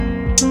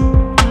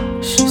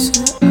She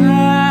said,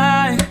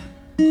 I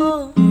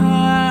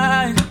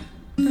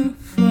am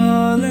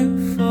falling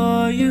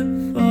for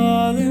you,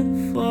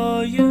 falling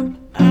for you.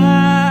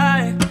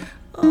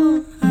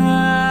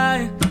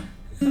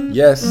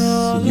 Yes,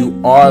 you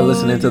are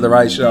listening to the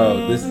right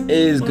show. This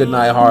is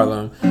Goodnight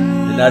Harlem,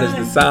 and that is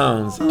the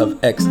sounds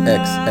of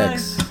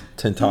XXX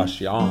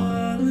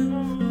Tentacion.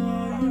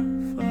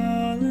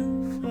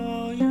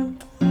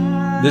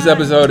 This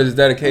episode is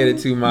dedicated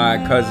to my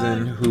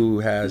cousin who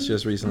has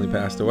just recently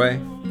passed away.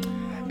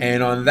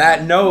 And on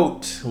that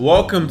note,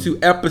 welcome to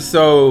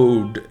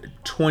episode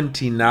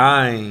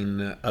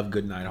 29 of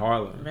Goodnight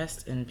Harlem.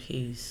 Rest in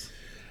peace.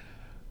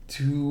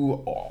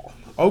 To all.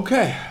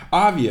 Okay,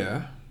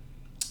 Avia.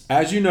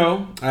 As you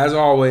know, as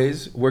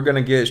always, we're going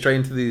to get straight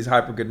into these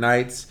hyper good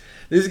nights.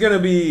 This is going to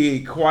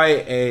be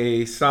quite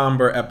a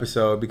somber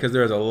episode because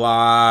there's a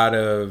lot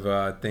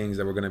of things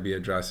that we're going to be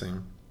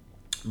addressing.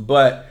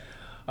 But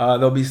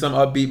there'll be some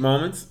upbeat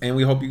moments, and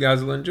we hope you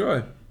guys will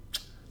enjoy.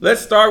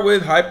 Let's start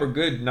with hyper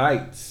good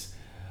nights.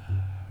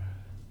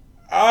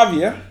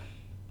 Avia,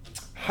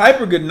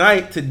 hyper good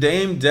night to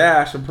Dame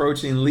Dash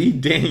approaching Lee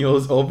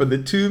Daniels over the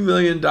 $2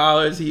 million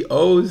he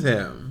owes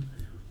him.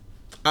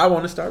 I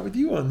want to start with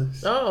you on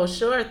this. Oh,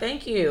 sure.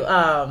 Thank you.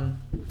 I'm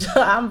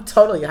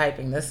totally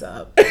hyping this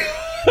up.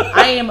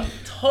 I am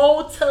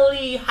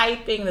totally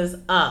hyping this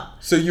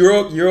up. So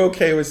you're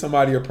okay with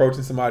somebody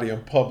approaching somebody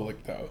in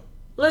public, though?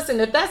 Listen,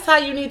 if that's how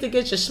you need to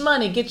get your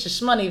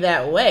shmoney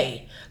that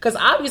way. Because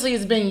obviously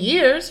it's been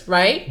years,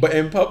 right? But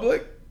in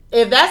public?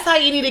 If that's how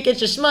you need to get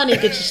your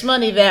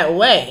shmoney that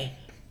way.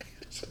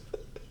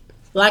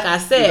 Like I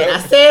said, I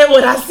said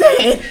what I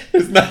said.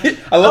 It's not.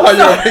 I love how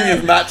your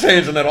opinion's not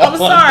changing at all. I'm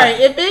sorry.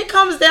 If it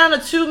comes down to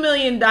 $2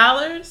 million,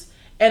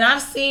 and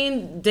I've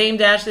seen Dame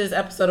Dash's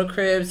episode of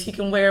Cribs, he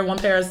can wear one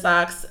pair of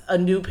socks, a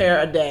new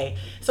pair a day.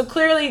 So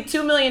clearly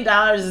 $2 million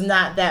is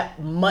not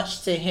that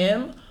much to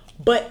him.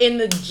 But in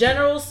the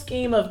general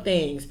scheme of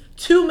things,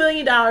 $2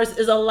 million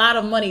is a lot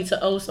of money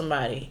to owe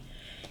somebody.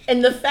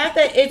 And the fact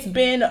that it's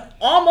been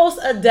almost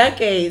a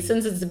decade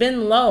since it's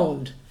been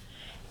loaned,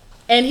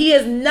 and he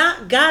has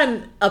not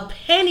gotten a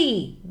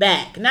penny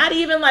back, not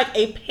even like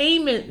a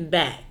payment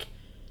back.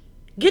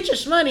 Get your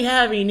money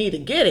however you need to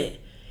get it.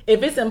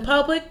 If it's in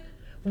public,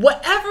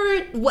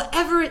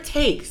 whatever it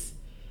takes.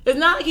 It's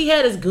not like he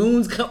had his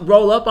goons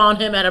roll up on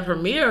him at a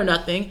premiere or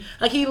nothing.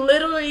 Like he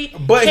literally.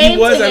 But he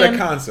was at a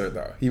concert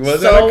though. He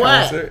was at a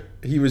concert.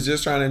 He was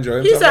just trying to enjoy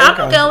himself. He said, "I'm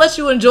not gonna let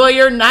you enjoy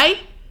your night.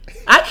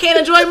 I can't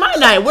enjoy my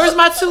night. Where's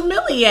my $2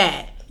 million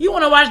at? You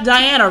want to watch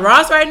Diana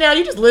Ross right now?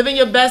 You just living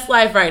your best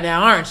life right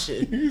now, aren't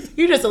you?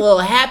 You're just a little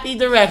happy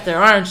director,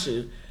 aren't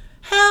you?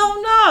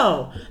 Hell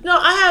no. No,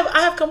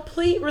 I have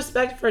complete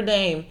respect for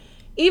Dame,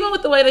 even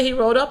with the way that he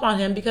rolled up on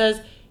him,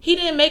 because he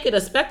didn't make it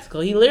a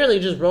spectacle. He literally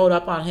just rolled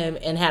up on him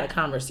and had a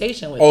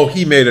conversation with him. Oh,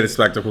 he made it a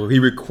spectacle. He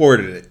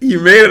recorded it. He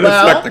made it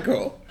a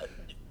spectacle.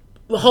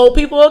 Hold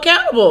people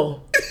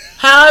accountable.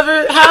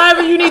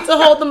 However you need to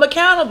hold them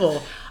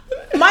accountable.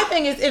 My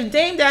thing is, if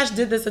Dame Dash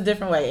did this a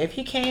different way, if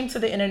he came to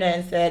the internet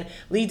and said,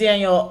 Lee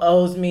Daniel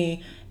owes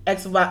me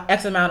X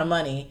amount of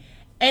money,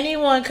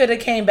 anyone could have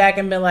came back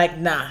and been like,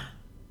 nah,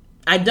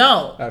 I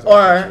don't.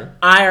 Or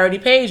I already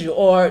paid you.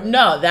 Or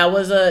no, that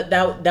was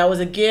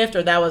a gift,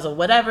 or that was a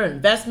whatever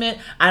investment.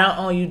 I don't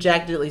owe you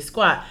jack diddly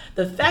squat.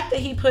 The fact that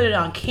he put it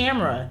on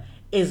camera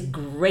is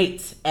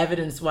great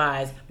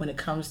evidence-wise when it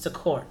comes to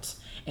court.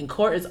 And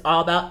court is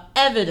all about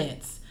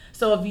evidence.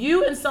 So if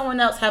you and someone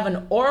else have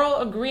an oral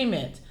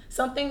agreement,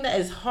 something that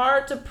is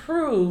hard to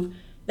prove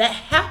that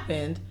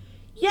happened,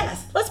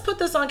 yes, let's put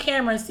this on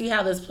camera and see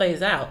how this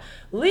plays out.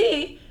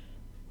 Lee,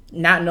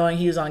 not knowing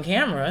he was on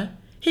camera,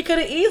 he could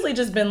have easily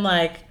just been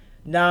like,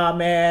 nah,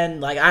 man,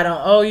 like, I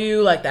don't owe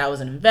you, like, that was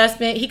an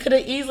investment. He could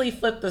have easily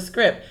flipped the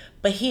script,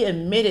 but he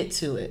admitted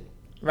to it,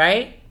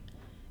 right?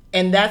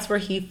 And that's where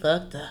he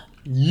fucked up.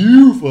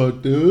 You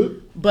fucked up.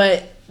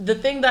 But the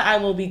thing that I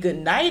will be good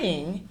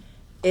nighting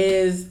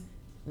is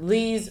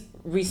Lee's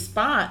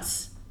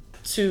response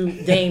to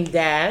Dame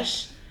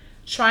Dash,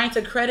 trying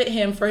to credit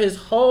him for his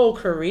whole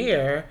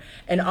career,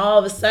 and all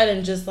of a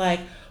sudden just like,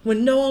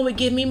 when no one would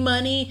give me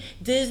money,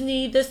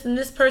 Disney, this and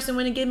this person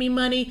wouldn't give me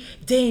money,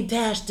 Dame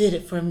Dash did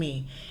it for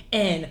me.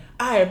 And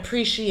I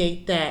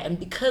appreciate that. And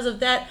because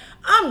of that,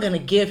 I'm going to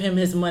give him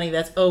his money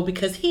that's owed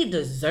because he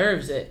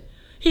deserves it.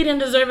 He didn't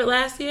deserve it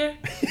last year?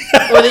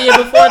 Or the year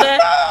before that?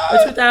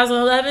 Or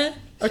 2011?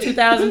 Or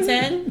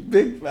 2010?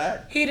 Big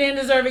fact. He didn't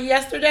deserve it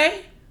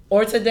yesterday?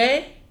 Or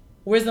today?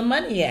 Where's the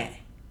money at?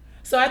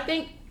 So I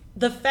think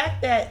the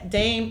fact that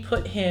Dame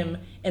put him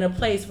in a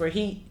place where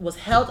he was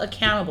held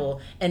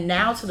accountable, and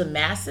now to the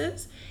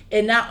masses,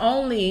 it not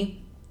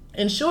only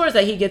ensures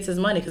that he gets his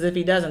money, because if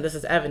he doesn't, this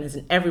is evidence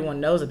and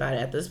everyone knows about it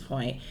at this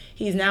point.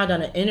 He's now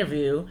done an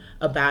interview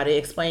about it,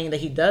 explaining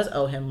that he does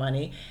owe him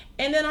money.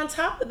 And then on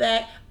top of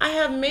that, I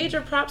have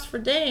major props for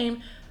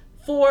Dame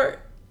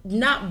for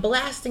not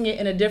blasting it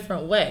in a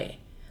different way.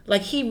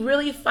 Like, he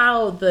really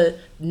followed the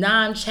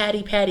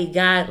non-chatty patty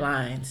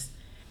guidelines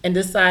and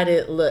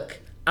decided, look,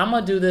 I'm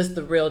going to do this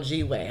the real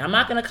G way. I'm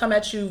not going to come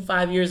at you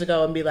 5 years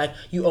ago and be like,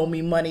 you owe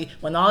me money.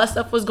 When all that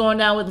stuff was going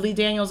down with Lee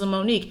Daniels and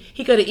Monique,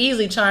 he could have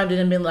easily chimed in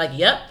and been like,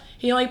 yep,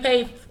 he only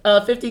paid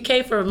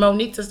 $50K for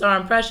Monique to star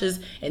in Precious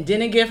and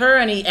didn't give her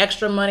any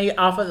extra money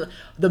off of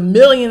the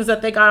millions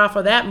that they got off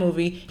of that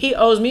movie. He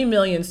owes me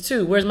millions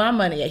too. Where's my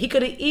money at? He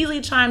could have easily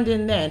chimed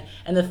in then.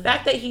 And the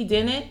fact that he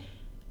didn't,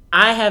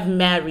 I have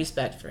mad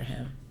respect for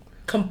him.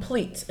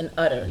 Complete and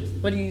utter.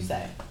 What do you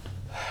say?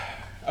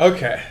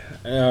 Okay.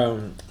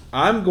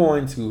 I'm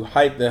going to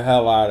hype the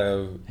hell out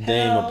of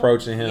Dame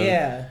approaching him.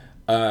 Yeah.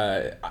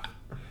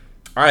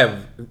 I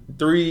have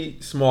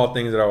 3 small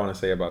things that I want to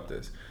say about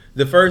this.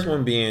 The first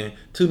one being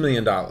 $2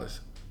 million.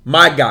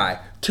 My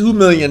guy, $2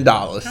 million.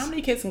 How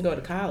many kids can go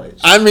to college?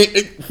 I mean,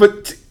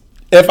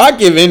 if I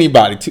give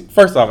anybody,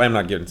 first off, I'm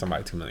not giving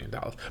somebody $2 million.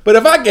 But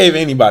if I gave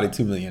anybody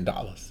 $2 million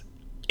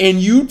and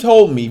you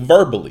told me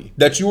verbally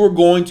that you were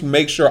going to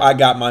make sure I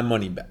got my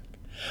money back,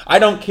 I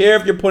don't care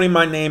if you're putting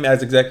my name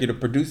as executive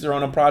producer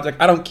on a project.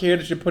 I don't care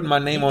that you're putting my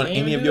name on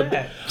any of your...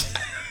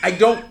 I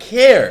don't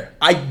care.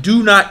 I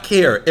do not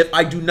care. If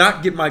I do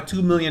not get my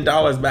 $2 million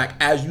back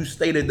as you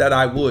stated that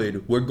I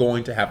would, we're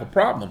going to have a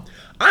problem.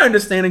 I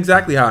understand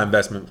exactly how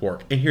investments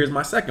work. And here's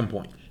my second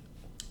point.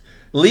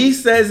 Lee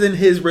says in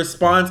his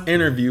response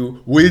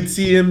interview with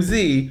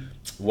TMZ,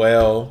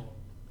 well,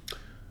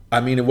 I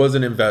mean, it was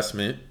an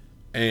investment.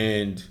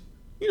 And,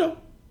 you know,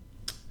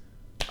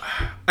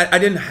 I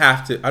didn't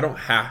have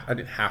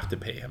to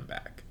pay him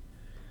back.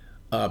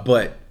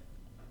 But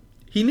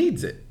he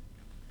needs it.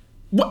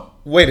 What?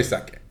 Wait a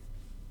second.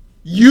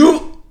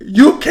 You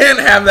can't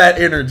have that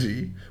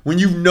energy when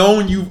you've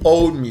known you've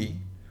owed me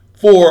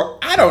for,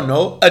 I don't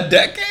know, a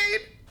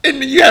decade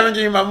and you haven't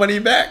given my money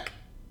back.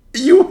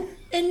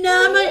 And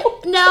now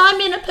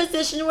I'm in a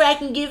position where I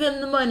can give him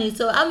the money,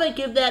 so I'm gonna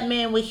give that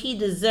man what he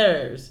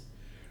deserves.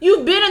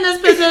 You've been in this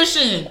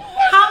position.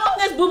 How long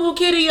has Boo Boo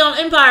Kitty on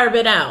Empire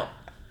been out?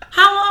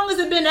 How long has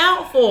it been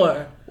out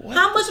for? What?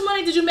 How much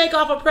money did you make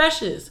off of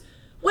Precious?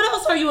 What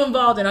else are you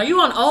involved in? Are you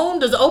on OWN?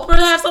 Does Oprah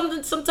have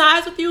some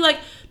ties with you? Like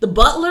The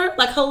Butler?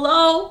 Like,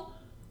 hello?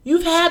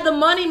 You've had the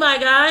money, my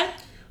guy.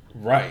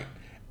 Right.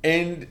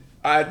 And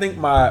I think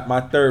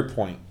my third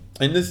point,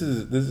 and this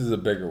is a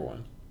bigger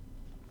one.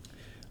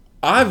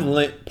 I've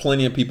lent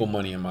plenty of people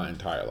money in my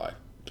entire life.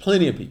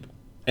 Plenty of people.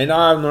 And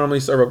I normally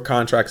serve up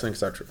contracts and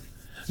etc.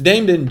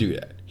 Dame didn't do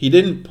that. He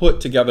didn't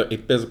put together a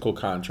physical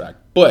contract.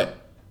 But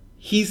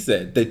he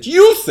said that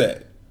you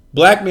said,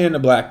 black man to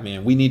black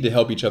man, we need to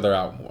help each other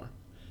out more.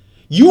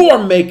 You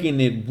are making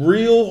it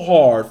real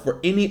hard for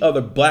any other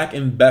black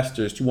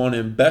investors to want to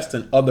invest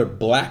in other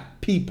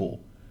black people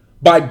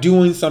by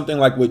doing something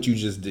like what you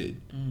just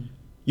did.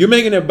 You're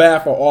making it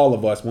bad for all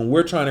of us when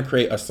we're trying to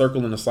create a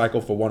circle and a cycle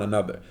for one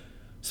another.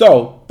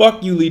 So,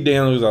 fuck you, Lee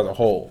Daniels, as a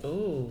whole.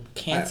 Ooh,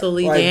 cancel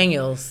Lee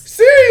Daniels.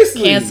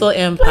 Seriously. Cancel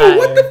Empire. Bro,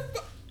 what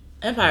the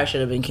Empire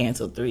should have been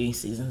canceled 3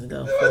 seasons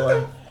ago.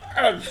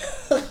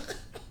 4.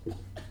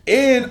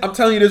 And I'm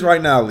telling you this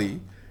right now, Lee.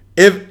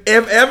 If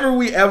ever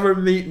we ever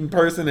meet in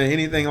person or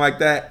anything like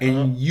that,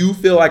 and you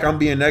feel like I'm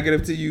being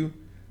negative to you,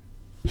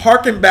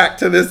 harken back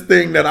to this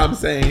thing that I'm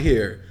saying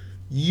here.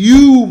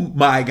 You,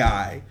 my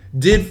guy,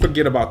 did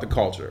forget about the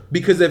culture.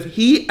 Because if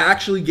he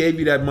actually gave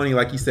you that money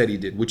like he said he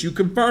did, which you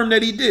confirmed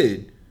that he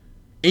did,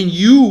 and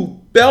you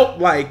felt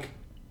like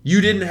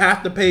you didn't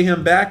have to pay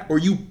him back, or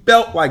you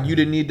felt like you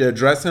didn't need to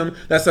address him,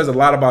 that says a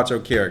lot about your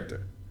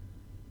character.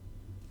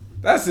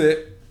 That's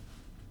it.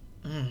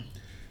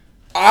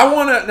 I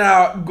want to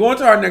now go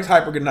into our next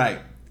hyper good night.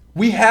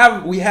 We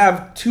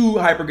have 2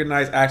 hyper good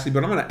nights actually,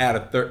 but I'm going to add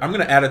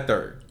a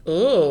third.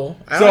 Ooh,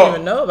 I don't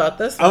even know about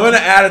this one. I'm going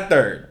to add a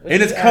third.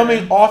 And it's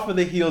coming off of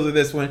the heels of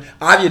this one.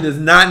 Avia does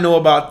not know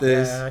about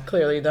this. I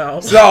clearly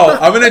don't. So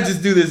I'm going to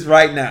just do this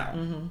right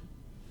now.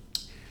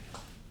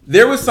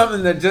 There was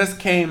something that just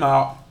came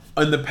out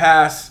in the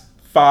past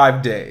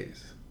 5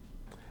 days.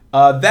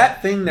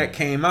 That thing that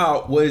came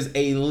out was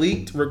a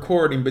leaked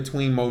recording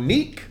between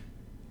Monique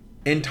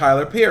and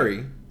Tyler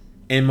Perry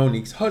and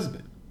Monique's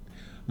husband.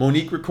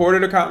 Monique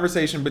recorded a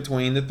conversation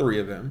between the 3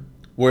 of them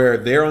where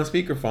they're on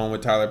speakerphone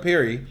with Tyler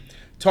Perry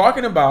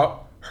talking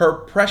about her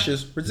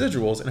precious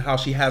residuals and how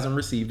she hasn't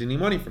received any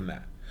money from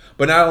that.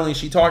 But not only is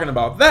she talking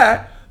about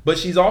that, but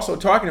she's also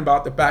talking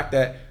about the fact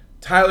that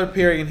Tyler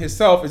Perry and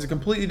himself is a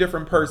completely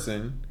different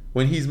person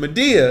when he's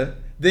Madea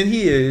than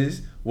he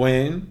is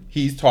when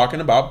he's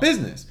talking about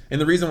business. And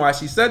the reason why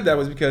she said that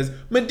was because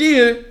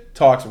Madea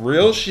talks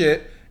real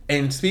shit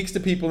and speaks to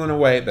people in a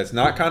way that's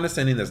not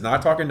condescending, that's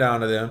not talking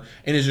down to them,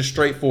 and is just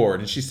straightforward.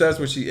 And she says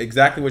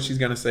exactly what she's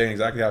going to say and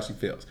exactly how she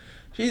feels.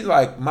 She's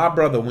like, my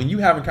brother, when you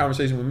having a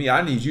conversation with me,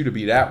 I need you to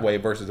be that way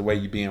versus the way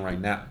you're being right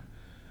now.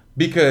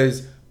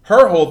 Because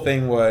her whole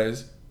thing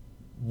was,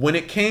 when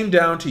it came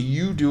down to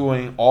you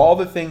doing all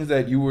the things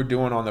that you were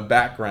doing on the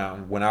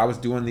background when I was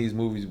doing these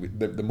movies,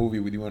 the movie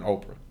with you and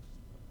Oprah,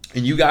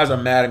 and you guys are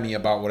mad at me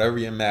about whatever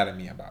you're mad at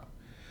me about.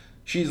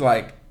 She's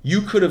like,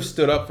 you could have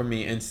stood up for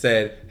me and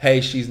said,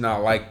 hey, she's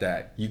not like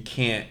that. You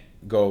can't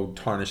go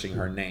tarnishing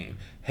her name.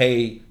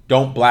 hey,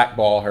 don't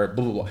blackball her,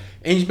 blah, blah, blah.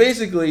 And he's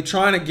basically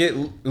trying to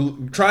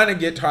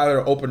get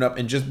Tyler to open up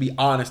and just be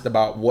honest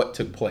about what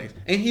took place.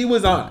 And he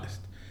was honest.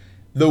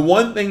 The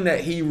one thing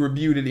that he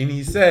refuted and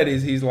he said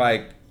is, he's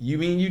like, you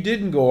mean you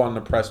didn't go on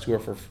the press tour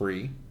for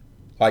free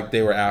like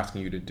they were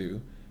asking you to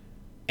do?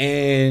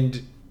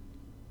 And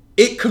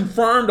it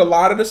confirmed a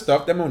lot of the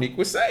stuff that Monique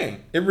was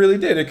saying. It really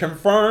did. It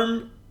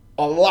confirmed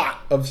a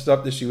lot of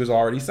stuff that she was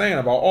already saying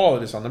about all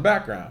of this on the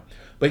background.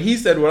 But he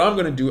said, what I'm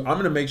going to do, I'm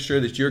going to make sure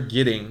that you're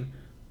getting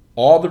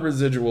all the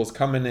residuals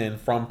coming in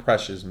from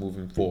Precious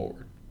moving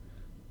forward.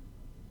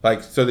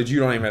 Like, so that you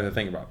don't even have to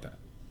think about that.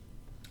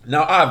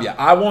 Now, Avia,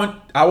 I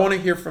want to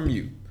hear from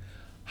you.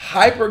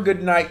 Hyper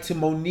good night to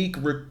Monique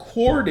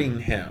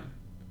recording him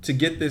to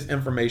get this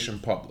information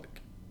public.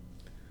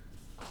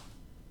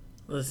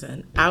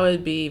 Listen, I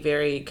would be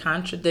very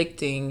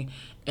contradicting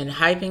and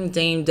hyping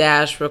Dame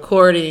Dash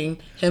recording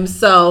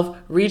himself,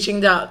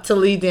 reaching out to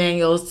Lee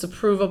Daniels to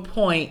prove a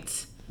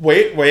point.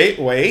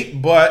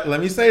 Wait. But let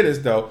me say this,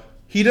 though.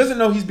 He doesn't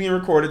know he's being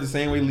recorded the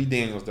same way Lee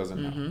Daniels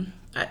doesn't know. Mm-hmm.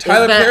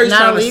 Tyler Perry's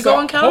trying to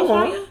solve. In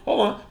California? Hold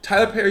on.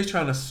 Tyler Perry's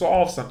trying to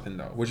solve something,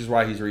 though, which is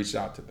why he's reached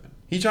out to them.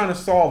 He's trying to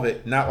solve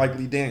it, not like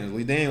Lee Daniels.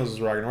 Lee Daniels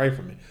is walking away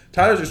from it.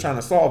 Tyler's just trying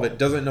to solve it,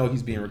 doesn't know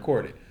he's being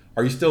recorded.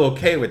 Are you still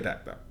okay with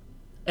that, though?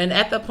 And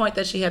at the point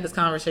that she had this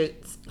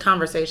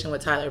conversation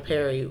with Tyler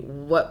Perry,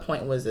 what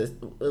point was this?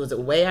 Was it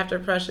way after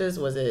Precious?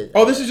 Was it?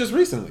 Oh, this is just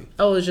recently.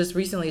 Oh, it was just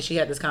recently she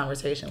had this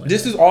conversation with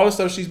This him. is all the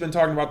stuff she's been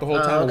talking about the whole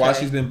time, okay. why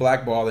she's been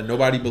blackballed and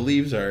nobody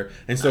believes her.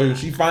 And so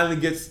she finally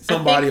gets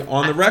somebody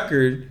on the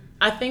record.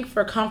 I think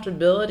for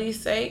comfortability's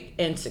sake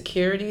and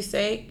security's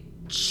sake,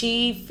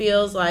 she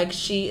feels like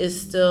she is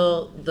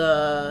still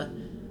the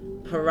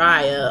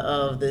pariah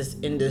of this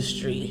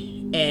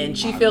industry. And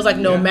she feels like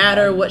no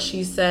matter what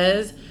she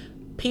says,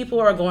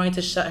 people are going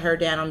to shut her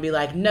down and be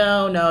like,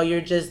 no,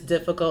 you're just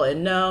difficult.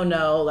 And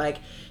no, like,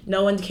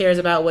 no one cares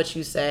about what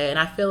you say. And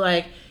I feel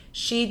like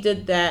she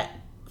did that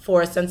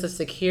for a sense of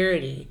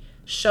security,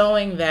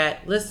 showing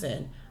that,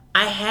 listen,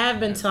 I have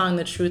been telling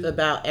the truth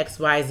about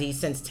XYZ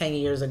since 10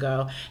 years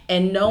ago,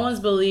 and no one's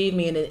believed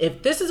me. And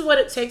if this is what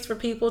it takes for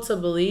people to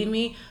believe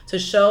me, to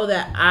show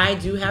that I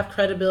do have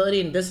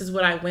credibility and this is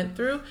what I went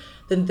through,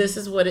 then this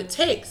is what it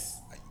takes.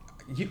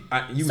 You make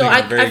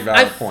a very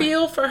valid point. I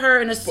feel for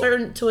her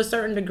to a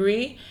certain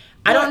degree.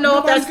 I don't know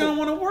if that's gonna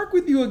want to work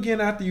with you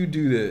again after you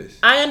do this.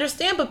 I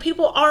understand, but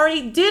people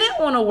already didn't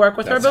want to work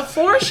with her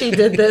before she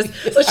did this.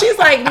 So she's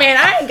like, man,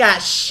 I ain't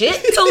got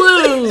shit to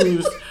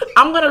lose.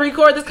 I'm gonna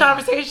record this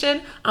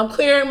conversation. I'm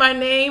clearing my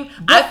name.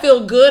 I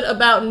feel good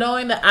about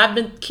knowing that I've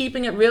been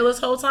keeping it real this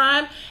whole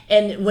time.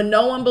 And when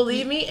no one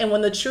believed me, and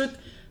when the truth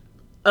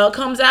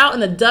comes out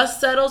and the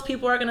dust settles,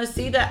 people are gonna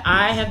see that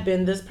I have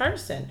been this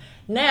person.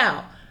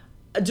 Now,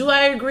 do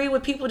I agree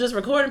with people just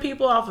recording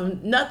people off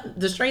of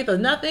the strength of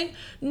nothing?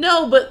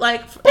 No, but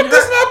like, that's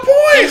my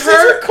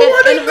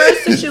point. In her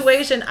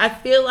situation, I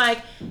feel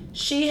like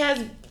she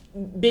has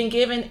been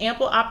given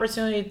ample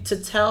opportunity to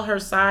tell her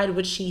side,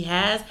 which she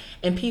has,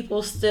 and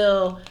people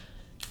still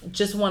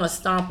just want to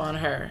stomp on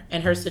her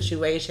and her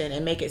situation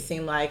and make it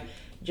seem like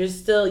you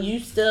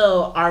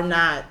still are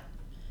not,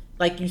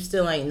 like, you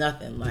still ain't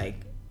nothing.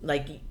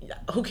 Like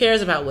who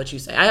cares about what you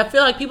say? I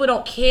feel like people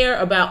don't care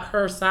about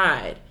her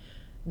side.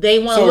 They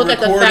want to look at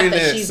the fact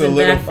that she's been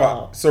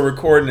blackballed. So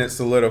recording it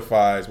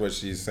solidifies what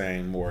she's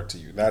saying more to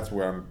you. That's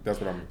what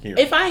I'm hearing.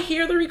 If I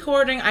hear the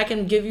recording, I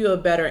can give you a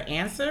better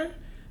answer,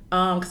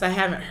 because I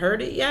haven't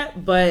heard it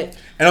yet. But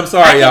I'm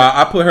sorry, y'all.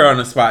 I put her on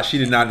the spot. She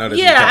did not know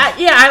this.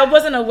 I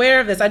wasn't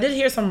aware of this. I did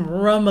hear some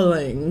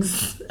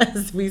rumblings,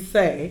 as we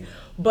say,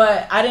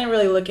 but I didn't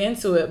really look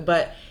into it.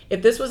 But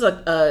if this was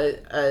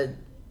a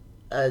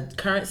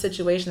current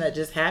situation that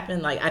just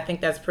happened, like, I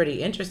think that's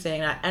pretty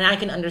interesting, and I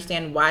can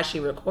understand why she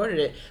recorded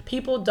it.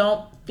 People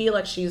don't feel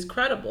like she's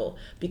credible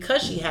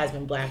because she has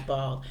been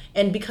blackballed,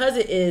 and because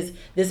it is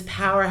this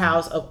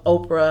powerhouse of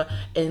Oprah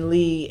and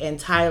Lee and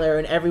Tyler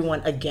and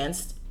everyone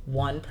against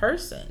one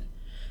person.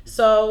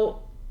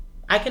 So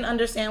I can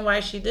understand why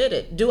she did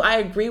it. Do I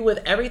agree with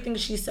everything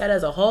she said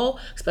as a whole,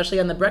 especially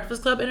on the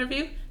Breakfast Club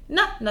interview?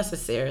 Not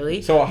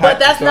necessarily. But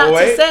that's not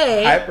to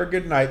say hyper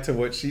good night to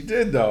what she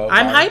did, though.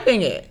 I'm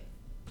hyping it.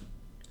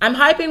 I'm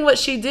hyping what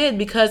she did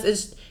because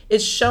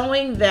it's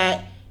showing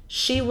that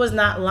she was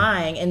not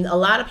lying. And a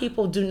lot of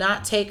people do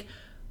not take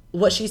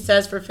what she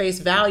says for face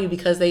value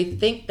because they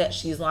think that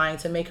she's lying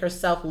to make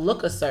herself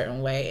look a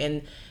certain way.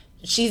 And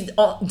she's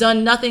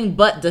done nothing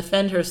but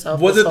defend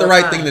herself. Was it the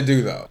right thing to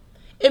do, though?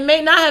 It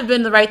may not have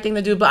been the right thing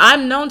to do, but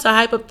I'm known to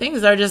hype up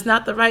things that are just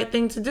not the right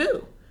thing to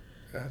do.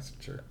 That's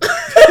true.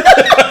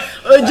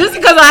 Just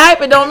because I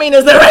hype it don't mean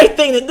it's the right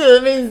thing to do.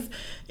 It means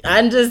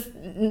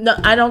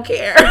I don't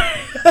care.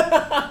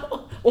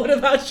 What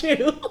about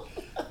you?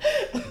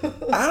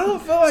 I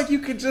don't feel like you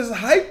could just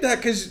hype that,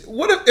 because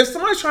what if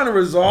somebody's trying to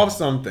resolve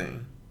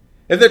something?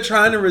 If they're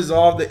trying to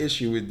resolve the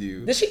issue with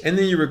you, and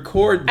then you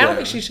record them. I don't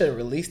think she should have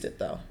released it,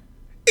 though.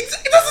 This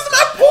is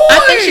my point.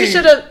 I think she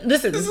should have.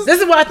 This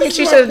is what I think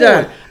she should have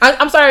done.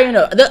 I'm sorry,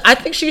 I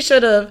think she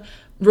should have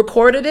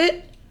recorded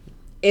it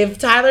If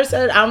Tyler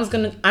said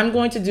I'm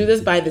going to do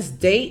this by this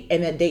date,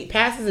 and that date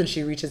passes and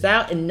she reaches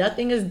out and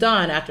nothing is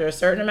done after a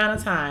certain amount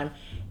of time,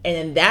 and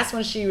then that's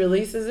when she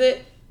releases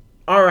it,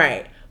 all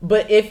right.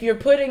 But if you're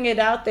putting it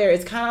out there,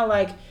 it's kind of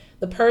like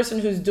the person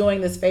who's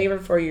doing this favor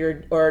for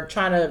you or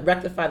trying to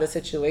rectify the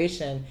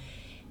situation.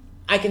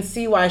 I can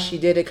see why she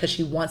did it, because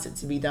she wants it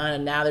to be done,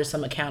 and now there's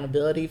some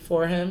accountability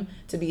for him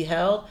to be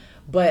held.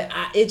 But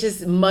it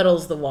just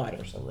muddles the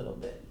waters a little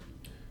bit.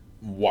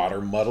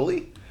 Water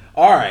muddly?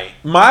 All right.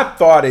 My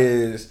thought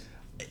is,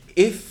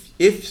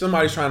 if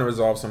somebody's trying to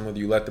resolve something with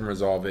you, let them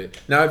resolve it.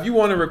 Now, if you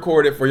want to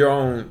record it for your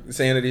own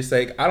sanity's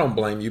sake, I don't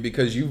blame you,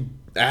 because you,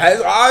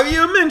 as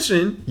Avia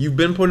mentioned, you've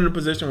been put in a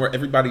position where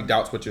everybody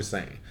doubts what you're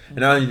saying. And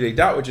not only do they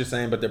doubt what you're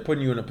saying, but they're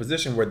putting you in a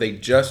position where they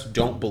just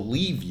don't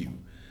believe you.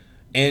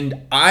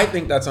 And I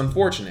think that's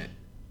unfortunate.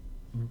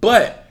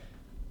 But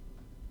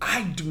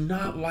I do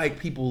not like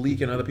people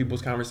leaking other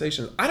people's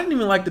conversations. I didn't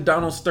even like the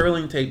Donald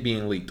Sterling tape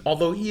being leaked,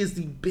 although he is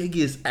the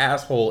biggest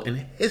asshole in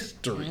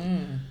history.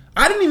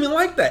 I didn't even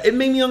like that. It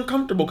made me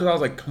uncomfortable, because I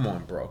was like, come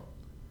on, bro.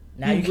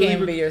 Now you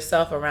can't be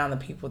yourself around the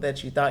people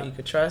that you thought you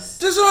could trust.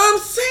 That's what I'm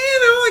saying.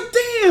 I'm like,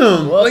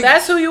 damn. Well, like,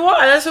 that's who you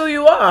are. That's who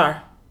you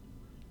are.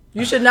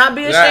 You should not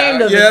be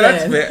ashamed of it. Yeah,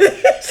 that's fair.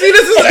 See,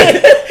 this is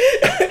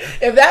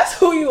if that's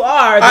who you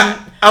are, then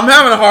I'm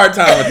having a hard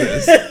time with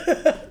this.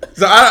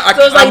 So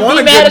it's like,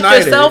 be mad at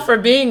yourself for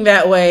being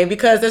that way,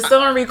 because if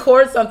someone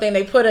records something,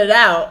 they put it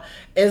out.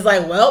 It's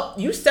like, well,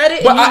 you said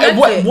it, and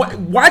you meant it.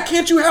 Why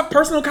can't you have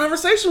personal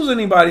conversations with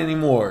anybody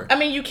anymore? I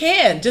mean, you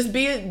can just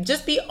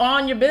be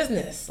on your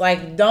business.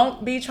 Like,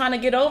 don't be trying to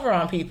get over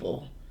on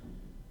people.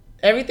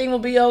 Everything will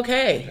be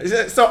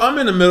okay. So I'm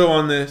in the middle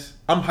on this.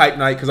 I'm hype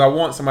night because I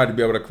want somebody to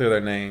be able to clear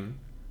their name.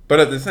 But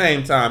at the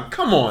same time,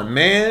 come on,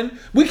 man.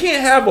 We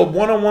can't have a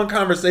one-on-one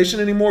conversation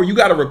anymore. You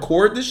got to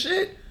record this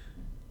shit?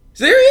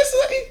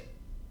 Seriously?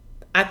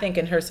 I think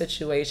in her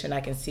situation,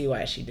 I can see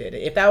why she did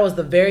it. If that was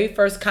the very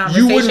first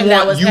conversation you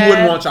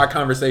wouldn't want your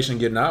conversation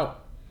getting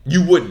out.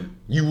 You wouldn't.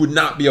 You would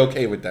not be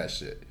okay with that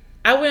shit.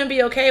 I wouldn't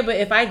be okay, but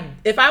if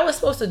I was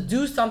supposed to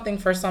do something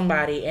for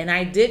somebody and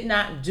I did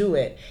not do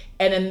it,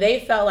 and then they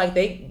felt like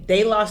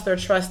they lost their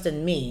trust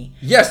in me.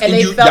 Yes, and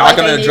y'all like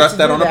gonna address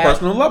that on a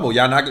personal level.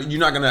 You're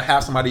not gonna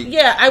have somebody.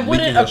 Yeah, I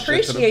wouldn't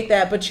appreciate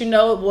that, but you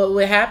know what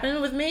would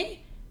happen with me?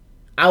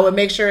 I would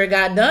make sure it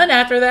got done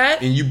after that.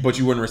 But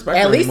you wouldn't respect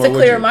her anymore. At least to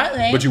clear my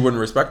name. But you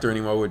wouldn't respect her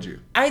anymore, would you?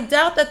 I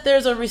doubt that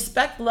there's a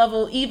respect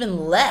level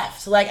even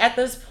left. Like, at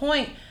this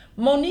point,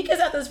 Monique is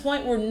at this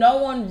point where no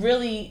one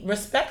really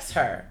respects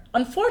her.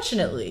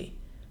 Unfortunately,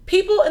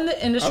 people in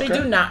the industry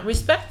do not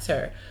respect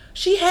her.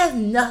 She has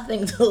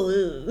nothing to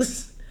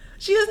lose.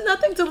 She has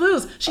nothing to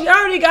lose. She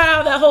already got out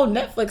of that whole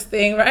Netflix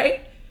thing,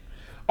 right?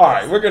 All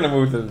right, we're going to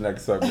move to the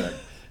next subject.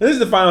 This is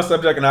the final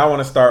subject, and I want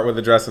to start with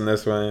addressing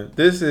this one.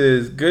 This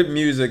is Good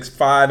Music's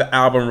 5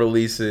 album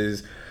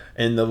releases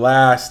in the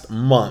last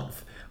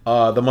month,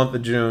 the month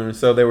of June.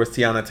 So there was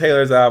Tiana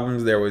Taylor's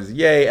albums, there was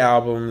Ye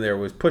album, there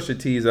was Pusha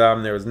T's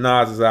album, there was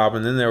Nas's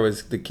album, then there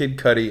was the Kid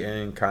Cudi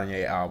and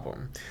Kanye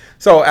album.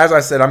 So as I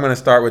said, I'm going to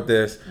start with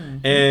this,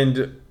 and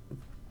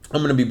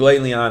I'm going to be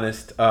blatantly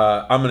honest.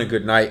 I'm in a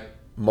good night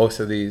most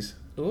of these.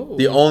 Ooh.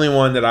 The only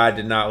one that I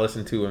did not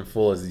listen to in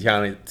full is the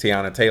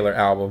Tiana Taylor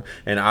album,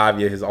 and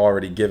Avia has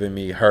already given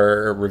me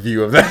her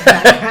review of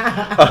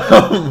that.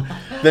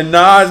 The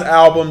Nas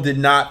album did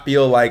not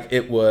feel like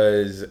it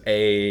was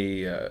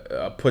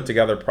a put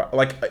together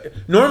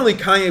normally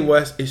Kanye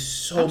West is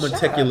so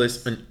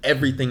meticulous in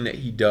everything that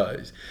he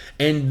does,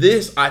 and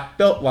this I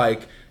felt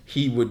like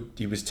he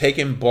was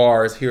taking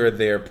bars here or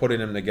there, putting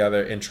them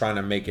together and trying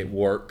to make it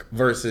work,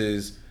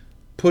 versus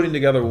putting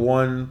together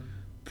one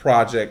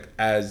project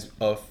as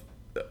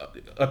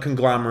a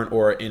conglomerate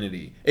or an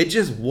entity. It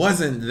just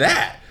wasn't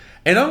that.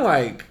 And I'm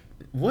like,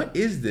 what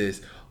is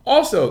this?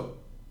 Also,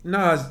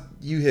 Nas,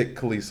 you hit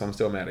Khalees, so I'm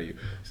still mad at you.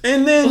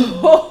 And then,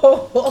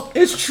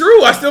 it's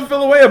true. I still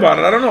feel a way about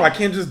it. I don't know. I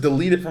can't just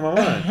delete it from my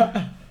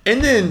mind.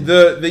 And then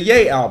the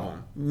Ye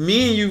album.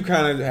 Me and you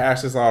kind of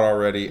hashed this out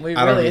already.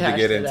 I don't need to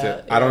get into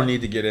it. I don't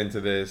need to get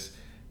into this.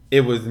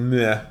 It was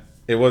meh.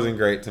 It wasn't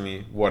great to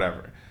me.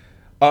 Whatever.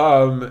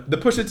 The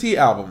Pusha T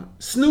album,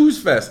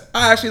 Snooze Fest.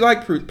 I actually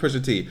like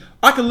Pusha T.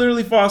 I could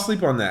literally fall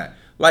asleep on that.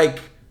 Like,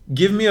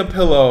 give me a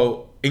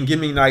pillow and give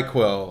me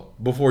NyQuil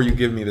before you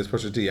give me this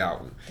Pusha T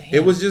album. Damn.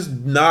 It was just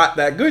not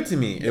that good to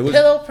me. It was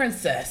Pillow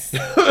Princess.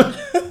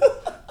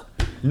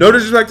 No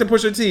disrespect to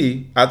Pusha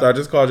T. I thought I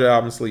just called your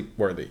album sleep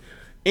worthy.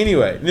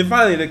 Anyway, and then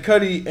finally the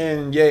Cudi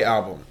and Ye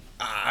album.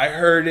 I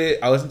heard it,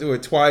 I listened to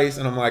it twice,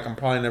 and I'm like, I'm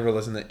probably never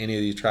listening to any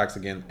of these tracks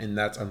again, and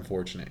that's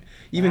unfortunate.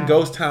 Even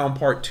Ghost Town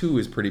Part 2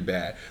 is pretty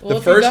bad. Well,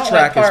 the first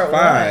track is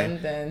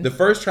fine. The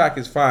first track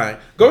is fine.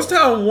 Ghost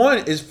Town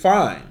 1 is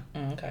fine.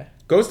 Okay.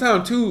 Ghost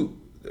Town 2,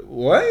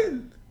 what?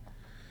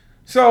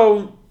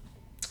 So,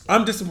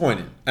 I'm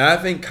disappointed. And I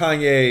think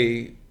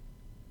Kanye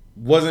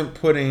wasn't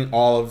putting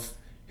all of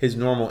his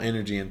normal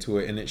energy into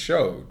it, and it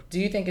showed. Do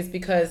you think it's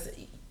because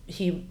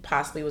he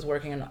possibly was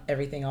working on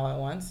everything all at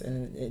once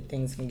and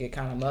things can get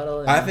kind of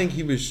muddled? I think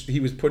he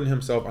was putting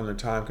himself under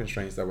time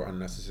constraints that were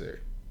unnecessary.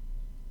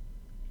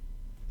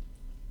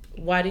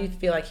 Why do you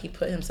feel like he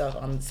put himself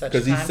on such?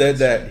 Because he said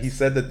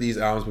that these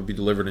albums would be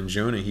delivered in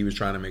June, and he was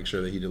trying to make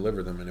sure that he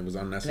delivered them, and it was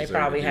unnecessary. And they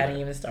probably hadn't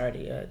even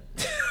started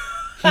yet.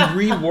 He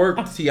reworked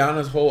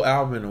Tiana's whole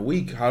album in a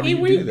week. How do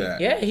you do that?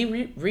 Yeah, he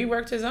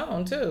reworked his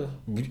own too.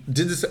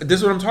 This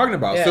is what I'm talking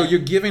about. Yeah. So you're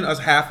giving us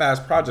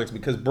half-ass projects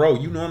because, bro,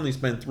 you normally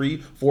spend 3,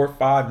 4,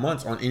 5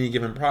 months on any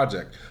given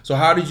project. So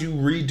how did you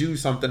redo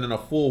something in a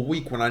full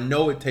week when I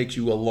know it takes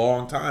you a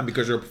long time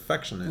because you're a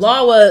perfectionist?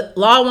 Law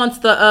wants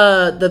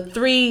the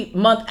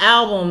 3-month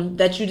album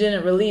that you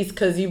didn't release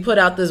because you put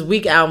out this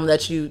week album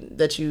that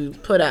you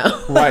put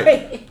out.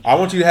 Right. I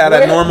want you to have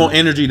that normal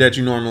energy that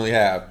you normally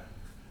have.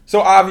 So,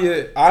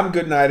 Avia, I'm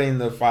good nighting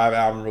the 5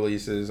 album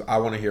releases. I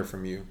want to hear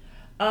from you.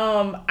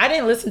 I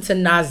didn't listen to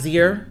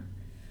Nasir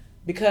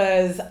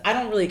because I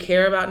don't really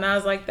care about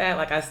Nas like that.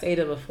 Like I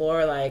stated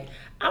before, like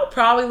I'll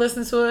probably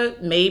listen to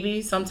it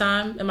maybe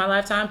sometime in my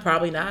lifetime.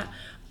 Probably not.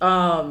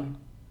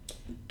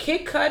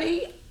 Kid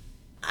Cudi,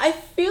 I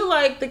feel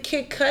like the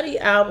Kid Cudi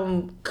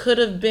album could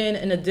have been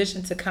in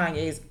addition to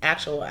Kanye's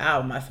actual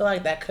album. I feel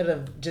like that could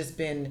have just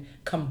been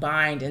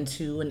combined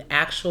into an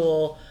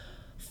actual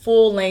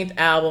full-length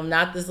album,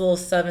 not this little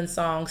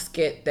 7-song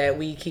skit that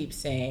we keep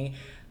seeing.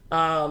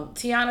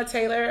 Tiana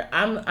Taylor,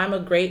 I'm a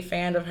great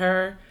fan of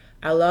her.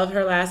 I love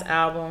her last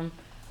album,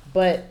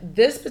 but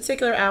this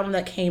particular album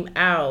that came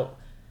out,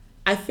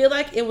 I feel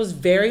like it was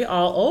very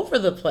all over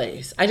the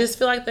place. I just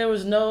feel like there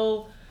was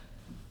no,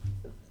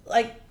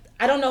 like,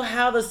 I don't know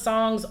how the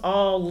songs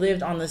all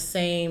lived on the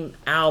same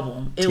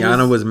album.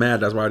 Tiana was mad.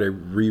 That's why they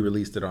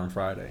re-released it on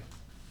Friday.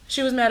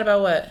 She was mad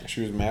about what?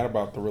 She was mad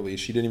about the release.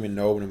 She didn't even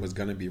know when it was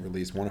going to be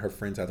released. One of her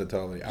friends had to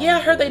tell her. Yeah,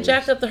 I heard they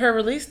jacked up her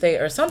release date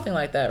or something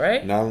like that,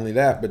 right? Not only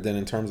that, but then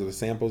in terms of the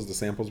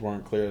samples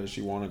weren't clear that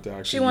she wanted to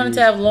actually She wanted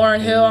to have Lauryn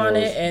Hill on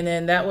it, and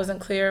then that wasn't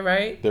clear,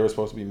 right? There were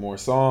supposed to be more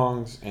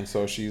songs, and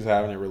so she's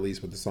having it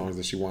released with the songs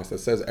that she wants. That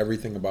says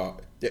everything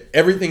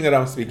that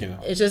I'm speaking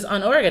of. It's just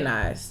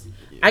unorganized.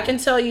 Yeah. I can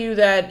tell you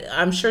that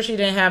I'm sure she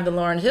didn't have the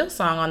Lauryn Hill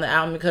song on the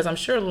album because I'm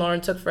sure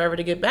Lauryn took forever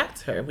to get back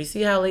to her. We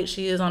see how late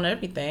she is on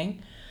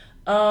everything.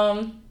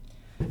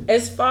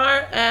 As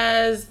far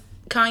as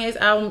Kanye's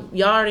album,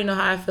 y'all already know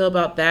how I feel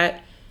about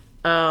that.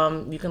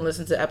 You can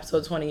listen to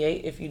episode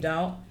 28 if you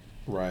don't.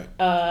 Right.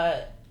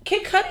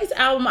 Kid Cudi's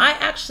album, I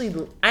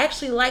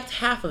actually liked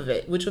half of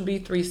it, which would be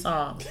 3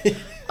 songs. Ooh,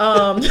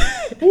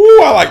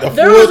 I like the full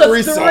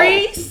 3 songs. There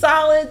was 3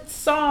 solid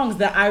songs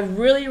that I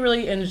really,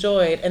 really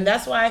enjoyed, and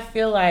that's why I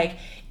feel like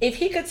if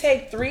he could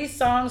take 3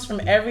 songs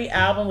from every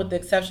album, with the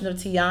exception of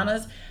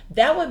Tiana's,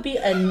 that would be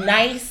a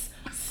nice,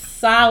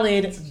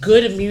 solid,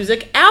 good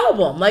music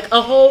album, like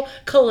a whole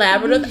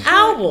collaborative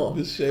album.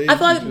 I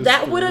feel like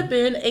that would have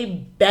been a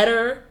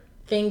better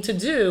thing to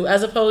do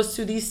as opposed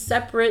to these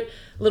separate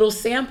little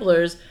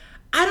samplers.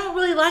 I don't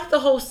really like the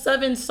whole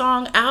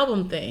 7-song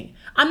album thing.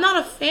 I'm not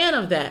a fan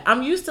of that.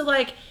 I'm used to,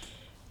 like,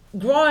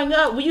 growing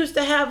up, we used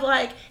to have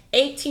like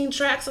 18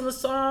 tracks on the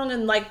song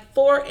and like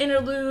 4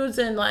 interludes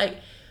and like,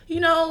 you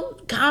know,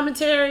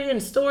 commentary and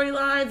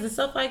storylines and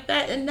stuff like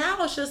that. And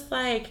now it's just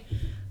like,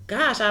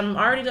 gosh, I'm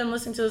already done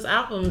listening to this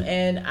album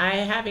and I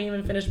haven't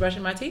even finished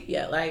brushing my teeth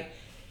yet. Like,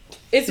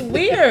 it's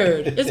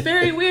weird. It's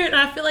very weird.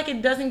 And I feel like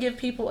it doesn't give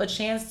people a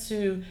chance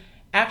to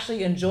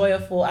actually enjoy a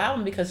full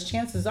album because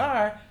chances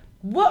are,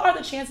 what are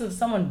the chances of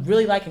someone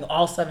really liking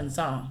all 7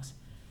 songs?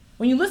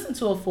 When you listen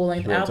to a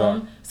full-length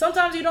album,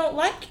 sometimes you don't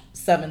like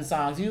 7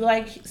 songs. You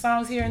like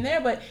songs here and there,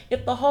 but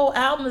if the whole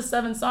album is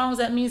 7 songs,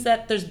 that means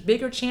that there's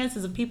bigger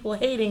chances of people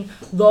hating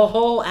the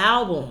whole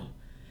album.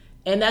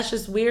 And that's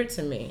just weird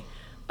to me.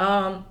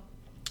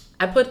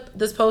 I put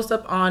this post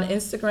up on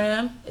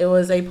Instagram. It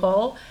was a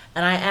poll,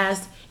 and I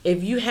asked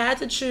if you had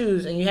to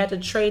choose and you had to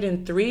trade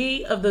in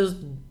 3 of those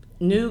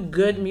new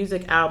good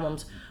music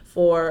albums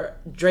for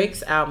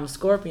Drake's album,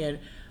 Scorpion,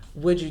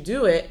 would you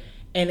do it?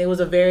 And it was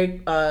a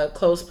very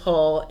close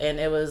poll, and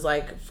it was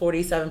like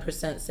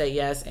 47% said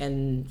yes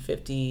and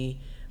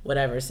 50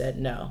 whatever said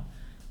no.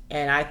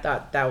 And I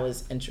thought that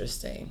was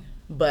interesting.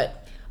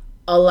 But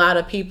a lot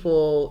of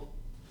people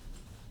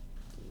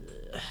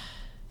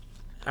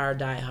are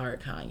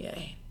diehard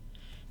Kanye.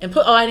 And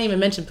I didn't even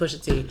mention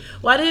Pusha T.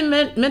 Well, I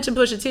didn't mention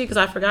Pusha T because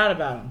I forgot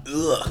about him.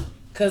 Ugh.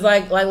 Because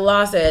like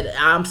Law said,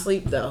 I'm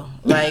sleep though.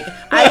 Like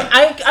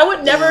I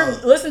would never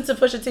listen to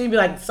Pusha T and be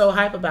like so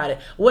hype about it.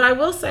 What I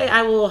will say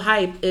I will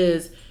hype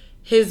is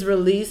his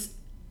release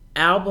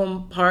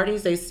album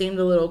parties. They seemed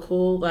a little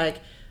cool. Like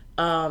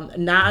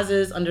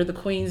Nas's Under the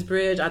Queen's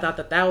Bridge. I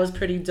thought that was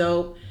pretty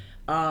dope.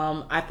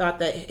 I thought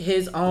that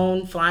his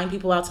own flying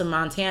people out to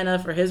Montana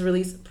for his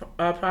release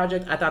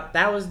project, I thought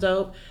that was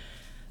dope.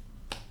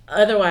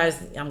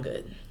 Otherwise, I'm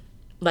good.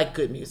 Like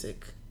good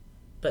music,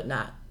 but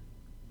not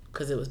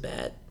because it was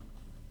bad.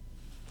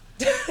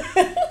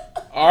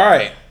 All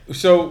right.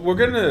 So we're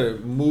going to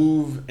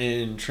move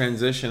and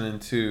transition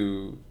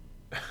into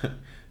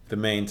the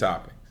main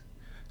topics.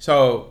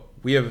 So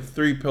we have a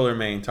 3-pillar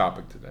main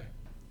topic today.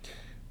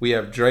 We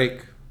have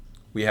Drake,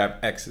 we have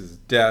X's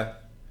death,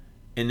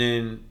 and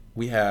then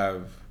we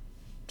have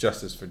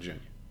Justice for Junior.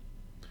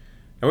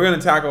 And we're going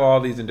to tackle all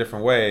these in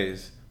different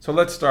ways, So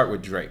let's start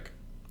with Drake.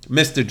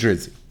 Mr.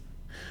 Drizzy.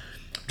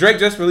 Drake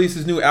just released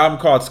his new album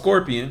called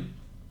Scorpion.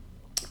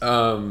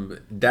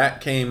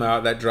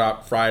 That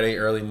dropped Friday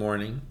early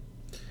morning.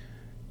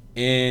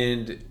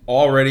 And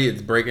already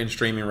it's breaking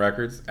streaming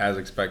records as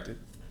expected.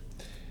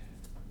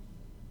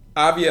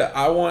 Avia,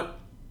 I want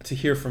to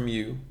hear from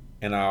you,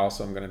 and I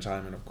also am going to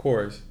chime in, of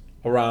course,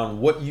 around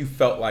what you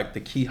felt like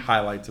the key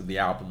highlights of the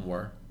album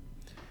were.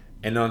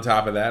 And on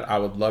top of that, I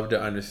would love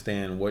to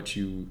understand what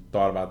you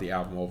thought about the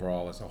album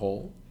overall as a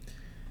whole.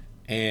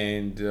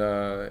 And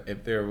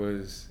if there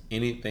was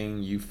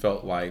anything you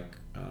felt like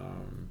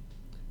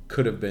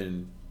could have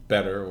been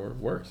better or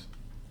worse.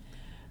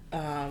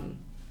 I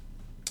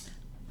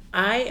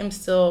am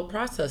still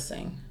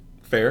processing.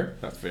 Fair.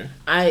 That's fair.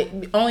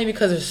 Only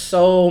because there's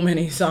so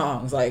many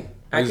songs. Like,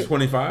 Is it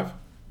 25?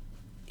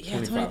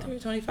 Yeah, 23,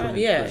 25.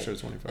 Yeah. For sure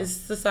 25.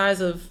 It's the size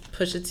of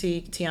Pusha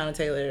T, Tiana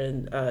Taylor,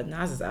 and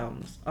Nas's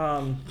albums.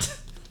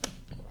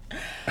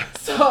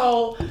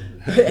 So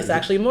it's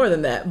actually more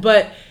than that.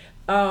 But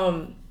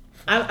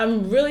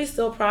I'm really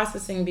still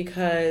processing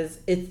because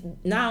it's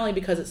not only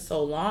because it's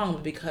so long,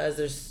 but because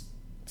there's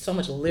so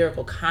much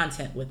lyrical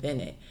content within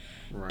it.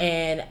 Right.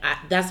 And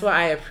that's what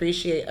I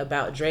appreciate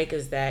about Drake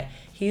is that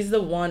he's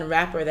the one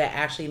rapper that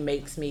actually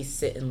makes me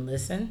sit and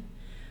listen.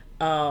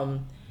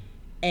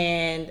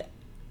 And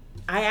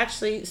I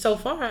actually, so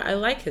far, I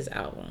like his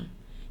album.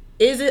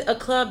 Is it a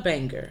club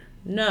banger?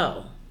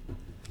 No.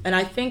 And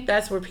I think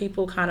that's where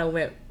people kind of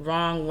went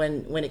wrong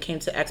when it came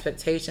to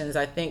expectations.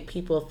 I think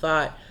people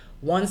thought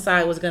one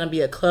side was going to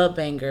be a club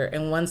banger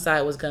and one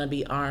side was going to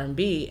be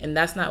R&B, and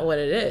that's not what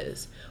it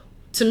is.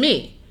 To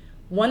me,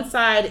 one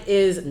side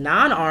is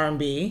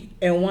non-R&B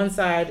and one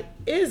side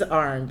is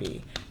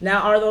R&B.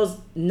 Now, are those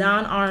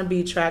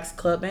non-R&B tracks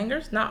club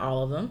bangers? Not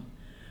all of them.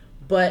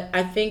 But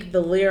I think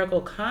the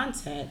lyrical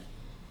content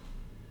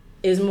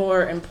is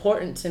more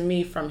important to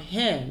me from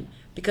him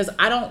because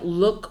I don't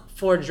look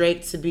for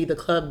Drake to be the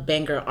club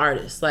banger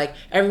artist. Like,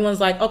 everyone's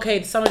like,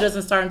 okay, summer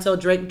doesn't start until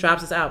Drake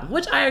drops his album,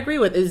 which I agree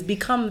with. It's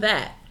become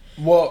that.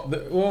 It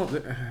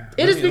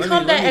has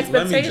become that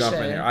expectation. Let me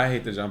jump in here. I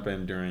hate to jump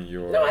in during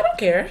your No, I don't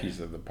care. Piece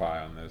of the pie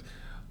on this.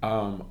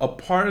 A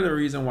part of the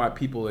reason why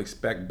people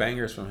expect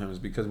bangers from him is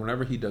because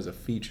whenever he does a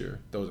feature,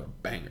 those are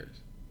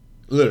bangers.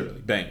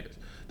 Literally, bangers.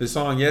 The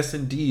song, yes,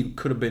 indeed,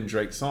 could have been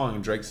Drake's song,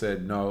 and Drake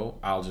said, no,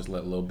 I'll just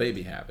let Lil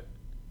Baby have it.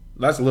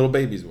 That's Lil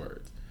Baby's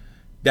words.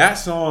 That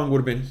song would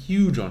have been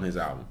huge on his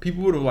album.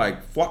 People would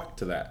have, flocked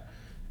to that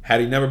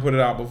had he never put it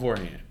out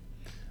beforehand.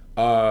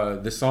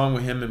 The song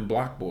with him and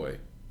Block Boy.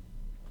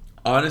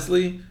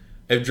 Honestly,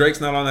 if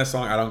Drake's not on that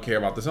song, I don't care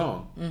about the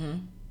song. Mm-hmm.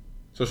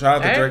 So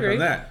shout out to Drake on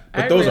that.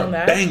 But those are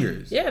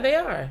bangers. Yeah, they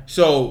are.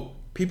 So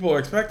people are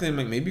expecting,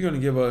 maybe you're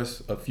going to give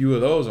us a few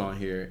of those on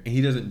here, and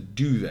he doesn't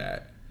do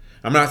that.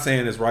 I'm not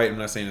saying it's right, I'm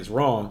not saying it's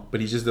wrong,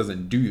 but he just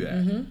doesn't do that.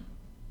 Mm-hmm.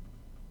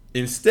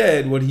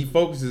 Instead, what he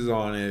focuses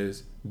on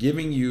is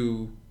giving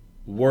you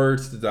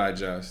words to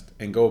digest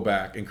and go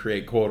back and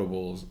create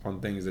quotables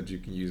on things that you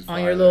can use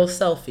on your little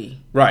selfie.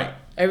 Right.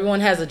 Everyone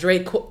has a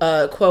Drake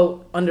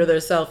quote under their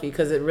selfie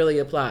because it really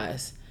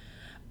applies.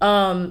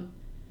 Yeah,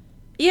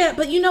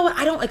 but you know what?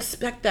 I don't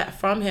expect that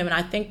from him, and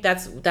I think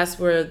that's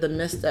where the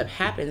misstep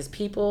happens.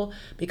 People,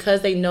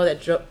 because they know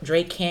that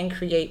Drake can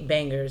create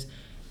bangers,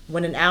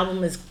 when an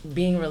album is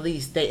being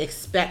released, they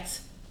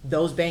expect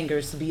those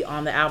bangers to be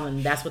on the album,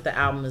 and that's what the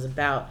album is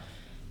about.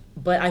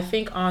 But I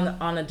think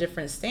on a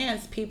different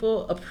stance,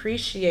 people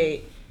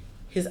appreciate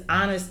his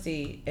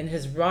honesty and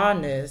his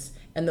rawness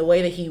and the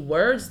way that he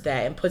words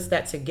that and puts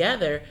that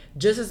together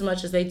just as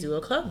much as they do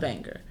a club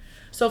banger.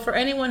 So for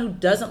anyone who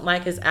doesn't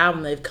like his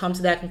album, they've come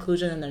to that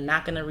conclusion and they're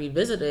not going to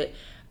revisit it,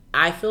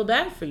 I feel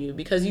bad for you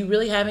because you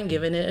really haven't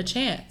given it a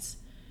chance.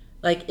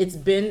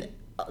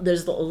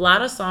 There's a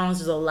lot of songs,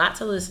 there's a lot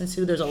to listen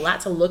to, there's a lot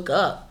to look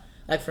up.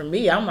 Like for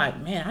me, I'm like,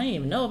 man, I didn't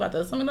even know about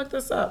this. Let me look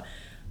this up.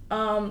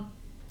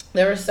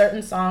 There were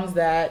certain songs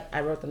that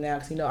I wrote them down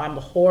because I'm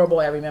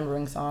horrible at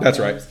remembering songs. That's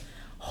names. Right.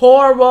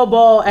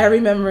 Horrible at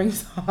remembering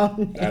song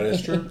names. That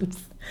is true.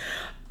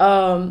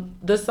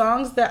 The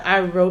songs that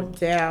I wrote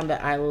down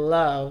that I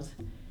loved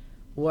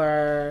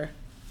were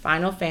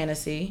Final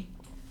Fantasy.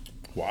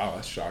 Wow,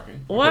 that's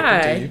shocking.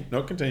 Why?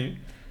 Continue.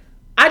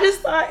 I just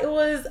thought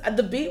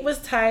the beat was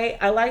tight.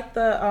 I liked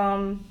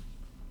I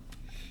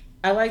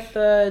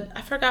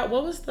forgot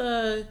what was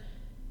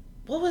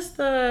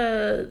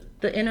the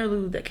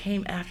interlude that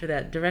came after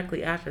that,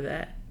 directly after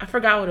that. I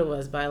forgot what it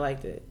was, but I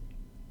liked it.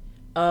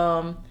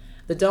 The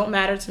Don't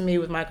Matter to Me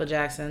with Michael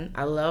Jackson.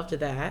 I loved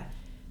that.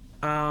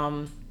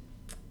 The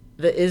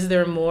Is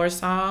There More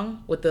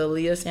song with the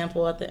Aaliyah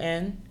sample at the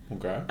end.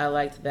 Okay. I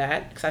liked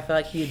that because I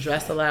felt like he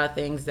addressed a lot of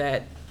things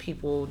that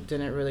people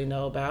didn't really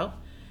know about.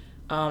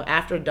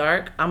 After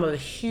Dark, I'm a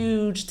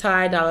huge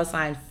Ty Dolla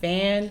 $ign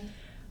fan.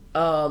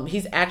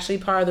 He's actually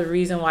part of the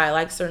reason why I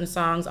like certain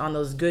songs on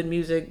those Good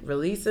Music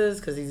releases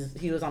because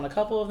he was on a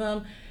couple of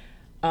them.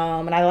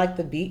 And I like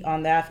the beat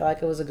on that. I feel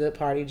like it was a good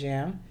party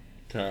jam.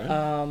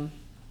 Okay.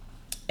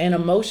 And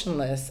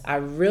Emotionless, I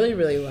really,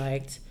 really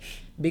liked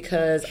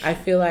because I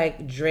feel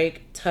like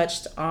Drake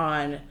touched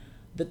on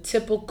the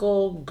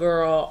typical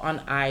girl on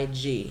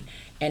IG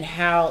and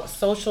how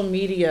social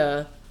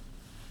media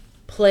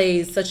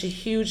plays such a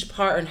huge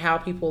part in how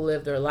people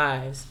live their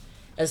lives,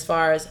 as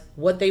far as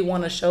what they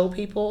want to show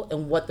people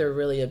and what they're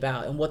really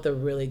about and what they're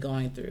really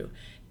going through,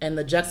 and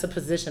the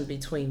juxtaposition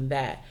between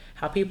that,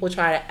 how people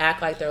try to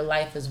act like their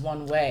life is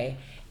one way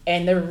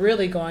and they're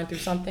really going through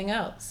something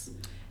else.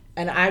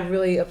 And I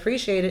really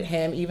appreciated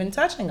him even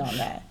touching on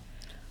that.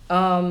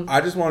 I'm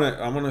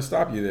gonna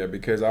stop you there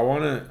because I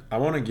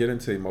wanna get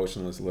into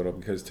Emotionless a little,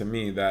 because to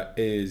me that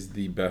is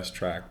the best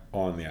track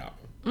on the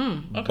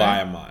album. Okay. By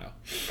a mile.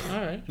 All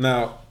right.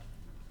 Now,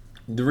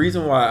 the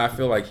reason why I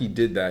feel like he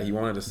did that, he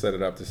wanted to set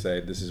it up to say,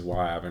 this is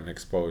why I haven't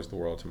exposed the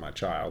world to my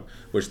child,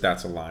 which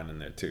that's a line in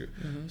there too.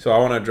 Mm-hmm. So I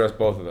want to address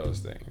both of those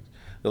things.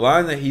 The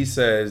line that he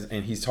says,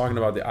 and he's talking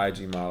about the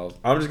IG models,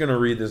 I'm just going to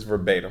read this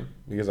verbatim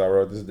because I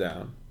wrote this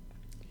down.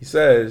 He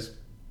says,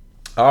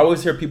 I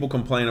always hear people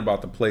complain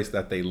about the place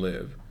that they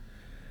live,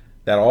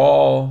 that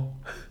all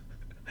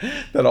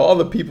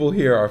the people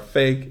here are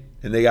fake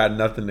and they got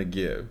nothing to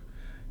give,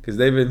 because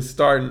they've been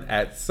staring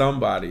at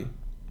somebody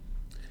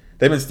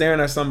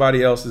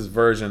else's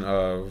version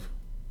of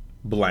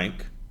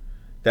blank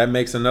that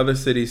makes another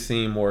city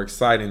seem more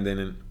exciting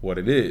than what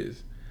it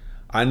is.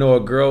 I know a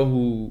girl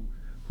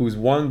whose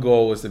one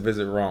goal was to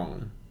visit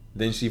Rome.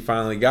 Then she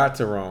finally got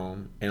to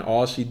Rome, and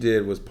all she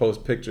did was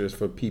post pictures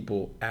for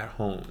people at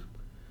home.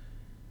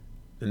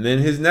 And then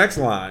his next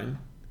line,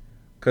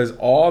 because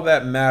all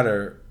that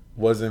mattered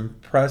was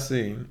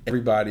impressing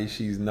everybody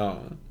she's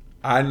known.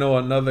 I know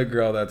another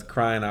girl that's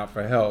crying out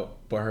for help,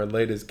 but her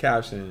latest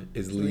caption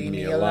is leave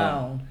me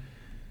alone.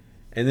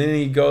 And then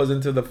he goes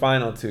into the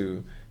final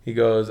two. He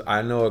goes,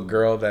 I know a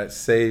girl that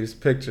saves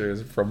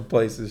pictures from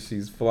places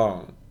she's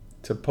flown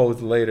to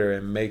post later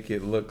and make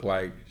it look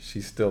like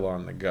she's still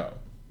on the go.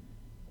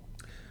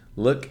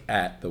 Look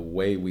at the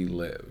way we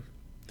live.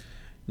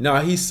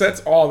 Now, he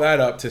sets all that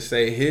up to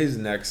say his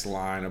next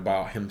line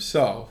about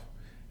himself,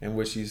 in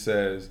which he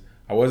says,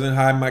 I wasn't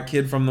hiding my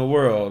kid from the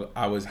world,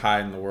 I was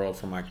hiding the world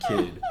from my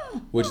kid.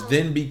 Which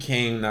then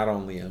became not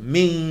only a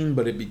meme,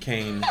 but it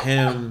became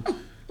him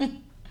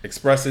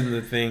expressing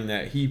the thing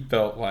that he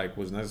felt like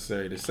was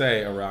necessary to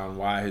say around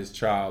why his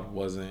child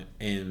wasn't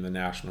in the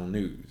national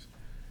news.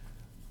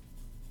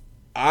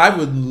 I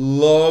would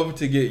love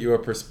to get your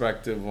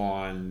perspective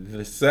on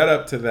the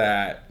setup to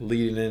that,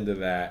 leading into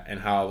that,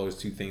 and how those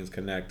two things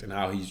connect, and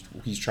how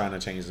he's trying to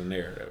change the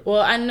narrative.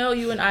 Well, I know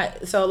you and I.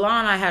 So Law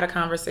and I had a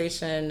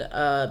conversation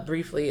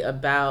briefly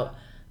about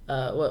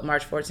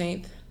March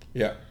 14th.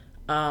 Yeah.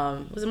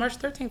 Was it March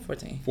 13th,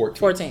 14th? 14th.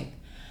 14th.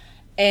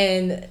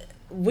 And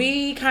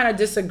we kind of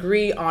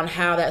disagree on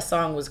how that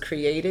song was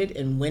created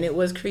and when it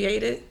was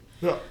created.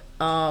 Yeah.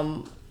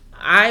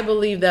 I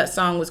believe that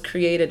song was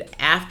created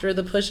after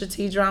the Pusha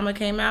T drama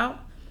came out,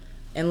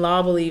 and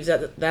Law believes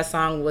that that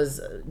song was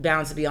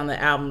bound to be on the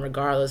album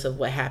regardless of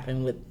what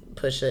happened with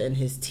Pusha and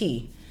his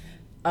T.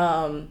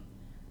 I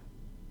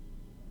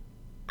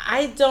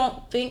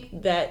don't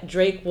think that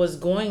Drake was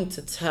going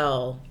to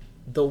tell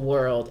the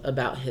world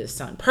about his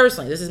son.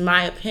 Personally, this is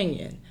my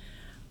opinion.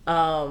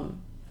 I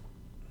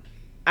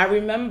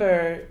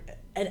remember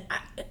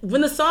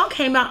when the song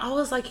came out, I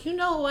was like, you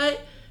know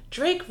what?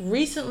 Drake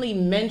recently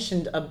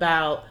mentioned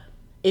about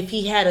if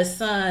he had a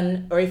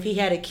son or if he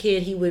had a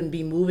kid, he wouldn't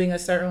be moving a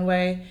certain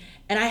way.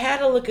 And I had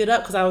to look it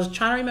up because I was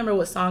trying to remember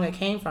what song it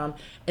came from.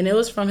 And it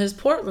was from his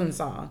Portland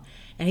song.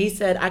 And he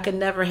said, I could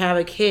never have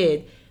a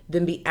kid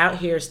than be out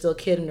here still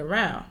kidding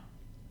around.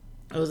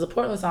 It was a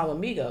Portland song with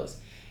Migos.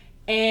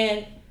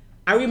 And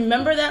I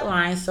remember that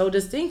line so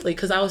distinctly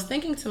because I was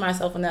thinking to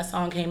myself when that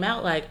song came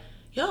out, like,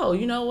 yo,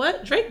 you know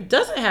what? Drake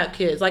doesn't have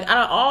kids. Like,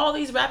 out of all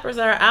these rappers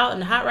that are out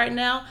and hot right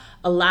now,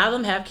 a lot of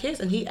them have kids,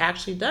 and he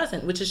actually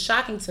doesn't, which is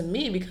shocking to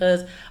me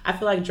because I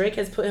feel like Drake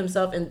has put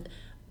himself in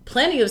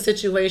plenty of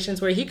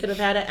situations where he could have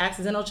had an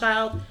accidental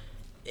child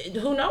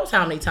who knows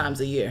how many times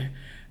a year.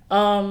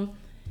 I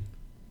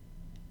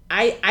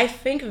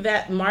think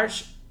that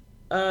March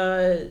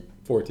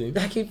 14th.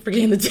 I keep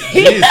forgetting the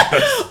date.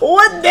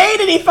 What day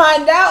did he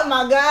find out?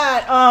 My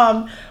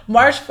God.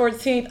 March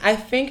 14th. I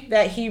think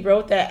that he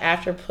wrote that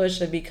after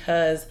Pusha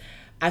because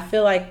I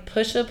feel like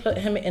Pusha put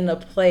him in a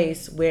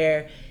place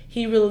where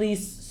he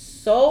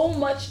released so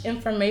much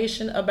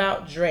information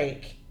about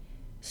Drake,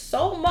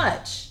 so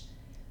much,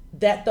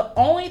 that the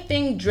only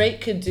thing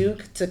Drake could do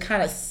to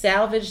kind of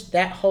salvage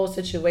that whole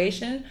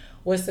situation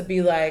was to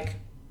be like,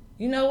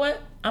 you know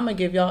what? I'm going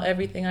to give y'all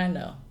everything I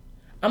know.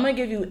 I'm going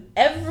to give you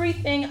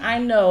everything I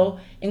know,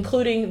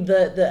 including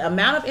the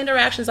amount of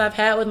interactions I've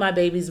had with my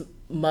baby's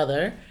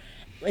mother,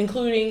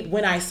 including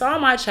when I saw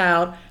my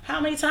child, how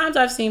many times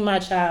I've seen my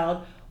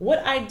child,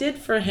 what I did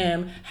for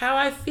him, how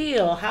I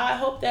feel, how I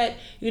hope that,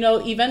 you know,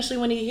 eventually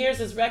when he hears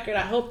this record,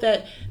 I hope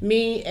that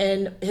me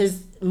and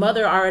his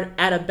mother are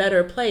at a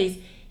better place.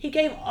 He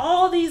gave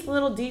all these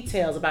little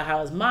details about how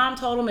his mom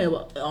told him it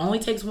only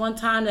takes one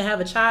time to have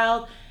a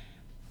child.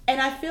 And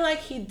I feel like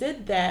he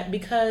did that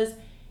because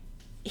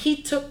he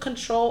took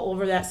control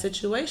over that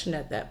situation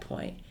at that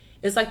point.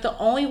 It's like the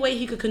only way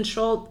he could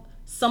control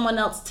someone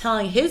else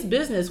telling his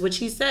business, which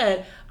he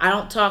said, I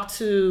don't talk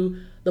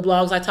to the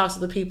blogs, I talk to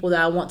the people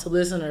that I want to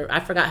listen, or I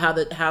forgot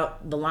how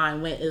the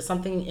line went. It was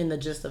something in the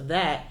gist of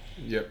that.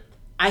 Yep.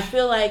 I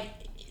feel like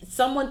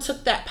someone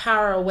took that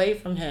power away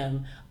from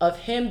him, of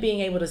him being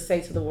able to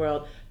say to the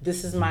world,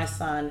 this is my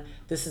son,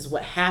 this is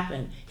what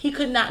happened. He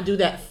could not do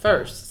that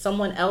first.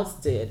 Someone else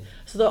did.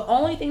 So the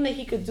only thing that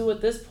he could do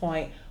at this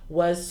point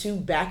was to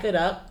back it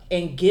up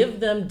and give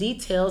them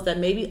details that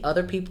maybe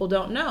other people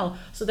don't know.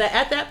 So that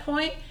at that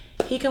point,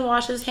 he can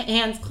wash his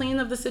hands clean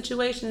of the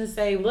situation and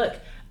say, look,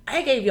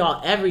 I gave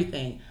y'all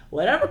everything.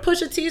 Whatever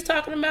Pusha T is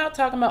talking about,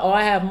 oh,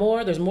 I have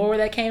more, there's more where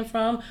that came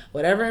from,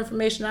 whatever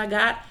information I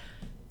got,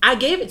 I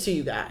gave it to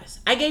you guys.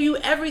 I gave you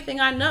everything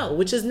I know,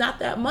 which is not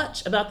that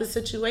much about the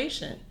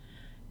situation.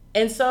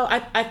 And so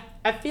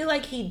I feel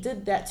like he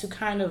did that to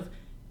kind of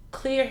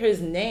clear his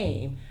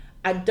name.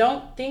 I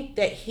don't think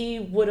that he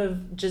would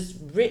have just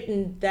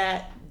written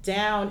that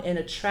down in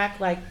a track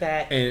like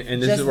that.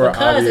 And this is where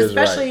Avi is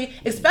right.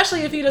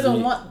 Especially if he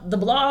doesn't want the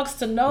blogs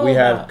to know. We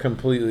have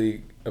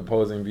completely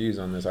opposing views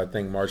on this. I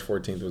think March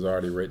 14th was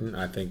already written.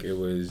 I think it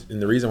was,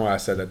 and the reason why I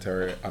said that to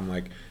her, I'm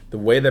like, the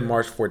way that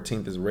March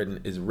 14th is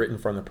written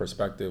from the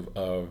perspective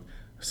of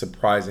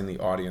surprising the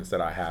audience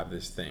that I have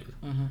this thing.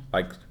 Mm-hmm.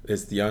 Like,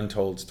 it's the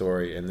untold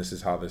story, and this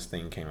is how this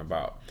thing came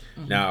about.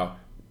 Mm-hmm. Now,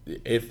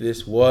 if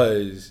this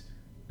was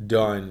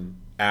done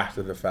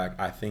after the fact,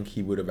 I think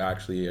he would have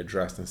actually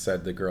addressed and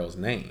said the girl's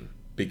name.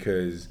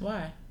 Because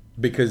why?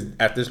 Because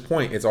at this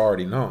point, it's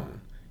already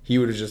known. He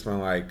would have just been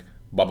like,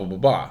 blah, blah, blah,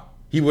 blah.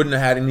 He wouldn't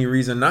have had any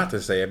reason not to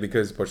say it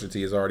because Pusha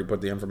T has already put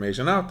the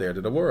information out there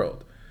to the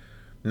world.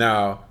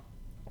 Now,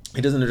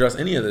 he doesn't address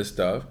any of this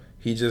stuff.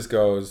 He just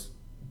goes,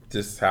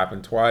 this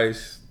happened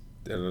twice,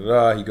 da, da,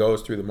 da. He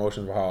goes through the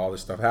motions of how all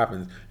this stuff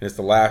happens. And it's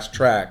the last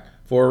track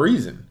for a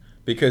reason.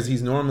 Because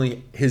he's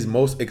normally his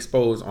most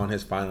exposed on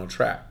his final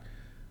track.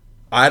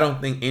 I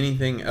don't think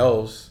anything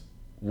else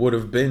would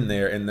have been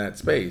there in that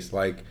space.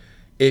 Like,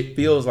 it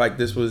feels like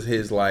this was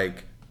his,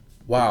 like,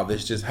 wow,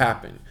 this just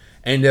happened.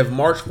 And if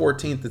March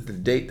 14th is the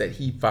date that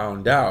he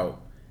found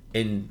out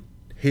and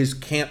his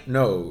camp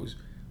knows,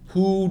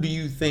 who do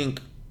you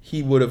think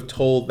he would have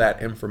told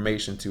that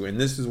information to?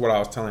 And this is what I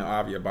was telling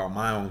Avi about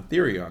my own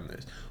theory on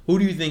this. Who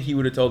do you think he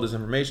would have told this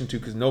information to?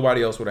 Because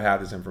nobody else would have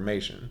had this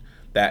information,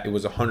 that it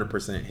was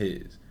 100%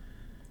 his.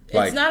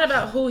 Like, it's not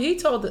about who he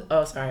told it.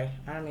 Oh, sorry.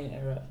 I don't mean to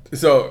interrupt.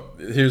 So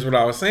here's what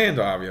I was saying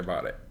to Avi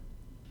about it.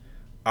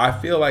 I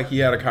feel like he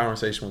had a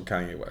conversation with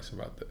Kanye West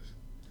about this.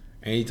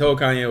 And he told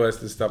Kanye West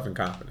this stuff in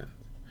confidence.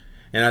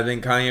 And I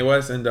think Kanye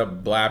West ended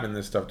up blabbing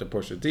this stuff to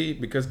Pusha T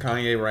because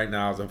Kanye right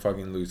now is a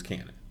fucking loose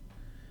cannon.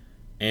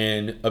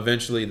 And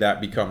eventually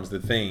that becomes the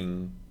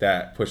thing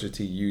that Pusha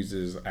T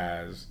uses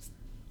as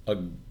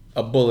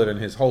a bullet in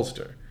his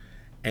holster.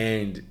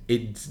 And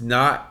it's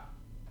not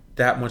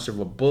that much of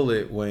a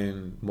bullet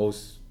when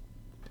most,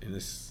 and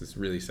this is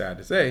really sad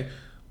to say,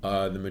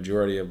 the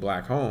majority of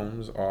black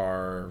homes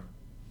are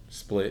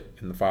split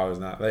and the father's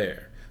not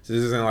there. So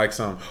this isn't like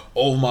some,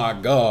 oh my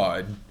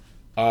God,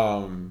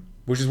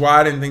 which is why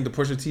I didn't think the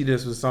Pusha T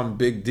diss was some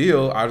big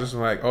deal. I was just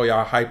like, oh,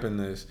 y'all hyping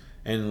this.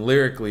 And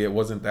lyrically, it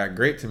wasn't that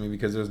great to me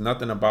because there's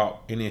nothing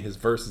about any of his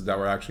verses that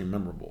were actually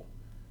memorable.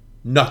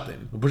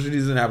 Nothing. Pusha T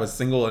doesn't have a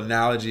single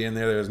analogy in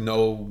there. There's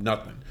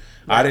nothing.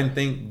 Yeah. I didn't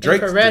think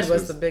Drake's Infrared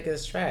was the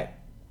biggest track.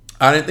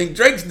 I didn't think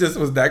Drake's diss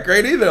was that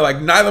great either.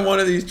 Like, neither one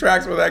of these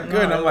tracks were that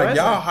good. No, I'm like,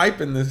 y'all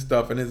hyping this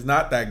stuff and it's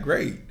not that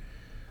great.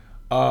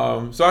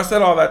 So I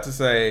said all that to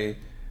say,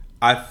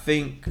 I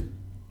think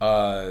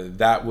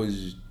that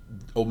was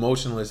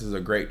Emotionless is a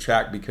great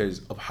track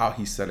because of how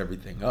he set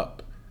everything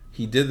up.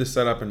 He did the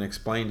setup and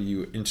explained to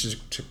you, and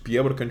just to be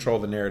able to control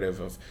the narrative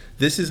of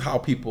this is how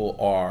people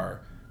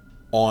are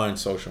on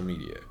social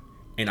media,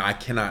 and I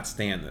cannot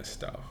stand this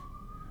stuff.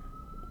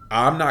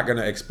 I'm not going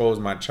to expose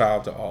my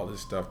child to all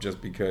this stuff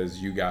just because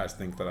you guys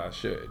think that I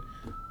should.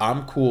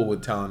 I'm cool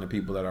with telling the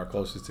people that are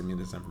closest to me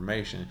this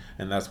information,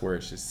 and that's where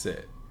it should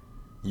sit.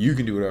 You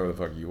can do whatever the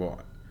fuck you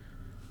want.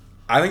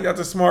 I think that's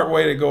a smart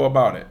way to go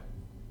about it.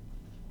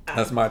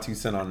 That's my 2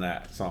 cents on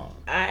that song.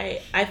 I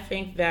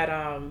think that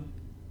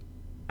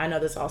I know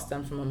this all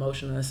stemmed from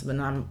Emotionless, but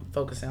now I'm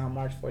focusing on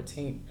March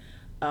 14th.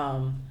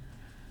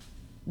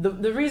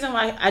 The reason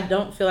why I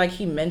don't feel like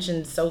he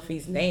mentioned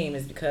Sophie's name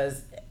is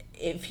because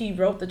if he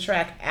wrote the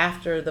track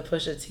after the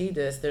Pusha T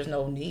diss, there's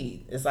no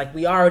need. It's like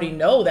we already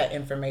know that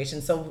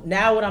information. So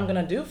now what I'm going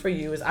to do for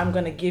you is I'm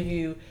going to give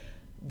you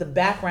the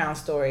background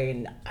story,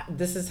 and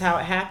this is how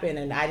it happened,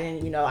 and I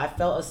didn't, I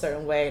felt a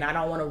certain way, and I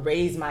don't want to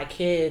raise my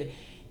kid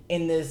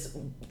in this,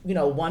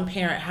 one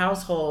parent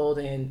household,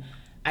 and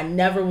I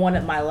never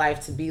wanted my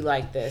life to be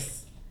like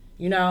this.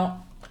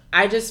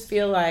 I just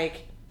feel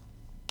like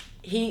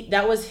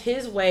that was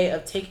his way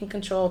of taking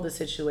control of the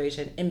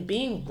situation and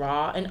being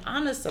raw and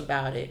honest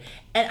about it.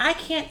 And I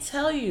can't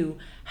tell you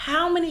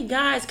how many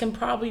guys can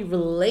probably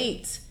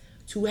relate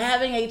to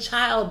having a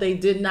child they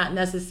did not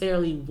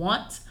necessarily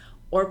want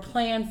or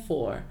plan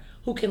for,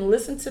 who can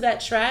listen to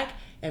that track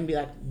and be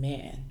like,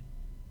 man,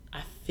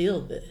 I feel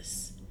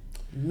this.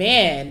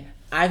 man,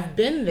 I've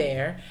been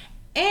there.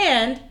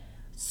 And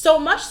so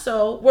much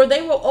so where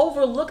they will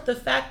overlook the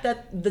fact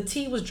that the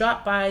T was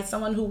dropped by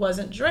someone who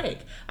wasn't Drake.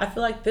 I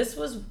feel like this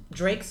was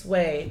Drake's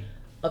way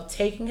of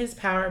taking his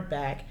power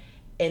back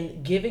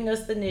and giving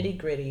us the nitty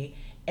gritty.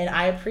 And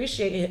I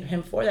appreciate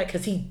him for that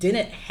because he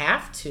didn't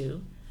have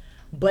to.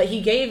 But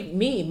he gave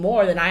me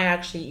more than I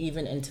actually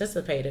even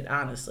anticipated,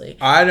 honestly.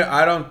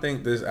 I don't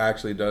think this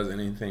actually does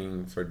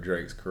anything for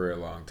Drake's career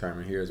long term,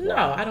 and here's why. No,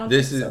 I don't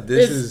this think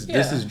is so.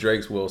 This is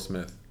Drake's Will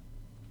Smith.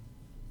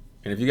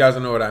 And if you guys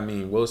don't know what I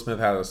mean, Will Smith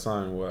had a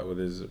son with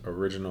his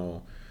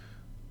original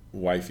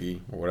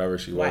wifey or whatever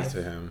she was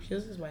to him. She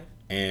was his wife.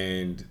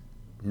 And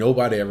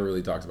nobody ever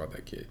really talks about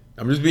that kid.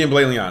 I'm just being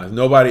blatantly honest.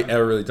 Nobody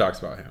ever really talks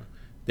about him.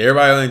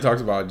 Everybody only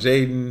talks about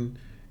Jaden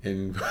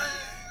and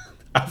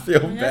I feel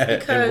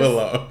bad and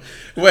Willow.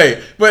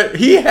 Wait, but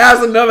he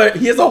has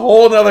a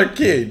whole other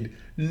kid.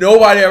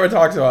 Nobody ever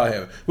talks about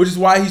him, which is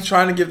why he's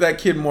trying to give that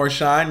kid more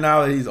shine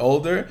now that he's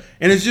older.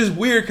 And it's just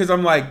weird because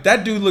I'm like,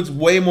 that dude looks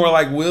way more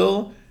like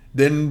Will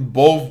than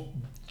both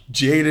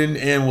Jaden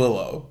and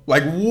Willow.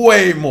 Like,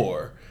 way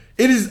more.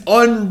 It is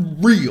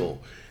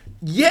unreal.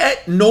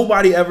 Yet,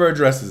 nobody ever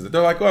addresses it.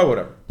 They're like, oh,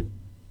 whatever.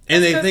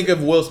 And they think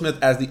of Will Smith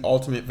as the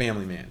ultimate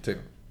family man, too.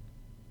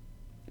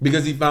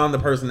 Because he found the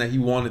person that he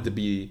wanted to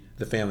be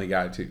the family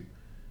guy, too.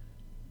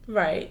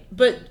 Right.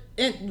 But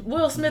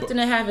Will Smith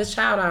didn't have his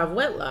child out of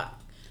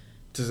wedlock.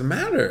 Doesn't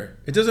matter.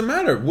 It doesn't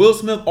matter. Will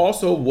Smith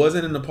also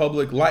wasn't in the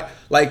public light.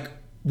 Like,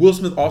 Will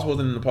Smith also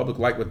wasn't in the public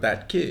light with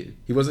that kid.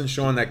 He wasn't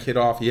showing that kid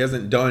off. He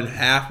hasn't done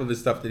half of the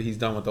stuff that he's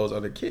done with those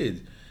other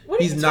kids.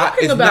 What are you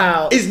talking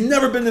about? It's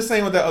never been the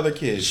same with that other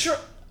kid.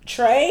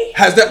 Trey?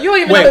 Has that? You don't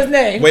even know his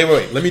name.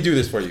 Wait. Let me do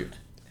this for you.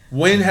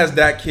 When has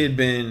that kid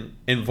been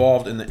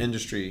involved in the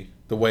industry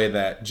the way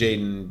that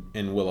Jaden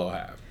and Willow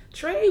have?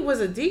 Trey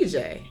was a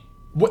DJ.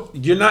 What?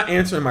 You're not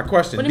answering my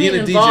question. What do you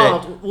being mean a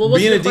involved? DJ, Well,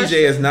 being a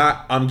DJ is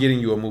not. I'm getting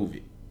you a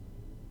movie.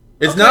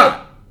 It's Okay.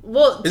 not.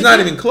 Well, it's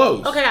not even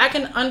close. Okay, I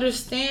can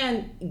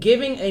understand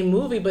giving a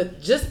movie, but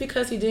just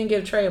because he didn't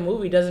give Trey a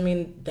movie doesn't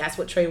mean that's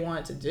what Trey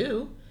wanted to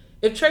do.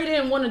 If Trey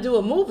didn't want to do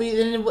a movie,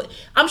 then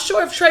I'm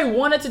sure if Trey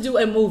wanted to do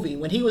a movie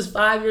when he was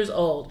 5 years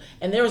old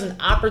and there was an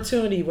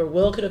opportunity where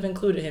Will could have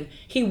included him,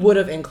 he would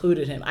have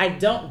included him. I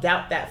don't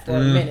doubt that for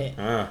a minute.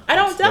 I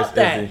don't doubt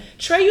that. Easy.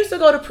 Trey used to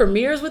go to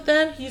premieres with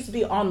them. He used to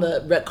be on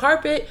the red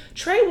carpet.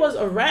 Trey was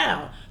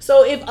around.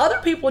 So if other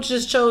people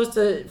just chose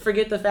to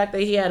forget the fact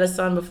that he had a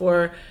son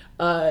before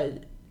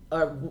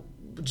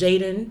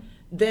Jaden,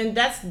 then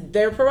that's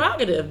their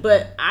prerogative.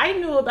 But I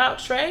knew about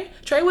Trey.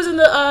 Trey was in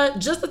the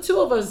Just the Two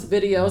of Us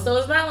video, so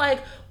it's not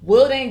like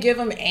Will didn't give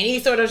him any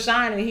sort of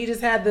shine and he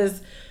just had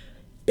this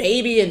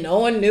baby and no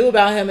one knew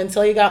about him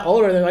until he got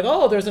older. They're like,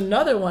 oh, there's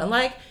another one.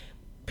 Like,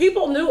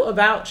 people knew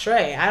about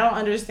Trey. I don't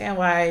understand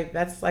why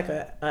that's like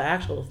a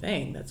actual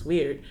thing. That's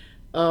weird.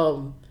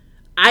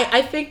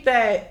 I think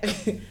that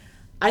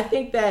I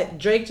think that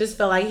Drake just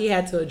felt like he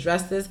had to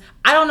address this.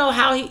 I don't know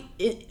how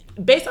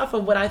based off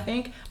of what I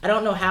think, I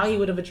don't know how he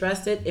would have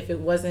addressed it if it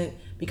wasn't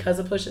because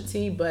of Pusha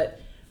T,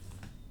 but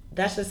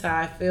that's just how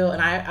I feel.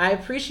 And I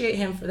appreciate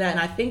him for that. And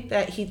I think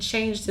that he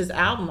changed his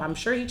album. I'm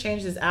sure he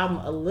changed his album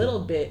a little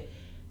bit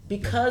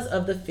because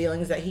of the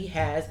feelings that he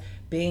has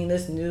being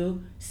this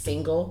new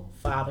single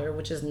father,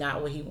 which is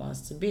not what he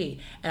wants to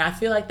be. And I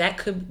feel like that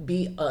could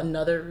be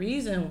another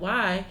reason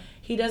why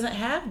he doesn't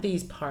have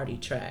these party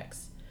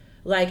tracks.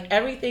 Like,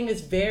 everything is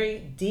very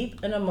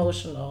deep and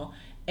emotional.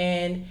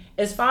 And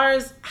as far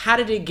as how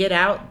did it get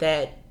out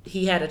that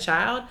he had a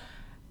child,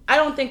 I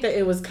don't think that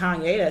it was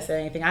Kanye that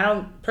said anything. I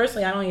don't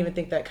even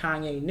think that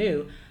Kanye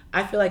knew.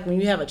 I feel like when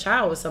you have a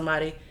child with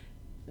somebody,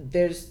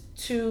 there's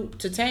two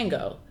to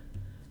tango.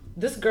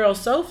 This girl,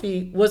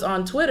 Sophie, was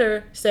on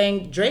Twitter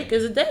saying Drake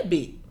is a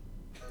deadbeat.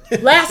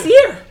 Last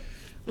year.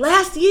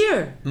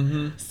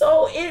 Mm-hmm.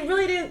 So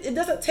it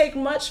doesn't take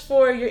much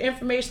for your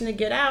information to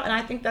get out. And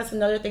I think that's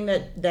another thing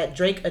that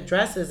Drake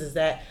addresses is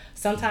that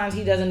sometimes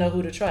he doesn't know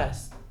who to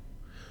trust.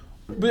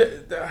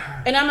 But,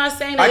 and I'm not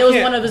saying that it was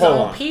one of his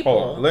own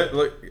people.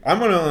 Look, I'm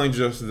going to only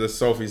address the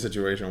Sophie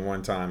situation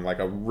one time, like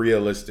a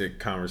realistic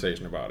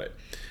conversation about it.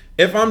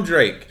 If I'm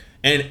Drake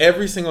and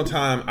every single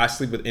time I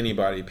sleep with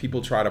anybody,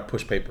 people try to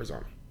push papers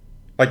on me.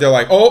 Like, they're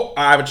like, oh,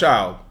 I have a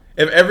child.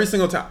 If every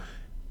single time.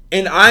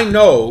 And I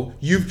know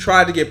you've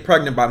tried to get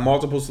pregnant by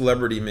multiple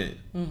celebrity men.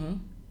 Mm-hmm.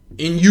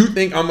 And you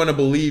think I'm going to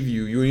believe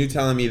you when you're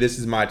telling me this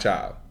is my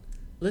child.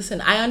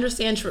 Listen, I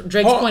understand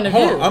Drake's point of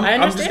view.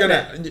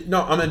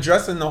 I'm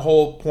addressing the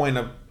whole point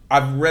of,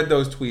 I've read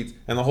those tweets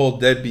and the whole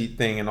deadbeat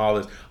thing and all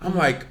this. I'm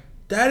like,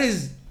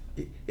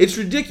 it's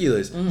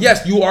ridiculous. Mm-hmm.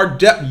 Yes,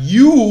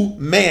 you,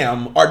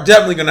 ma'am, are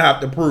definitely going to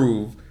have to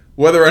prove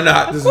whether or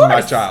not this is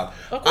my child.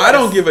 I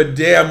don't give a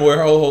damn where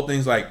her whole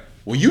thing's like,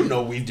 well, you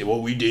know we did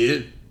what we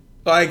did.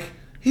 Like,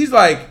 he's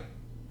like,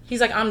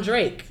 I'm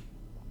Drake.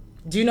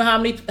 Do you know how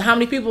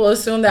many people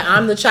assume that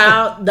I'm the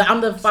child, that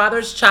I'm the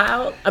father's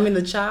child? I mean,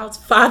 the child's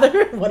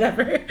father,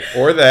 whatever.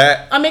 Or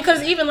that. I mean,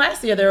 because even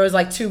last year there was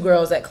like 2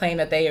 girls that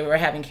claimed that they were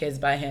having kids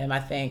by him, I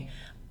think.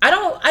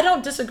 I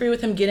don't disagree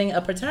with him getting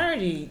a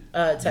paternity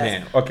test.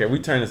 Man, okay, we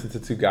turn this into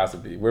too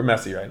gossipy. We're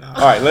messy right now.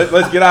 All right,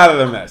 let's get out of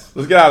the mess.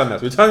 Let's get out of the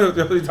mess. We're talking about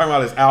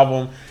this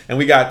album, and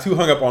we got too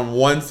hung up on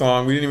one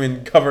song. We didn't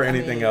even cover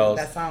anything else.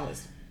 That song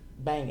was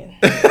banging.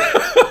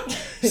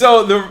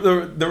 So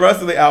the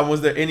rest of the album,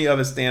 was there any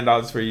other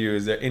standouts for you?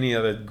 Is there any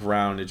other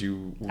ground that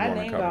you want to cover? I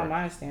named all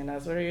my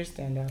standouts. What are your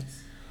standouts?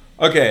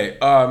 Okay,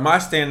 my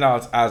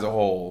standouts as a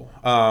whole.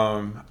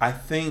 I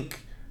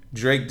think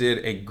Drake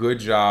did a good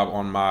job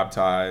on Mob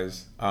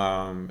Ties.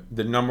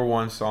 The number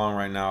one song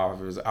right now of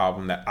his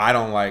album that I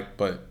don't like,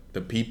 but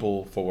the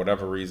people, for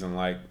whatever reason,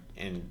 like,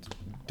 and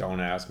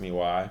don't ask me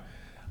why,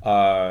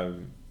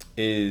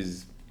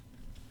 is...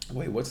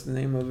 Wait, what's the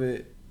name of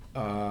it?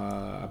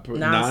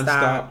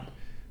 Nonstop.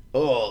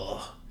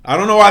 Oh, I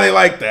don't know why they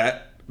like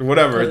that.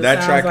 Whatever.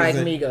 That track like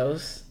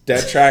Migos.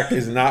 That track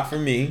is not for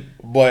me,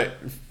 but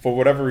for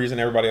whatever reason,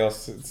 everybody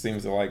else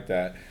seems to like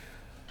that.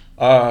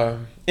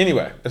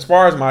 Anyway, as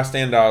far as my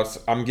standouts,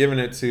 I'm giving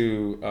it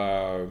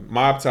to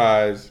Mob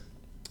Ties,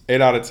 8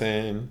 out of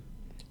 10.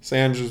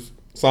 Sandra's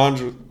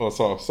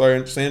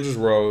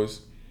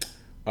Rose.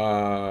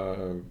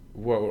 What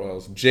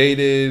else?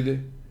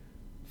 Jaded,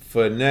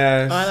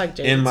 Finesse, I like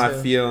Jaded In My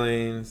too.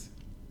 Feelings,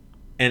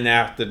 and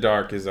After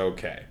Dark is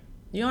okay.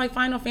 You don't like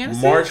Final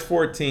Fantasy? March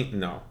 14th,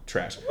 no,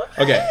 trash. What?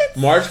 Okay,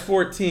 March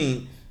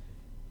 14th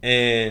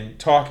and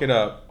Talk It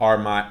Up are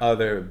my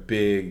other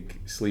big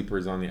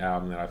sleepers on the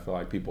album that I feel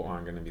like people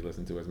aren't going to be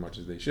listening to as much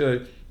as they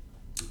should.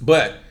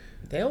 But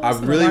I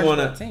really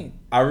want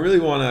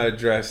to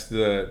address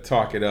the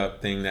Talk It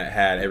Up thing that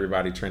had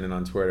everybody trending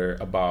on Twitter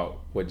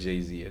about what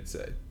Jay-Z had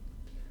said.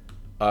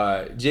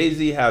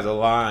 Jay-Z has a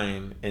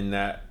line in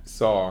that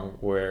song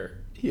where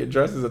he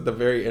addresses at the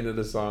very end of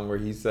the song where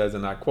he says,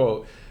 and I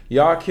quote,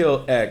 "Y'all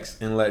kill X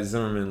and let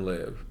Zimmerman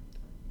live.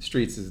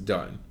 Streets is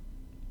done."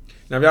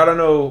 Now, if y'all don't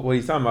know what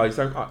he's talking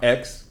about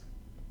X,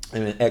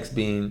 and then X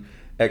being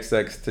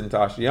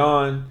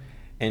XXXTentacion,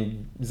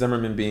 and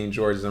Zimmerman being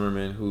George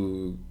Zimmerman,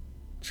 who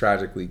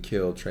tragically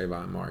killed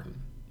Trayvon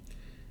Martin.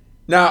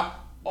 Now,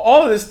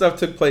 all of this stuff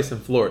took place in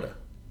Florida,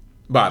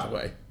 by the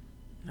way.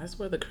 That's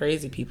where the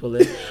crazy people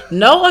live.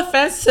 No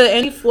offense to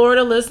any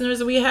Florida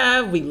listeners we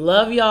have. We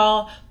love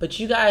y'all, but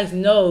you guys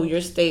know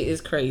your state is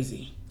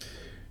crazy.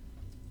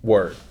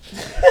 Word.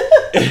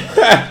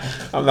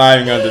 I'm not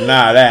even going to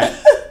deny that.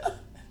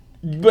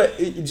 But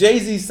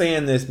Jay-Z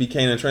saying this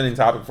became a trending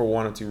topic for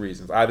one of two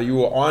reasons. Either you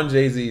were on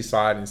Jay-Z's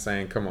side and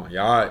saying, come on,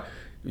 y'all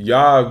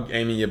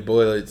aiming your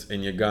bullets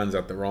and your guns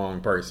at the wrong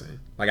person.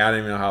 Like, I don't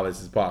even know how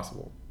this is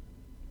possible.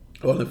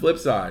 On the flip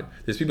side,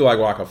 there's people like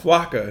Waka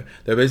Flocka.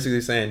 They're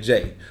basically saying,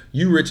 Jay,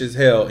 you rich as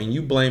hell and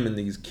you blaming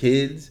these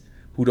kids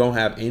who don't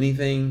have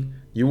anything.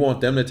 You want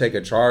them to take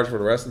a charge for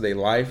the rest of their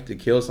life to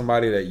kill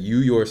somebody that you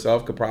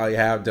yourself could probably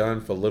have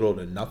done for little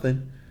to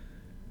nothing?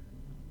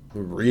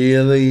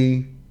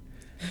 Really?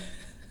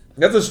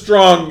 That's a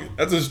strong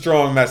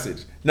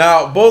message.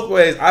 Now, both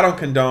ways, I don't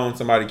condone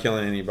somebody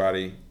killing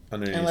anybody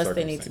under any unless they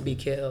circumstances. need to be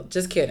killed.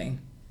 Just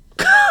kidding.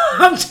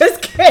 I'm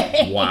just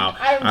kidding. Wow.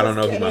 I don't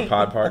know who my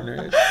pod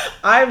partner is.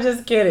 I'm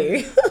just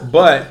kidding.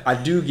 But I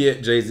do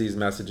get Jay-Z's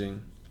messaging.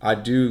 I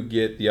do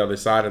get the other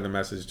side of the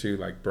message too.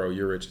 Like, bro,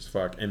 you're rich as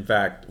fuck. In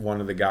fact,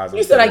 one of the guys...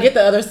 You said I get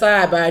the other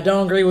side, but I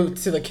don't agree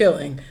to the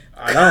killing.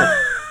 I don't.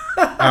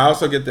 I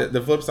also get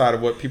the flip side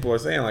of what people are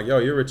saying. Like, yo,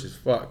 you're rich as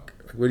fuck.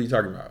 Like, what are you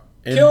talking about?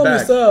 Kill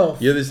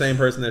yourself. You're the same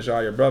person that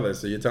shot your brother,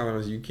 so you're telling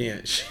us you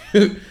can't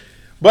shoot.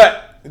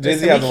 But...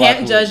 Jay-Z has we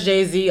can't judge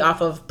Jay-Z off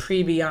of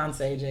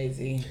pre-Beyonce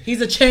Jay-Z.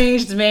 He's a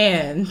changed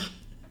man,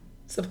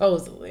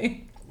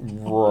 supposedly.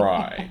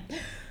 Right.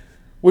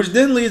 Which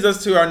then leads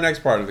us to our next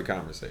part of the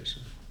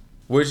conversation,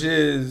 which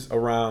is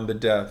around the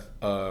death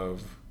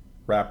of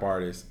rap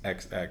artist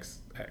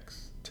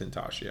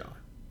XXXTentacion.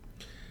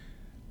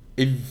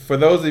 For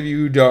those of you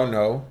who don't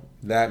know,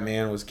 that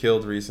man was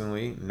killed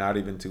recently, not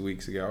even 2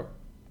 weeks ago.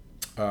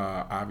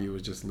 Avi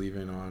was just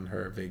leaving on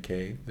her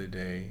vacay the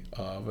day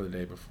of or the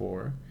day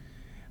before.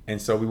 And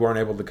so we weren't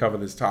able to cover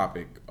this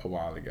topic a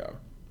while ago.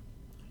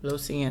 Lo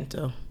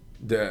siento.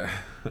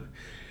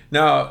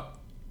 Now,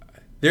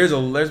 there's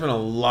been a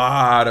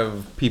lot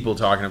of people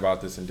talking about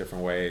this in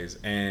different ways,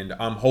 and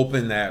I'm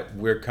hoping that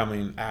we're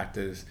coming at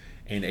this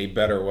in a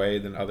better way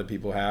than other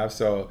people have.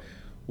 So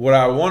what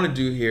I want to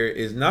do here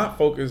is not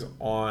focus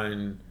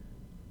on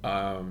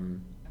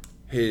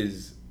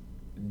his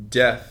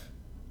death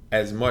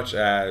as much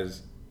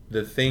as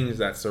the things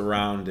that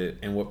surround it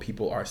and what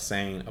people are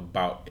saying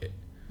about it.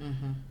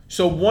 Mm-hmm.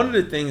 So one of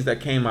the things that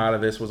came out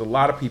of this was a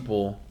lot of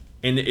people,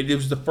 and it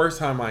was the first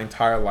time in my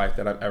entire life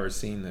that I've ever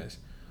seen this,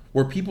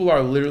 where people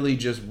are literally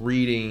just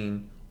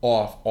reading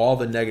off all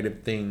the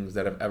negative things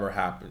that have ever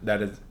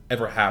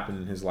happened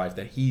in his life,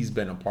 that he's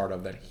been a part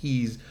of, that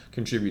he's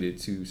contributed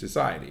to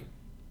society,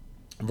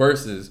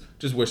 versus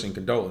just wishing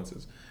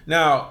condolences.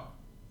 Now,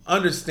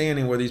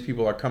 understanding where these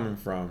people are coming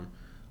from,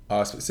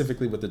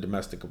 specifically with the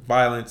domestic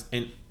violence,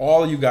 and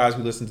all you guys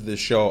who listen to this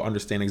show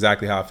understand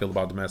exactly how I feel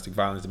about domestic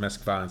violence.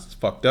 Domestic violence is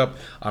fucked up.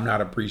 I'm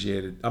not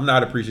appreciative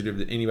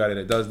of anybody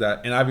that does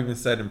that. And I've even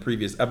said in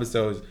previous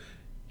episodes,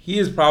 he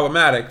is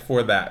problematic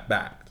for that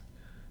fact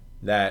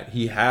that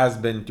he has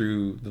been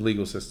through the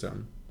legal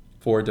system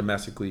for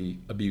domestically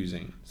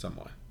abusing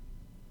someone.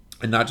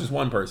 And not just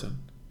one person,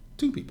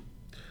 2 people.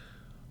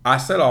 I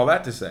said all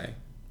that to say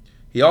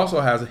he also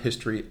has a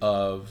history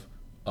of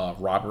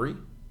robbery,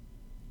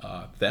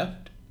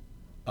 theft,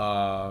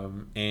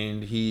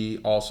 and he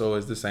also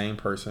is the same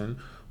person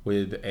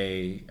with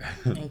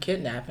and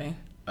kidnapping.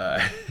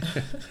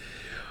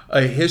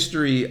 A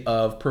history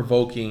of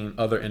provoking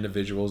other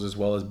individuals as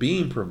well as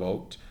being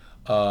provoked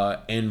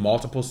in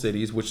multiple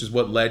cities, which is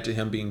what led to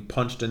him being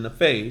punched in the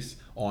face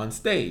on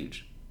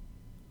stage.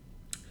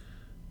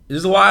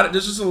 There's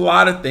just a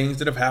lot of things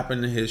that have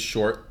happened in his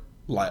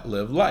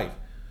short-lived life.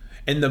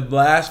 In the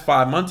last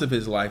 5 months of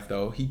his life,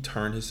 though, he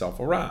turned himself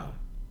around.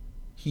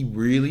 He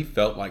really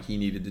felt like he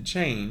needed to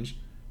change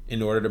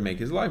in order to make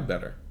his life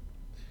better.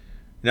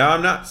 Now,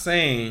 I'm not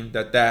saying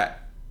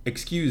that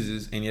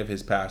excuses any of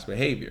his past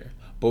behavior.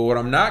 But what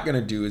I'm not going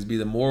to do is be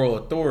the moral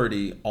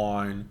authority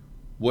on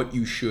what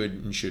you should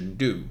and shouldn't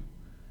do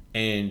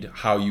and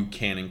how you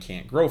can and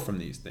can't grow from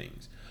these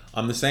things.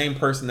 I'm the same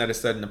person that has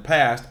said in the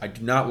past, I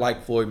do not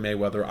like Floyd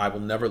Mayweather. I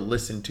will never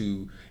listen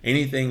to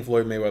anything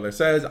Floyd Mayweather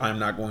says. I'm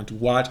not going to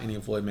watch any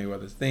of Floyd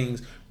Mayweather's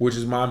things, which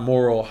is my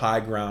moral high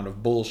ground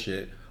of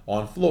bullshit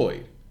on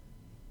Floyd.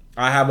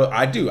 I have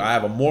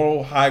a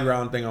moral high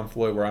ground thing on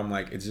Floyd where I'm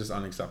like, it's just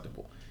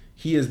unacceptable.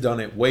 He has done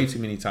it way too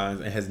many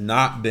times and has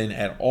not been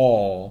at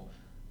all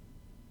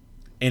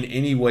in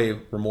any way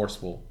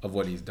remorseful of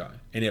what he's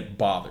done. And it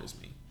bothers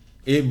me.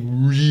 It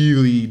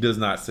really does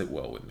not sit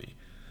well with me.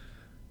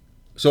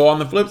 So on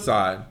the flip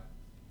side,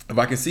 if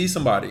I can see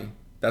somebody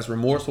that's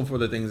remorseful for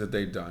the things that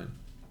they've done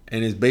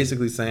and is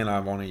basically saying I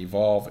want to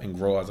evolve and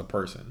grow as a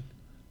person,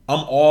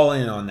 I'm all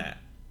in on that.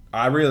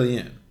 I really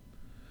am.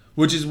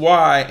 Which is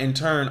why, in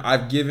turn, I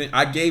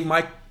gave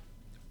Mike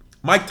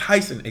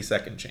Tyson a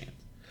second chance.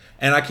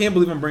 And I can't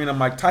believe I'm bringing up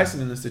Mike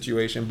Tyson in this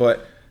situation,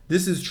 but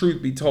this is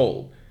truth be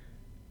told.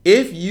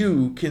 If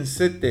you can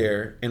sit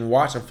there and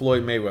watch a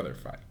Floyd Mayweather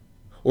fight,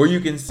 or you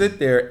can sit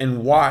there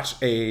and watch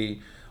a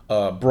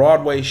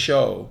Broadway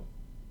show,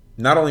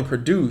 not only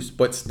produced,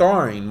 but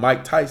starring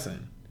Mike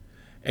Tyson,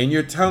 and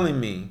you're telling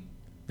me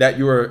that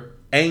you're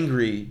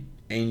angry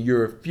and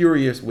you're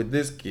furious with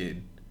this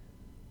kid,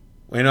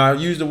 and I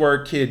use the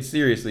word kid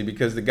seriously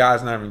because the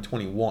guy's not even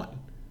 21,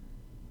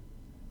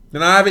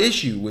 then I have an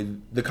issue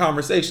with the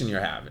conversation you're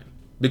having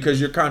because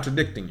you're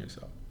contradicting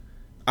yourself.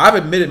 I've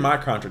admitted my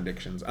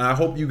contradictions, and I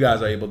hope you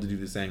guys are able to do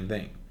the same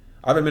thing.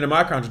 I've admitted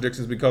my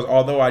contradictions because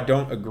although I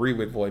don't agree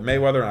with Floyd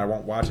Mayweather and I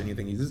won't watch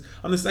anything he says,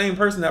 I'm the same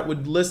person that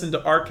would listen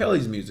to R.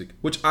 Kelly's music,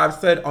 which I've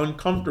said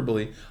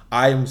uncomfortably.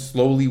 I am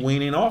slowly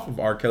weaning off of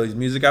R. Kelly's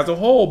music as a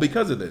whole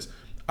because of this.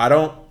 I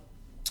don't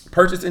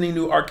purchase any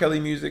new R. Kelly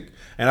music,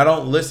 and I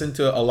don't listen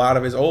to a lot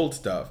of his old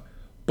stuff.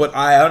 But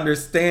I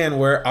understand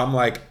where I'm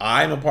like,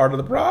 I'm a part of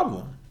the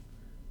problem.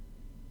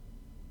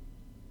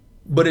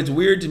 But it's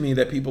weird to me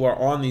that people are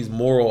on these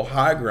moral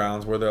high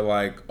grounds where they're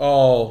like,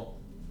 oh,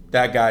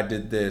 that guy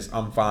did this,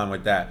 I'm fine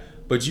with that.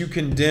 But you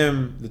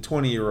condemn the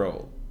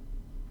 20-year-old.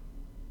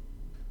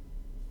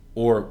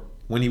 Or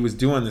when he was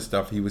doing this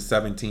stuff, he was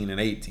 17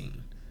 and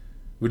 18,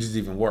 which is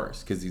even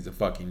worse because he's a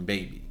fucking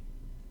baby.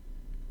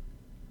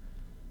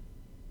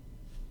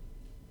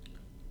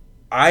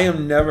 I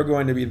am never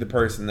going to be the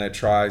person that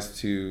tries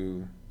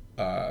to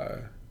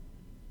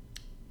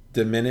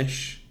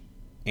diminish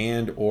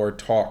and or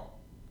talk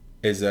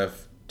as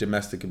if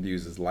domestic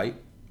abuse is light.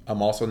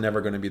 I'm also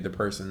never going to be the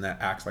person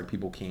that acts like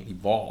people can't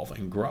evolve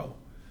and grow.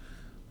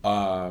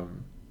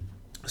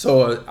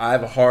 So I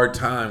have a hard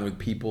time with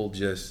people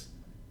just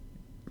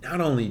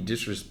not only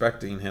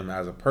disrespecting him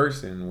as a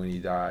person when he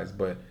dies,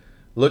 but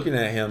looking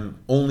at him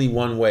only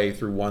one way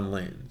through one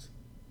lens.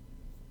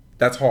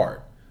 That's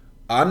hard.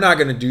 I'm not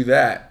going to do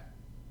that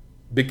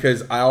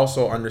because I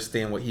also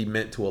understand what he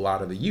meant to a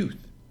lot of the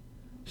youth.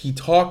 He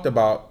talked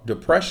about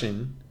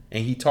depression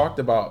and he talked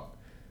about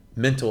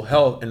mental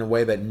health in a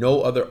way that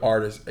no other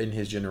artist in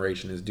his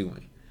generation is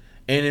doing.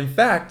 And in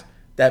fact,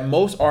 that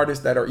most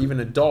artists that are even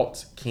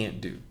adults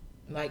can't do.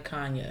 Like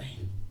Kanye.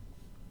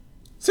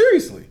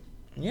 Seriously.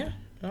 Yeah.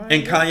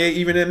 And Kanye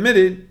even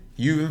admitted,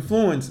 you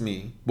influenced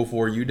me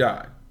before you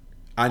died.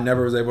 I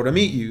never was able to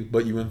meet you,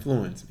 but you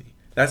influenced me.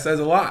 That says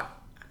a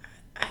lot.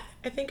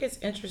 I think it's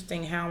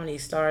interesting how many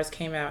stars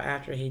came out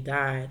after he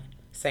died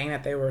saying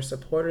that they were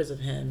supporters of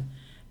him.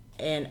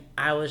 And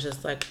I was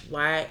just like,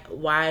 why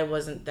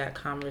wasn't that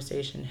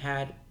conversation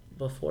had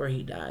before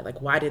he died?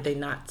 Like, why did they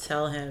not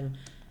tell him?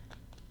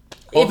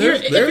 Oh,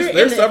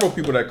 there's several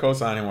people that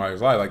co-signed him while he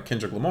was alive, like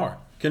Kendrick Lamar.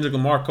 Kendrick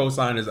Lamar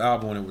co-signed his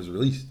album when it was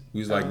released. He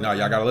was like, no,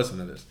 y'all got to listen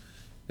to this.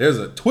 There's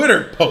a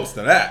Twitter post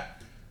of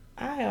that.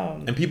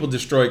 And people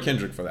destroy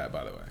Kendrick for that,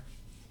 by the way.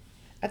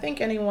 I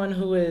think anyone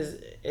who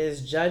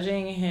is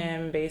judging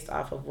him based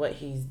off of what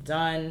he's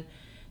done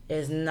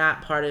is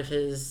not part of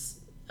his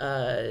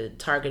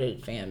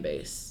targeted fan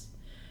base.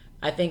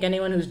 I think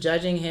anyone who's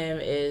judging him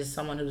is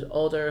someone who's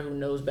older, who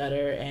knows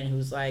better, and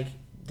who's like,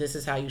 this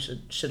is how you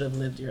should have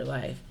lived your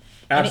life.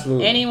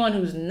 Absolutely. Anyone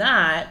who's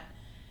not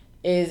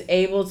is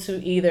able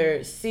to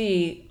either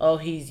see, oh,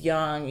 he's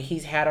young,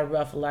 he's had a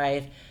rough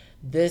life,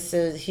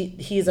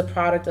 he's a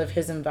product of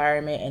his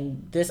environment,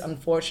 and this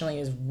unfortunately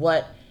is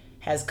what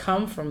has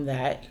come from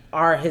that,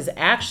 are his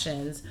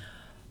actions,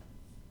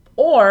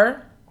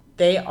 or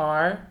they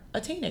are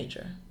a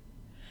teenager.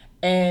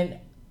 And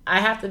I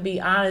have to be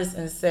honest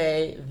and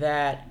say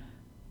that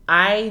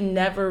I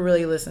never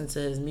really listened to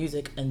his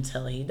music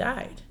until he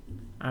died.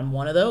 I'm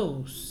one of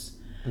those.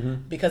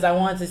 Because I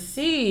wanted to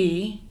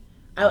see,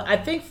 I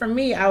think for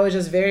me, I was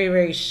just very,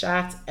 very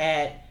shocked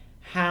at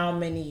how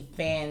many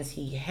fans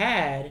he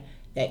had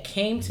that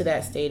came to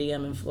that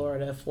stadium in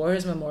Florida for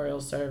his memorial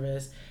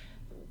service.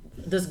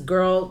 This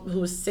girl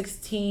who was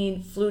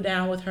 16 flew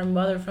down with her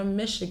mother from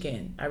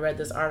Michigan. I read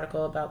this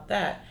article about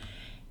that.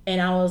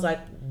 And I was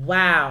like,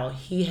 wow,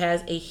 he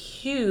has a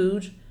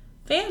huge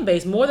fan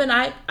base, more than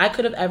I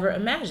could have ever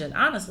imagined,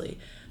 honestly.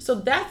 So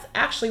that's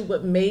actually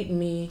what made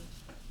me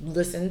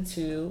listen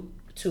to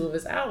 2 of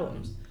his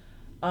albums.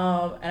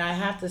 And I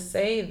have to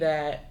say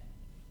that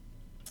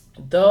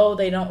though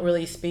they don't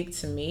really speak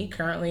to me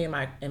currently in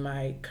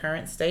my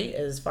current state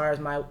as far as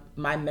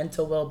my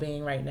mental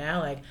well-being right now,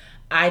 like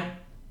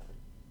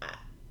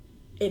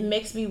it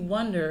makes me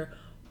wonder,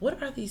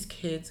 what are these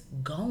kids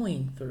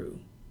going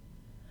through?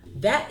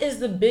 That is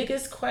the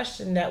biggest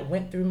question that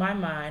went through my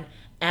mind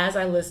as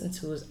I listened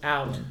to his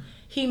album.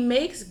 He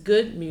makes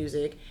good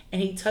music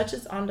and he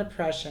touches on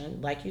depression,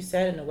 like you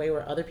said, in a way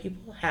where other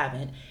people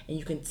haven't. And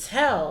you can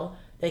tell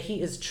that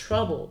he is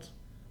troubled,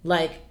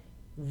 like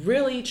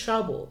really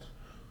troubled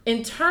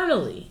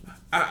internally.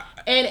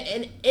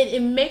 And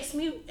it makes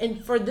me,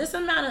 and for this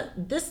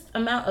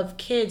amount of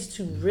kids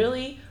to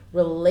really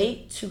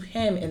relate to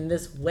him in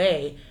this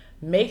way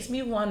makes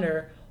me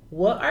wonder,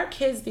 what are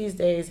kids these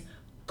days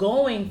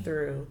going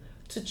through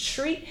to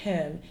treat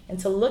him and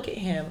to look at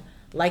him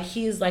like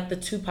he's like the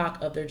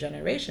Tupac of their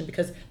generation?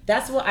 Because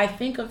that's what I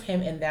think of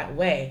him in that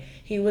way.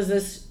 He was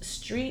this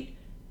street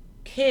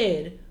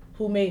kid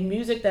who made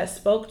music that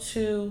spoke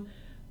to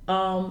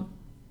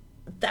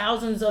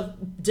thousands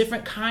of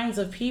different kinds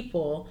of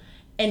people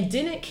and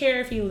didn't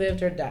care if he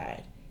lived or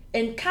died,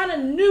 and kind of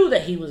knew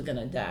that he was going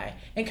to die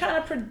and kind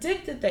of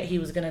predicted that he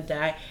was going to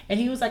die. And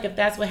he was like, if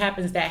that's what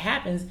happens, that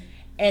happens.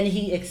 And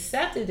he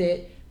accepted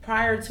it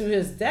prior to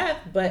his death.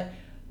 But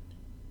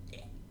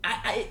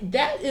I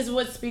that is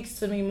what speaks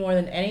to me more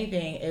than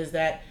anything, is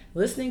that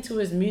listening to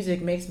his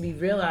music makes me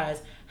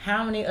realize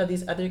how many of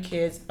these other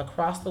kids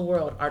across the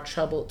world are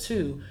troubled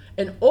too,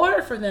 in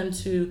order for them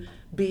to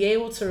be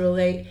able to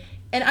relate.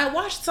 And I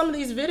watched some of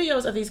these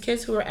videos of these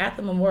kids who were at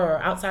the memorial,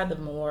 or outside the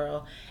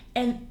memorial,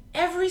 and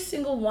every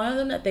single one of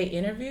them that they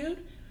interviewed,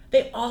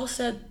 they all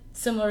said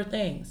similar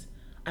things.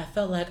 I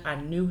felt like I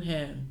knew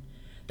him.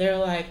 They're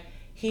like,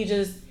 he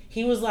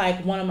was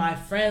like one of my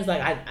friends.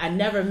 Like I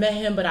never met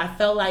him, but I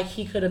felt like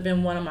he could have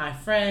been one of my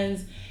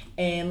friends.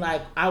 And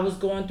like I was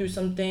going through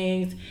some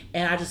things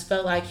and I just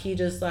felt like he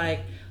just like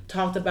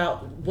talked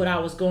about what I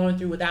was going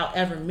through without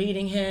ever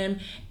meeting him.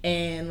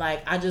 And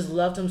like I just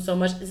loved him so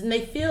much. And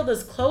they feel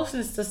this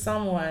closeness to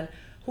someone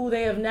who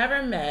they have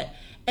never met.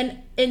 And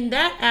in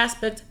that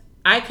aspect,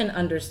 I can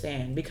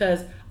understand,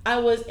 because I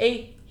was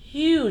a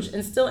huge,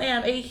 and still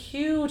am, a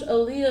huge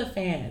Aaliyah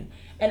fan.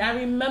 And I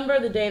remember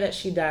the day that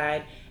she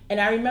died, and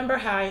I remember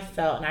how I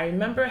felt, and I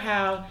remember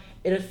how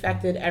it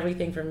affected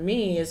everything for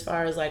me as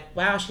far as like,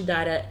 wow, she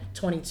died at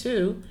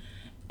 22.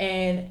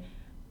 And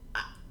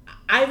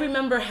I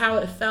remember how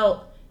it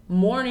felt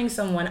mourning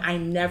someone I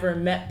never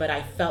met, but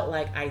I felt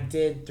like I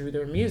did through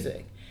their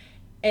music.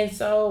 And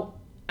so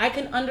I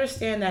can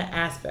understand that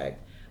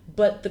aspect,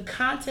 but the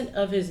content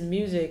of his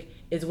music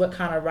is what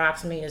kind of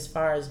rocks me as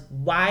far as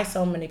why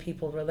so many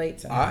people relate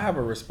to him. I have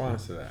a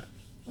response to that.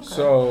 Okay.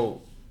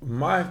 So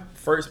my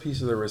first piece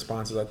of the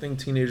response is, I think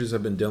teenagers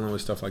have been dealing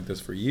with stuff like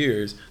this for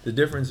years. The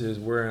difference is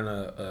we're in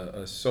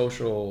a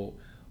social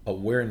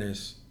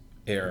awareness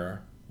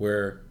era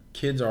where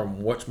kids are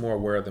much more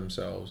aware of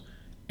themselves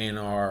and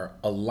are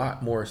a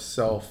lot more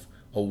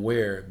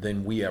self-aware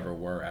than we ever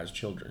were as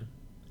children.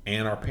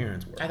 And our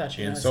parents were. I thought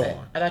you were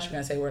going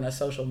to say we're in a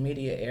social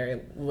media area,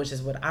 which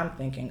is what I'm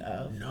thinking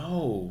of.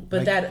 No.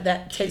 But like,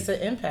 that takes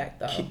an impact,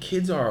 though.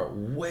 Kids are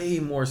way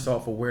more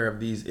self-aware of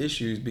these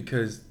issues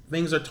because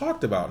things are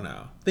talked about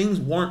now. Things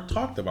weren't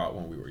talked about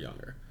when we were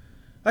younger.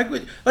 But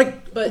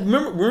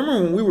remember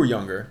when we were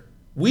younger,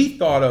 we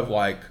thought of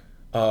like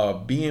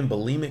being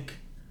bulimic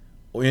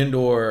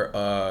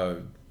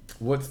or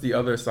what's the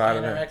other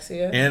side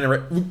anorexia? Of that?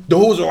 Anorexia.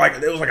 Those are like,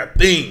 it was like a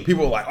thing.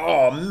 People were like,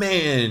 oh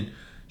man,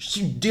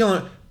 she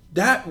dealing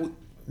that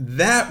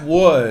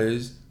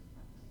was,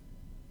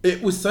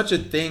 it was such a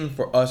thing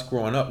for us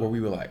growing up where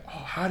we were like, oh,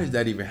 how does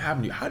that even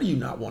happen to you? How do you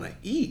not want to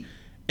eat?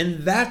 And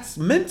that's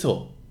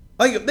mental.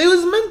 Like, it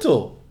was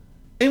mental.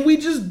 And we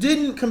just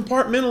didn't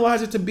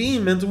compartmentalize it to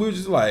being mental. We were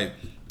just like,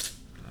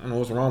 I don't know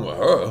what's wrong with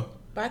her.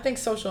 But I think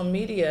social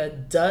media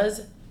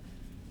does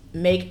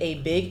make a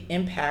big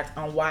impact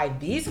on why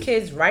these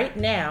kids right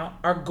now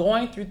are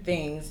going through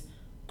things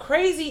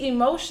crazy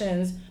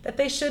emotions that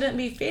they shouldn't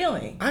be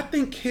feeling. I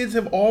think kids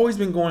have always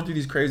been going through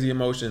these crazy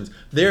emotions.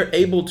 They're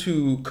able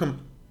to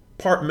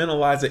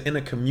compartmentalize it in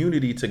a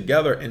community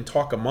together and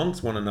talk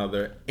amongst one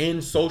another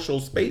in social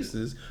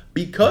spaces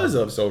because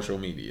of social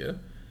media.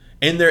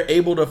 And they're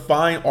able to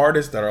find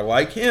artists that are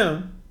like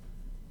him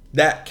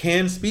that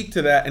can speak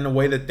to that in a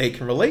way that they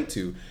can relate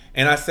to.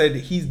 And I said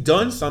he's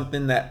done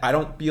something that I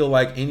don't feel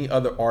like any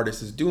other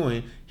artist is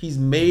doing. He's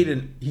made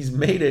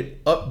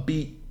it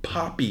upbeat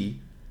poppy.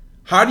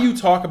 How do you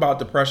talk about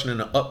depression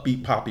in an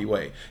upbeat poppy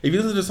way? If you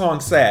listen to the song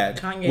Sad,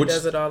 Kanye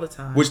does it all the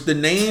time. Which the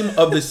name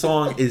of the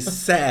song is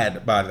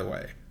Sad, by the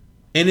way.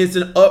 And it's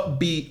an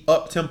upbeat,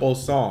 up-tempo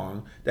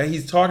song that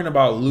he's talking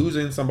about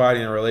losing somebody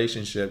in a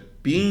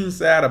relationship, being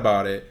sad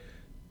about it,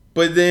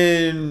 but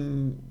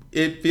then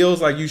it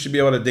feels like you should be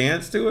able to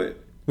dance to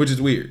it, which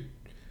is weird.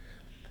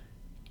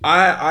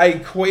 I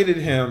equated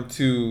him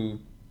to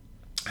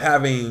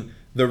having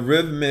the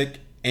rhythmic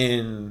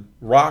and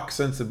rock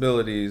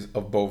sensibilities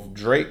of both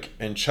Drake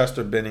and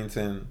Chester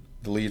Bennington,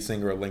 the lead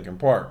singer of Linkin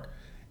Park,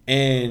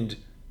 and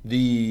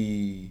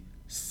the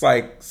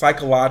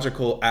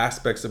psychological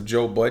aspects of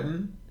Joe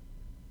Budden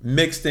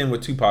mixed in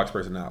with Tupac's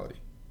personality.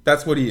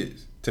 That's what he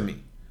is to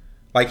me.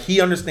 Like, he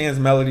understands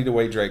melody the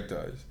way Drake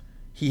does.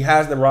 He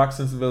has the rock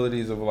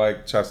sensibilities of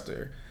like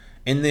Chester,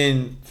 and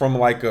then from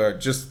like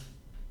just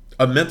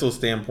a mental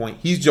standpoint,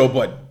 he's Joe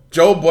Budden.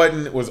 Joe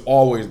Budden was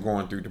always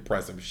going through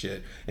depressive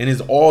shit and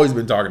has always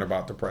been talking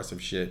about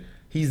depressive shit.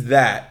 He's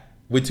that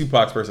with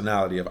Tupac's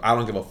personality of, I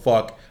don't give a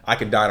fuck. I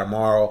could die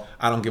tomorrow.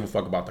 I don't give a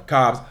fuck about the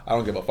cops. I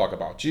don't give a fuck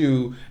about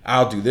you.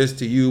 I'll do this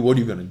to you. What are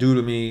you going to do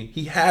to me?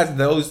 He has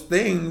those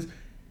things,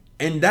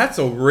 and that's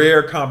a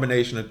rare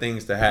combination of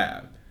things to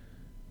have.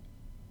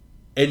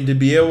 And to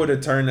be able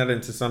to turn that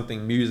into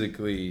something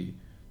musically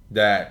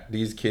that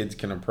these kids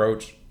can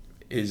approach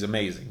is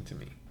amazing to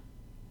me.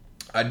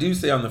 I do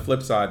say on the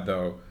flip side,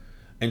 though,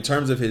 in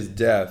terms of his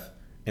death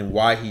and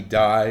why he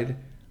died,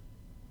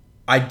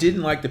 I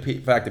didn't like the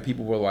fact that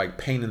people were like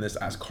painting this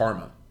as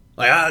karma.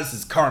 Like, this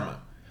is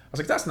karma. I was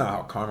like, that's not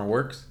how karma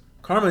works.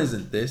 Karma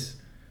isn't this.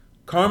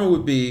 Karma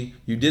would be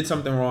you did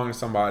something wrong to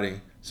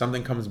somebody,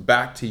 something comes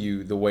back to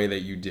you the way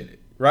that you did it,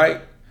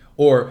 right?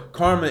 Or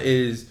karma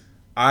is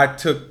I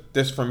took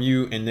this from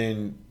you and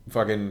then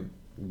fucking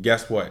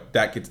guess what?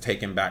 That gets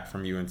taken back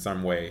from you in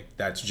some way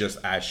that's just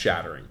as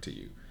shattering to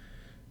you.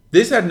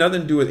 This had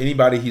nothing to do with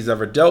anybody he's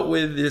ever dealt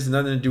with. This has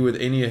nothing to do with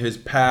any of his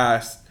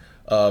past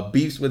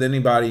beefs with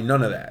anybody.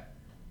 None of that.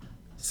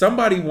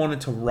 Somebody wanted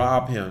to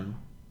rob him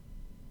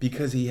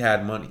because he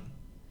had money.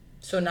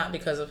 So not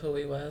because of who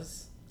he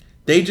was?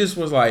 They just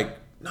was like,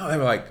 no, they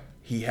were like,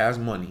 he has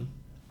money.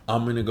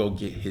 I'm going to go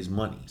get his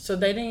money. So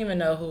they didn't even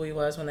know who he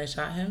was when they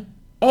shot him?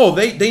 Oh,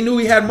 they knew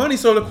he had money,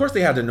 so of course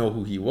they had to know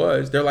who he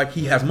was. They're like,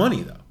 he has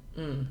money, though.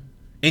 Mm.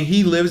 And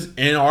he lives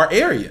in our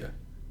area.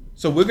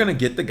 So we're going to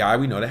get the guy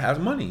we know that has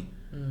money.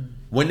 Mm.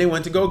 When they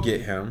went to go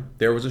get him,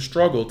 there was a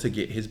struggle to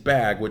get his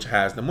bag, which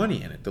has the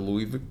money in it, the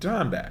Louis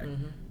Vuitton bag.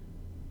 Mm-hmm.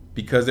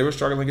 Because they were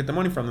struggling to get the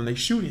money from him, they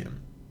shoot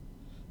him.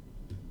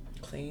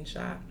 Clean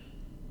shot.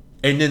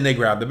 And then they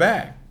grab the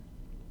bag.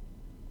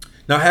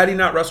 Now, had he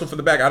not wrestled for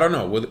the bag, I don't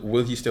know.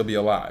 Will he still be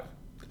alive?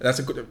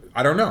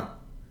 I don't know.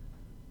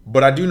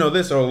 But I do know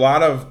this. There are a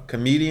lot of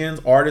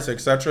comedians, artists,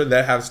 etc.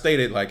 that have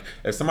stated, like,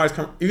 if somebody's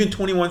come, even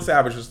 21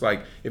 Savage was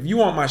like, if you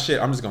want my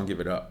shit, I'm just going to give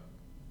it up.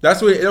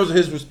 That was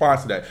his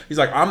response to that. He's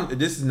like,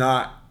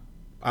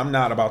 I'm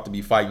not about to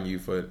be fighting you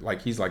for,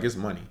 like, he's like, it's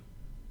money.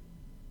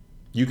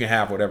 You can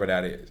have whatever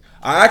that is.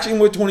 I actually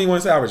went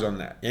 21 Savage on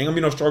that. It ain't going to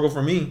be no struggle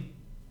for me.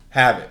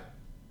 Have it.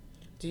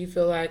 Do you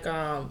feel like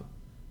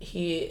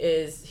he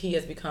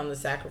has become the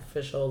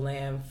sacrificial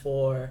lamb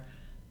for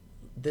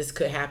this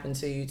could happen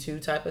to you too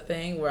type of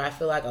thing, where I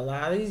feel like a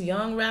lot of these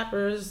young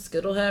rappers,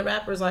 skittlehead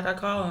rappers like I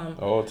call them,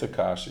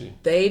 Tekashi,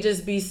 they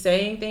just be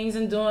saying things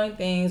and doing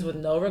things with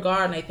no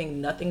regard, and they think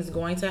nothing's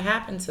going to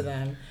happen to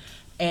them,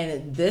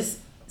 and this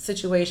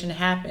situation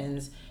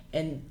happens.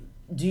 And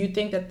do you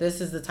think that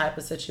this is the type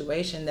of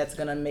situation that's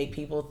going to make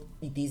people,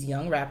 these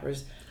young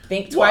rappers,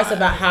 think twice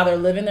about how they're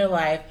living their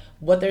life,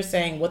 what they're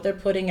saying, what they're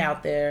putting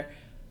out there,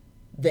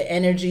 the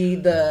energy,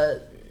 do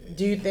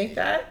you think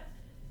that?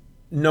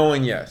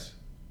 Knowing yes.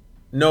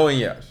 One,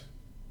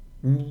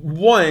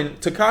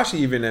 Tekashi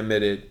even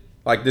admitted,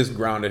 like, this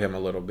grounded him a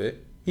little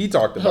bit. He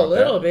talked about that. A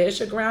little bit. It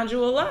should ground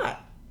you a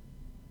lot.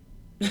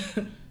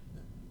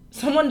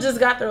 Someone just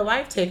got their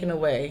life taken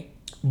away.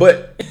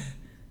 But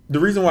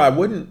the reason why I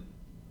wouldn't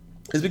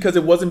is because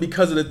it wasn't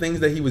because of the things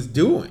that he was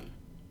doing.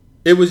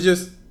 It was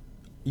just,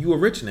 you a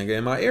rich nigga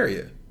in my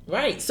area.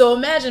 Right. So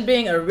imagine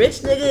being a rich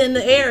nigga in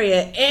the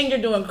area and you're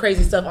doing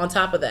crazy stuff on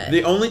top of that.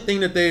 The only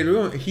thing that they're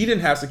doing, he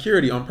didn't have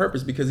security on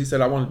purpose because he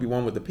said, I want to be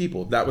one with the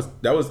people. That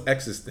was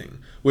X's thing,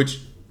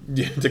 which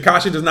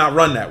Tekashi does not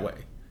run that way.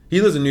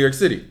 He lives in New York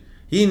City.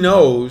 He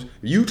knows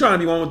you trying to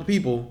be one with the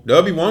people,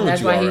 they'll be one with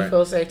you. That's why he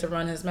feels safe to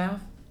run his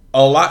mouth?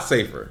 A lot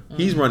safer. Mm-hmm.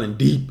 He's running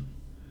deep.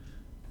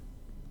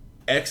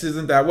 X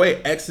isn't that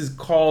way. X has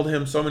called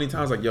him so many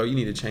times like, yo, you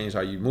need to change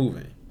how you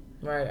moving.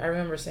 Right. I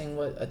remember seeing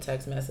a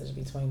text message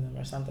between them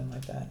or something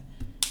like that.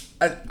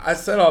 I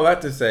said all that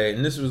to say,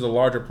 and this was a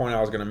larger point I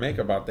was going to make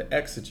about the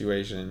X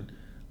situation.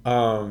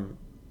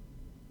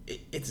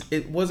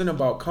 It wasn't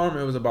about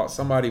karma. It was about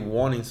somebody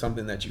wanting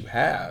something that you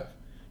have.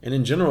 And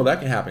in general, that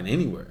can happen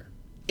anywhere.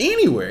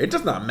 Anywhere. It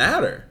does not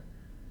matter.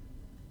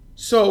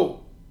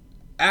 So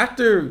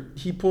after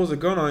he pulls a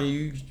gun on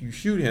you, you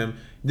shoot him.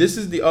 This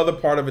is the other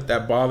part of it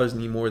that bothers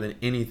me more than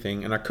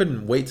anything. And I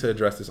couldn't wait to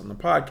address this on the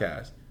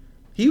podcast.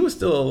 He was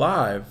still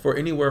alive for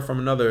anywhere from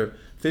another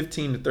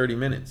 15 to 30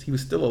 minutes. He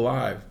was still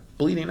alive,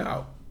 bleeding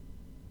out.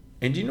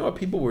 And do you know what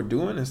people were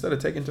doing instead of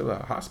taking to the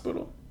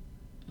hospital?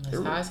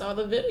 That's how I saw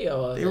the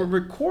video of it. They were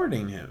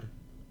recording him.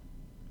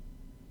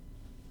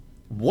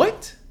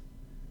 What?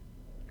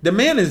 The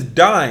man is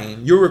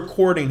dying. You're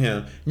recording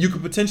him. You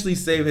could potentially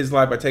save his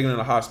life by taking him to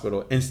the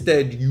hospital.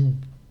 Instead, you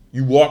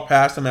walk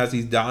past him as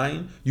he's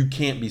dying. You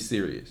can't be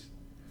serious.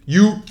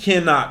 You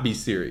cannot be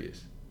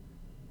serious.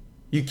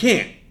 You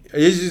can't.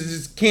 It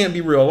just can't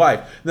be real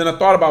life. Then I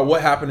thought about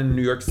what happened in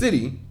New York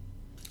City.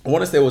 I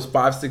want to say it was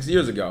 5-6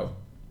 years ago.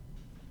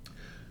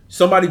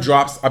 Somebody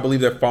drops, I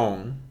believe, their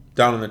phone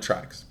down on the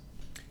tracks.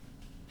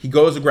 He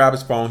goes to grab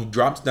his phone. He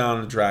drops down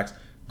on the tracks,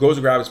 goes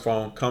to grab his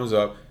phone, comes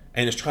up,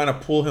 and is trying to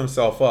pull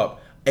himself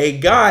up. A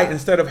guy,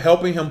 instead of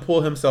helping him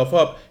pull himself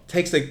up,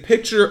 takes a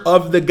picture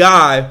of the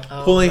guy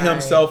pulling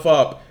himself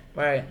up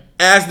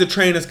as the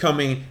train is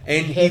coming,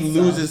 and he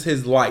loses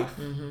his life.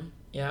 Mm-hmm.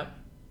 Yep.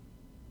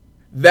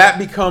 That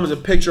becomes a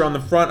picture on the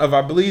front of,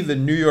 I believe, the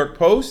New York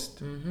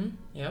Post. Mm-hmm.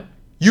 Yep.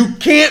 You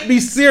can't be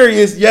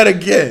serious yet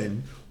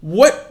again.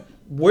 What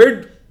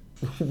are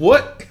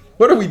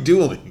we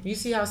doing? You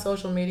see how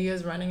social media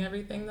is running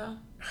everything, though?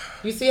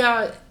 You see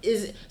how it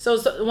is.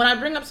 So when I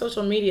bring up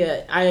social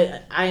media,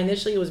 I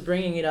initially was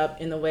bringing it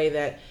up in the way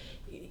that,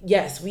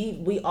 yes,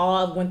 we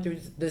all went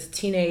through this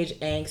teenage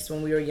angst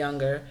when we were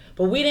younger,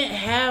 but we didn't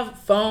have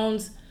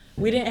phones.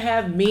 We didn't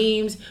have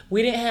memes.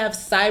 We didn't have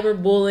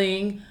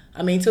cyberbullying.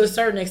 I mean, to a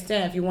certain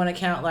extent, if you want to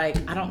count,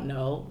 like, I don't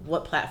know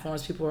what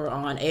platforms people were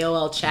on,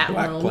 AOL chat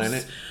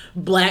rooms,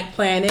 Black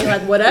Planet,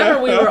 like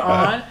whatever we were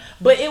on.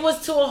 But it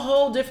was to a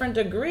whole different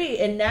degree.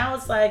 And now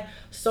it's like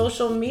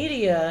social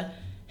media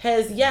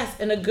has, yes,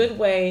 in a good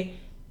way,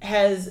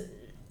 has,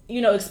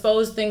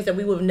 exposed things that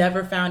we would have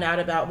never found out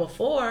about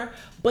before.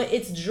 But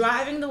it's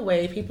driving the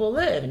way people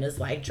live. And it's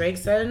like Drake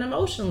said in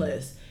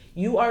Emotionless.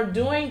 You are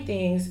doing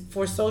things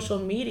for social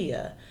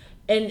media.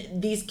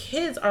 And these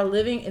kids are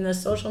living in the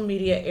social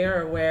media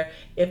era where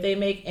if they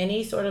make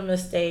any sort of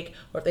mistake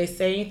or if they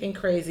say anything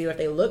crazy or if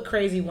they look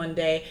crazy one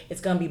day,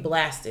 it's going to be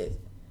blasted.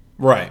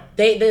 Right.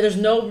 There's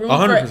no room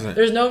 100%.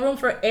 there's no room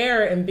for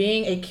error in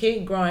being a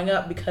kid growing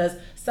up because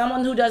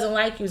someone who doesn't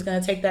like you is going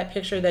to take that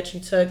picture that you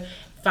took,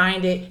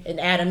 find it and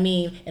add a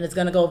meme and it's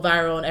going to go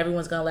viral and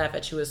everyone's going to laugh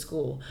at you at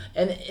school.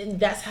 And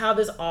that's how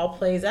this all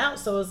plays out.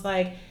 So it's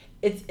like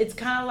it's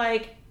kind of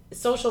like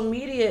social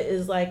media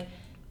is like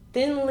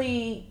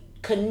thinly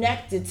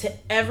connected to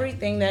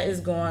everything that is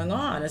going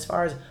on as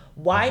far as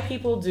why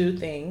people do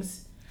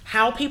things,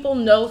 how people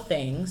know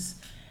things,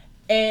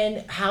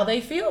 and how they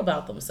feel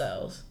about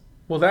themselves.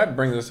 Well, that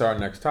brings us to our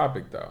next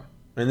topic, though.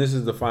 And this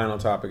is the final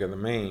topic of the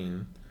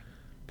main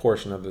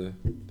portion of the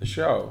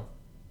show.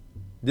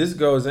 This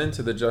goes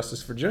into the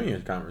Justice for Junior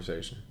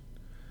conversation.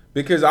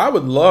 Because I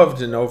would love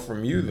to know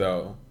from you,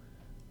 though,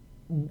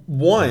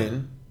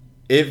 one,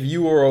 if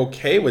you were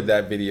okay with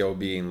that video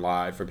being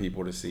live for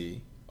people to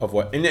see. Of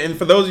what, and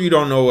for those of you who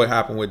don't know what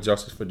happened with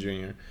Justice for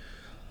Junior,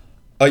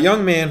 a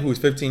young man who was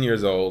 15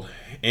 years old.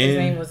 His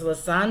name was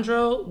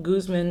Lisandro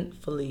Guzman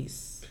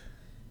Feliz.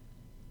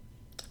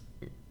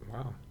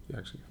 Wow, you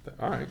actually got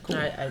that. All right, cool.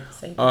 I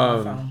saved it on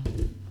my phone.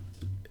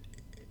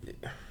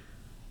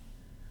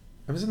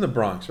 It was in the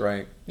Bronx,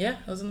 right? Yeah,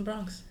 it was in the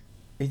Bronx.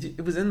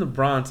 It was in the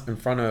Bronx in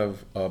front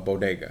of a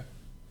bodega.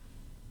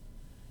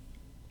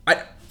 I'm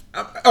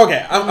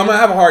gonna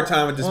have a hard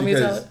time with this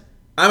because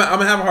I'm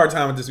gonna have a hard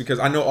time with this because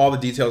I know all the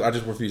details. I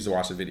just refuse to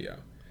watch the video.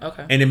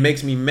 Okay. And it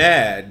makes me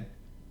mad.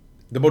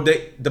 The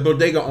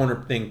bodega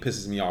owner thing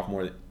pisses me off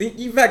more than.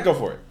 In fact, go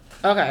for it.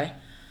 Okay.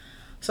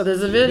 So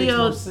there's a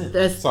video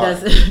there's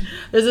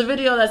a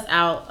video that's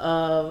out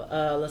of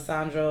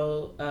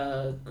Lisandro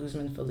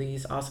Guzman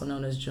Feliz, also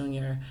known as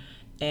Junior,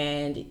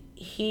 and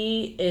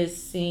he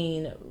is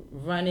seen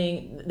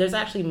running. There's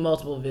actually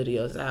multiple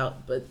videos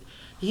out, but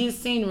he's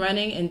seen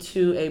running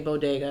into a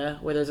bodega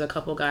where there's a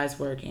couple guys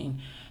working.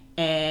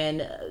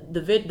 And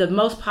the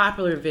most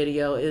popular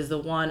video is the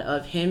one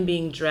of him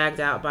being dragged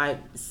out by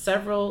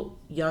several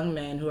young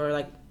men who are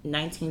like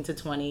 19 to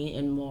 20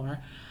 and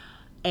more.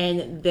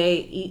 And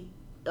a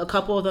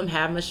couple of them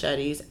have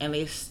machetes and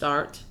they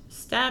start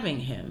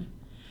stabbing him.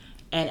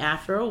 And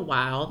after a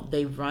while,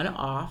 they run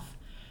off.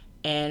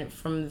 And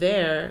from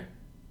there,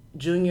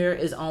 Junior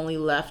is only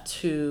left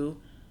to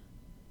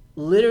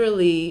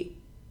literally,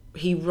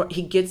 he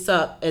gets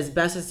up as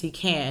best as he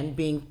can,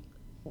 being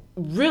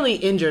really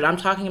injured. I'm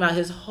talking about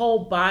his whole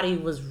body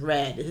was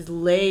red. His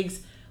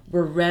legs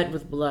were red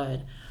with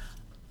blood.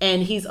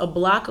 And he's a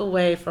block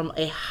away from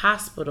a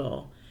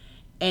hospital.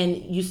 and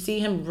you see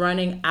him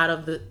running out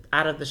of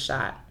the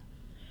shot.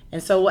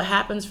 And so what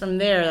happens from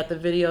there that the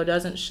video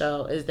doesn't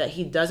show is that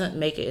he doesn't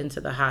make it into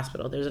the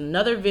hospital. There's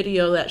another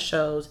video that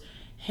shows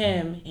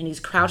him, and he's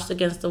crouched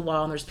against the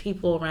wall, and there's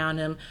people around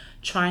him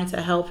trying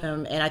to help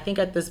him. And I think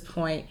at this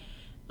point,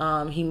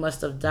 he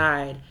must have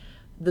died.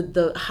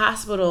 The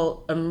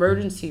hospital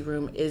emergency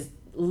room is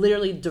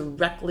literally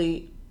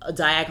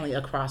diagonally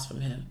across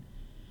from him.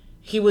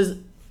 He was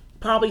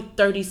probably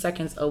 30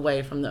 seconds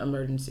away from the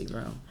emergency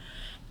room.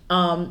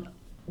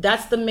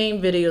 That's the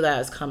main video that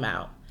has come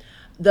out.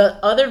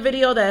 The other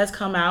video that has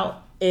come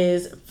out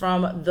is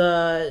from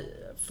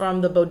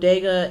the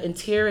bodega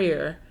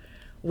interior,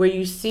 where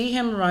you see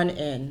him run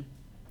in,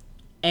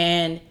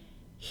 and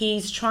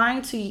he's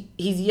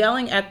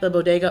yelling at the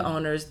bodega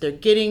owners.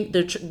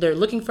 They're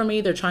looking for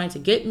me. They're trying to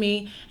get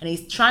me, and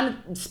he's trying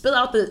to spill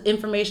out the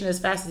information as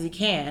fast as he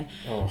can.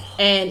 Oh.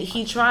 And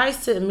he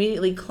tries to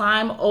immediately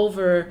climb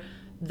over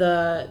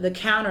the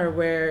counter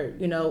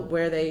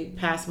where they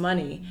pass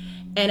money.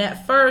 And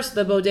at first,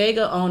 the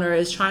bodega owner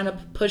is trying to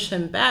push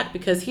him back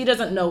because he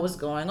doesn't know what's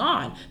going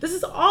on. This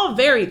is all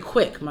very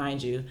quick,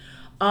 mind you.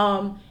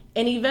 And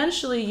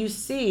eventually you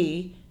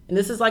see, and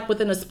this is like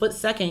within a split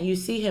second, you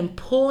see him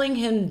pulling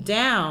him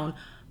down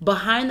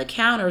behind the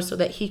counter so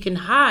that he can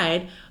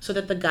hide so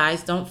that the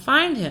guys don't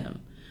find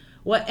him.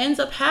 What ends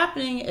up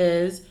happening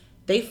is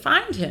they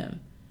find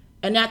him.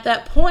 And at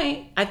that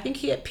point, I think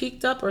he had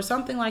peeked up or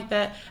something like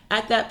that.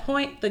 At that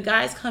point, the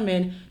guys come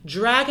in,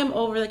 drag him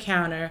over the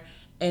counter,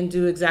 and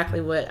do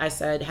exactly what I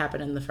said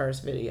happened in the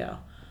first video.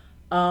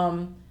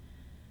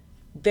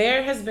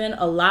 There has been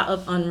a lot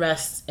of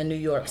unrest in New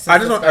York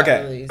since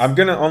released. I'm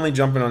gonna only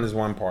jump in on this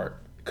one part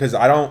because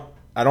I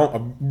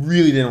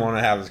really didn't want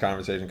to have this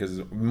conversation because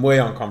it's way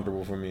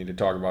uncomfortable for me to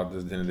talk about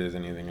this than it is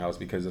anything else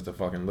because it's a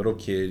fucking little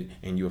kid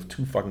and you have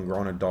two fucking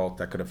grown adults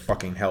that could have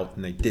fucking helped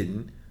and they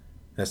didn't.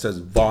 That says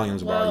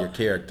volumes about your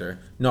character.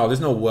 No,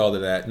 there's no well to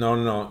that.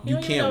 No. You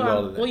can't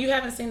well to that. Well, you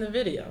haven't seen the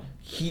video.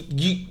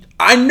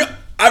 I know.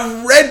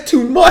 I've read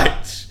too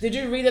much. Did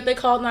you read that they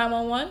called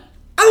 911?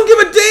 I don't give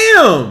a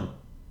damn.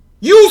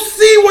 You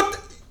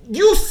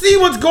see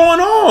what's going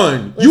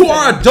on. Listen, you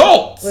are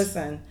adults.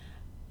 Listen,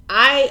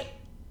 I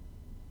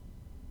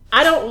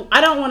don't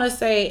want to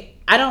say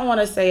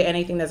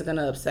anything that's going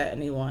to upset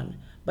anyone,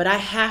 but I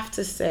have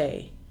to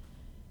say,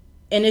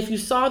 and if you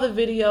saw the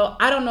video,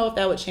 I don't know if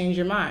that would change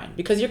your mind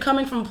because you're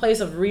coming from a place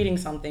of reading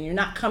something. You're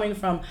not coming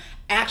from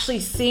actually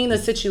seeing the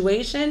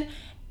situation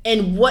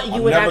and what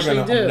you would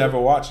actually do. I'm never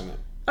watching it.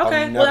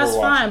 Okay, well that's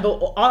fine. But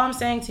all I'm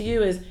saying to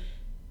you is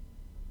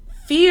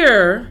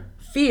fear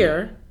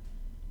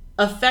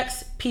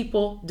affects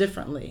people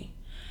differently.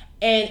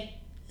 And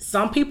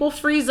some people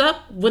freeze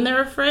up when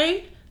they're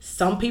afraid.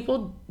 Some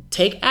people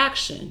take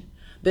action.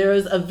 There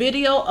is a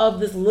video of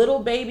this little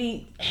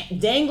baby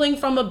dangling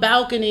from a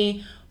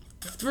balcony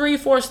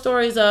 3-4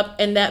 stories up,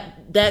 and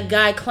that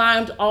guy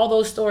climbed all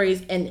those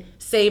stories and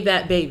saved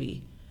that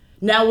baby.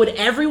 Now, would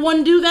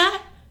everyone do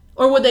that?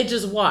 Or would they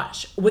just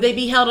watch? Would they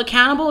be held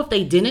accountable if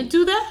they didn't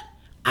do that?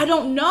 I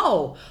don't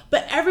know.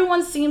 But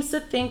everyone seems to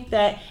think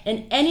that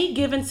in any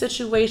given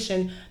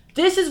situation,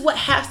 this is what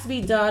has to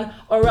be done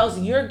or else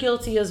you're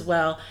guilty as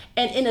well.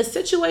 And in a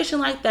situation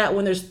like that,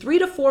 when there's 3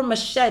 to 4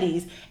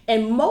 machetes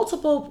and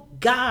multiple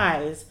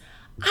guys,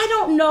 I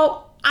don't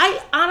know.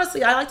 I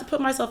like to put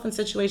myself in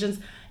situations.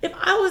 If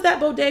I was that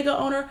bodega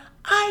owner,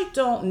 I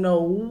don't know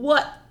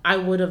what I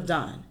would have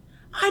done.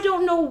 I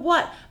don't know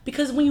what.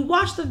 Because when you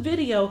watch the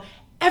video,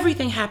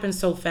 everything happens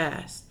so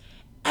fast.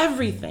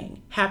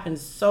 Everything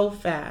happens so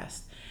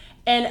fast.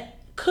 And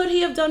could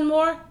he have done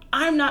more?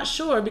 I'm not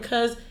sure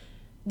because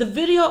the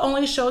video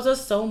only shows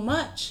us so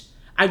much.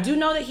 I do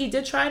know that he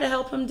did try to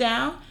help him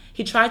down.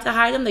 He tried to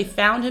hide him. They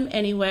found him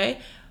anyway.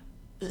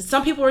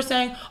 Some people were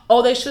saying,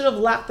 oh, they should have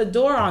locked the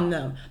door on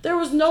them. There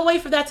was no way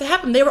for that to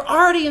happen. They were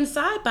already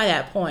inside by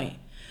that point.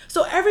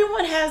 So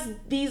everyone has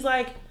these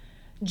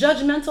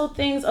judgmental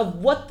things of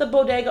what the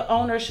bodega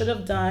owner should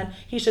have done.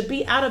 He should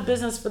be out of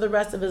business for the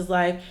rest of his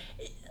life.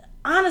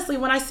 Honestly,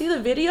 when I see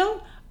the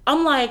video,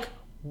 I'm like,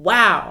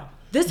 wow.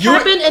 This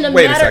happened in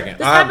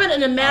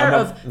a matter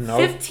of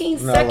 15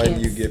 seconds. Not letting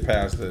you get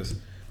past this.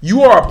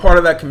 You are a part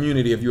of that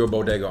community if you're a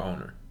bodega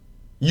owner.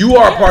 You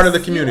are a part of the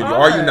community,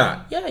 are you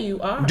not? Yeah,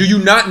 you are. Do you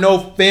not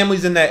know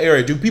families in that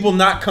area? Do people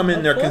not come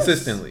in there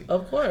consistently?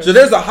 Of course. So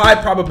there's a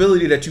high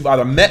probability that you've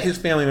either met his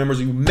family members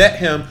or you met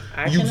him.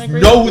 You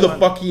know who the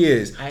fuck he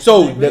is.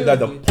 So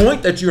the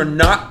point that you're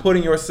not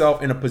putting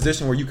yourself in a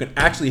position where you can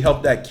actually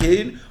help that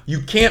kid,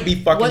 you can't be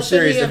fucking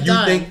serious if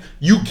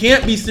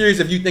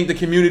you think the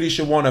community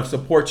should want to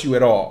support you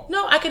at all.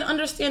 No, I can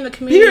understand the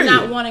community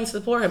not wanting to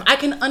support him. I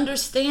can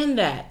understand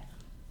that.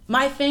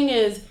 My thing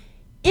is,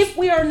 if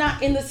we are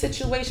not in the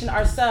situation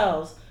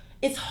ourselves,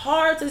 it's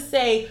hard to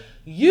say,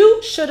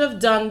 you should have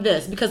done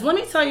this. Because let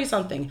me tell you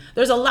something.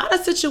 There's a lot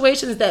of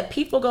situations that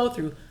people go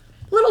through.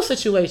 Little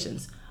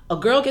situations. A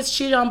girl gets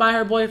cheated on by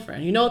her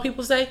boyfriend. You know what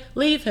people say?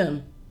 Leave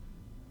him.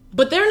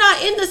 But they're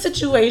not in the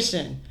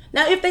situation.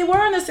 Now, if they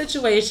were in a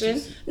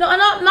situation, no,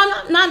 I'm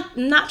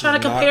not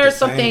trying to compare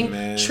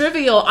something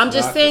trivial. I'm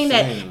just saying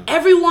that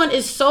everyone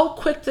is so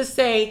quick to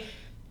say,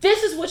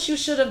 this is what you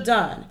should have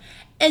done.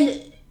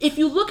 And if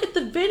you look at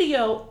the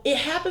video, it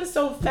happens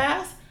so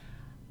fast.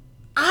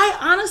 I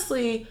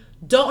honestly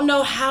don't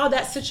know how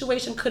that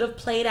situation could have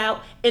played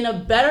out in a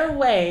better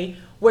way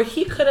where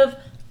he could have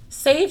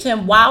saved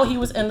him while he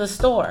was in the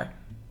store.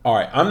 All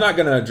right, I'm not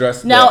gonna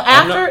address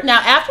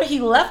after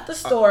he left the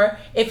store,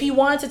 if he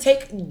wanted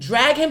to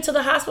drag him to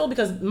the hospital,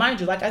 because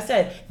mind you, like I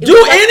said,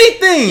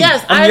 anything.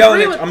 Yes, I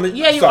agree with.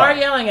 You are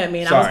yelling at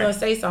me, and I was gonna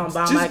say something,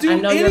 but I'm like, I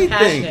know you're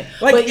passionate,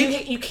 but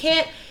you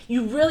can't.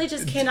 You really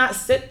just cannot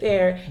sit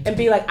there and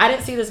be like, I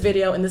didn't see this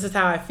video and this is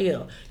how I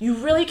feel. You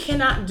really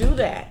cannot do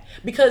that,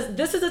 because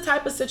this is the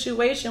type of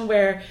situation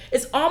where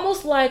it's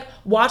almost like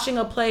watching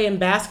a play in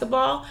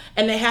basketball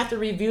and they have to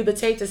review the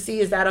tape to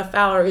see, is that a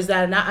foul or is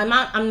that not?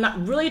 I'm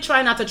not really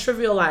trying not to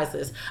trivialize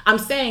this. I'm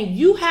saying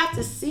you have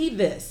to see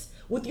this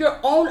with your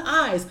own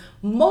eyes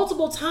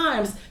multiple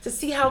times to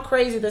see how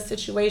crazy the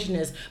situation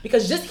is,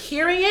 because just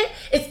hearing it,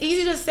 it's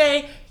easy to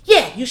say,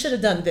 yeah, you should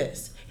have done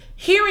this.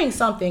 Hearing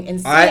something and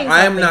saying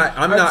I'm not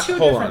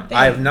hold on.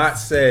 I have not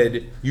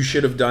said you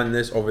should have done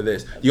this over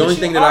this. The only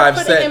thing that I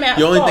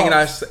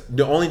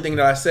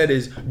said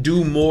is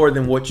do more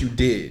than what you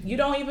did. You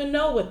don't even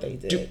know what they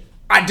did.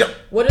 I don't.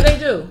 What did they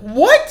do?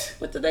 What?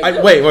 What did they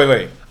do?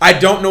 Wait. I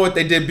don't know what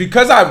they did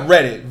because I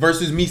read it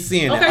versus me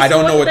seeing it. I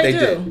don't know what they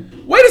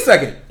did. Wait a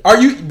second.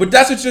 But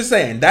that's what you're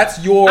saying.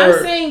 That's your. I'm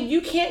saying you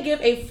can't give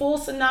a full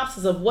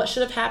synopsis of what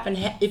should have happened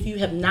if you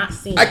have not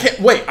seen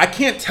it. I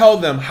can't tell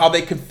them how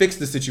they could fix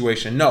the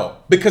situation. No,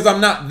 because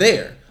I'm not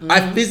there. Mm-hmm.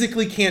 I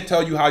physically can't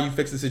tell you how you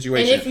fix the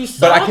situation. And if you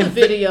saw the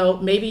video,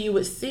 maybe you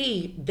would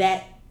see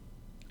that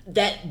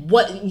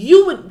what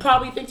you would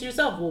probably think to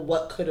yourself, well,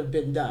 what could have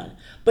been done?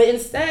 But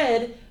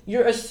instead,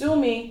 you're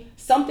assuming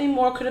something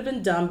more could have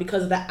been done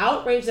because of the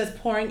outrage that's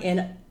pouring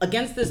in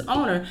against this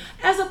owner,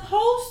 as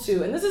opposed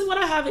to, and this is what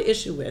I have an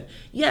issue with.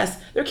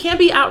 Yes, there can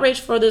be outrage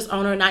for this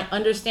owner, and I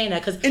understand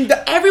that, because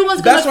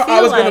everyone's going to feel like... That's why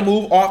I was going to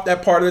move off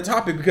that part of the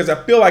topic, because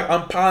I feel like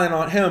I'm piling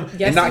on him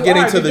and not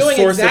getting to the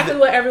source exactly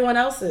what everyone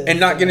else is. And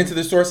not getting to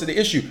the source of the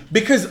issue.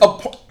 Because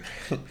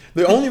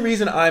the only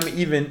reason I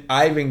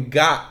even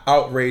got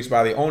outraged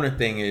by the owner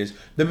thing is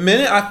the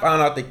minute I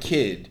found out the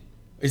kid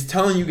is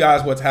telling you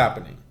guys what's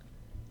happening,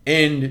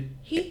 and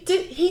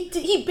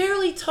he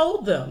barely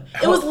told them.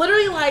 It was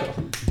literally like,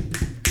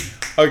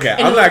 okay,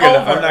 I'm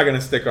not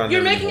gonna stick on.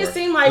 You're making it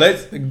seem like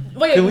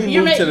can we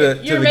move to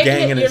the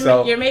gang in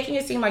itself? You're making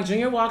it seem like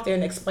Junior walked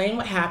in, explained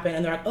what happened,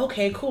 and they're like,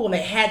 okay, cool, and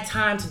they had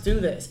time to do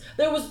this.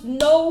 There was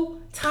no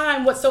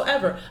time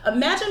whatsoever.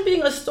 Imagine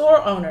being a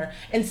store owner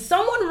and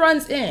someone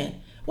runs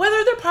in.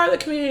 Whether they're part of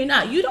the community or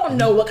not, you don't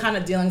know what kind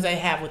of dealings they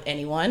have with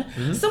anyone.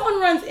 Mm-hmm.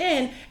 Someone runs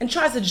in and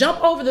tries to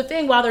jump over the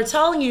thing while they're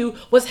telling you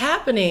what's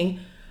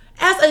happening.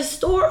 As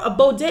a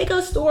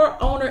bodega store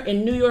owner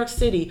in New York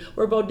City,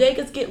 where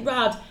bodegas get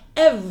robbed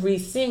every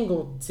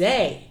single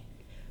day,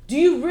 do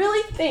you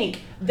really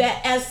think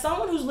that as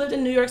someone who's lived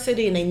in New York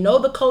City and they know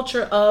the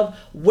culture of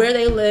where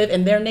they live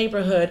in their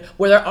neighborhood,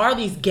 where there are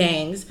these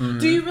gangs, mm-hmm.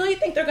 do you really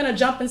think they're going to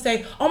jump and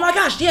say, oh my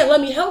gosh, yeah, let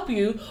me help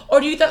you? Or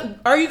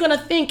are you going to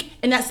think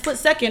in that split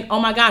second, oh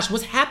my gosh,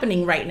 what's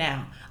happening right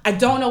now? I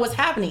don't know what's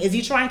happening. Is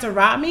he trying to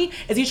rob me?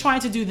 Is he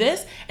trying to do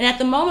this? And at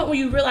the moment when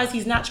you realize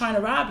he's not trying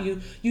to rob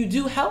you, you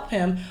do help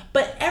him.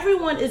 But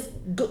everyone is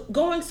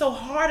going so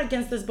hard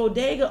against this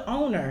bodega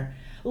owner.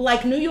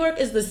 Like, New York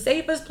is the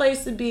safest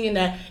place to be, and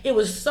that it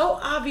was so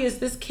obvious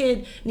this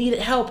kid needed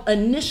help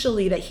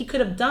initially that he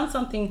could have done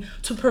something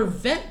to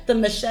prevent the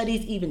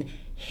machetes even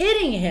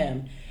hitting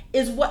him,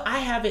 is what I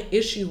have an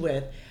issue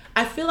with.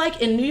 I feel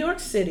like in New York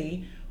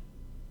City,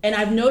 and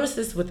I've noticed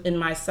this within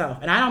myself,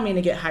 and I don't mean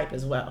to get hype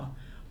as well,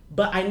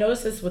 but I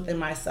noticed this within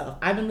myself.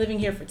 I've been living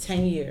here for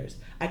 10 years.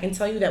 I can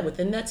tell you that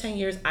within that 10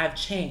 years, I've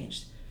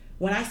changed.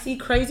 When I see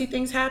crazy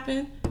things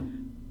happen,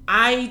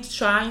 I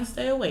try and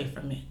stay away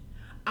from it.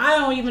 I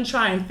don't even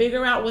try and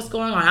figure out what's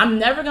going on. I'm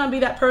never going to be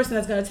that person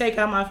that's going to take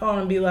out my phone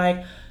and be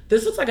like,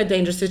 this looks like a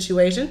dangerous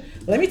situation.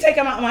 Let me take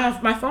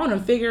out my phone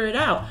and figure it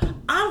out.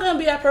 I'm going to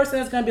be that person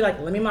that's going to be like,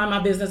 let me mind my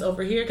business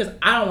over here because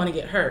I don't want to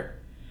get hurt.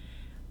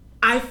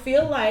 I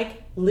feel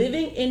like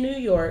living in New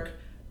York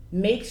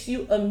makes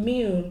you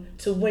immune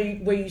to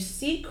where you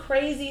see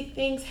crazy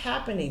things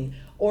happening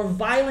or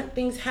violent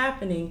things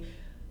happening.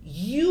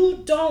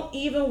 You don't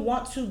even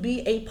want to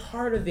be a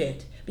part of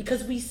it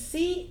because we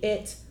see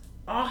it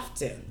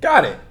often.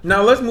 Got it.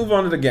 Now let's move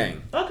on to the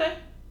gang. Okay.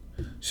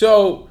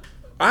 So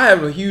I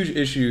have a huge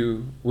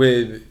issue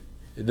with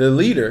the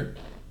leader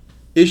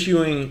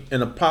issuing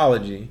an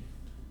apology,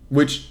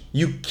 which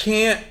you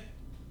can't.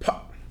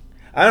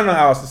 I don't know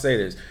how else to say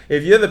this.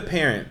 If you're the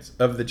parents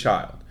of the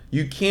child,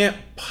 you can't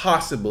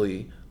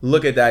possibly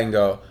look at that and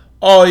go,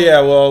 oh yeah,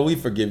 well, we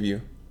forgive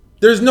you.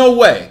 There's no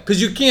way,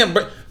 because you can't.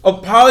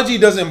 Apology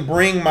doesn't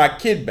bring my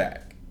kid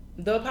back.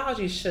 The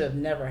apology should have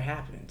never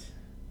happened.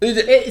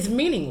 It's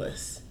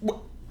meaningless.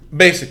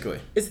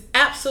 Basically. It's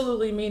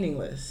absolutely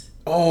meaningless.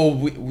 Oh,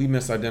 we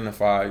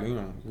misidentified. You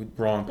know,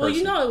 wrong person. Well,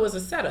 you know it was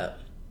a setup.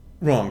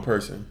 Wrong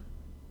person.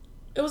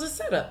 It was a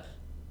setup.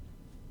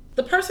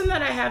 The person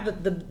that I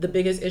have the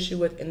biggest issue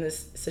with in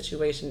this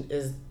situation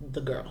is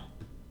the girl.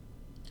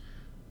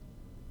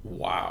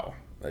 Wow.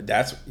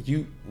 That's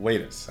you.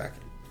 Wait a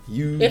second.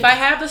 You. If I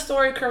have the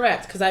story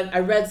correct, because I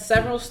read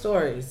several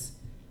stories.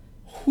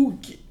 Who?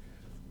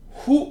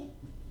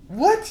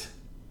 What?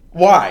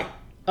 Why?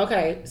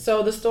 Okay,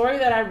 so the story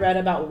that I read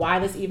about why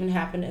this even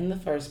happened in the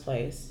first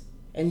place,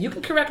 and you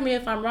can correct me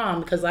if I'm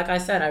wrong, because like I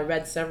said, I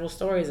read several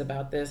stories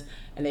about this,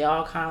 and they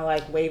all kind of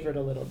like wavered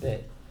a little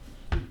bit.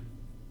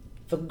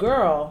 The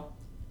girl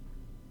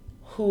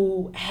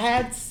who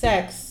had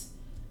sex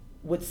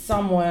with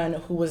someone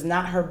who was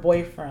not her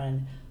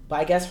boyfriend, but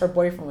I guess her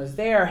boyfriend was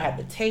there, had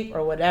the tape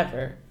or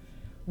whatever,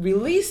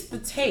 released the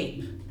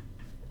tape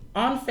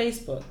on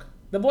Facebook.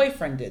 The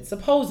boyfriend did,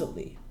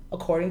 supposedly,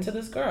 according to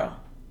this girl,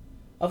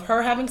 of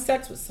her having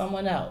sex with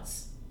someone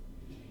else.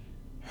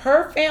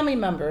 Her family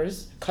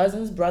members,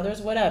 cousins, brothers,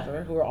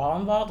 whatever, who were all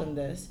involved in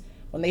this,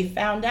 when they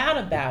found out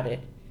about it,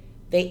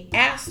 they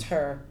asked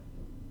her,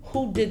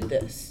 who did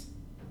this?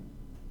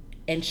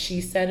 And she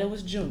said it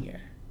was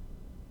Junior.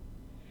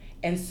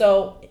 And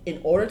so in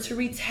order to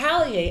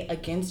retaliate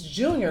against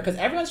Junior, because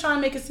everyone's trying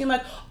to make it seem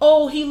like,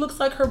 oh, he looks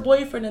like her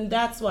boyfriend and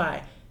that's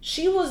why.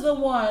 She was the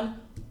one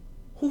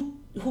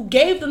who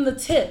gave them the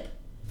tip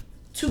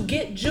to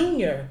get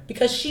Junior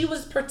because she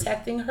was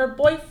protecting her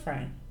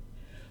boyfriend.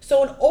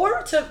 So in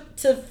order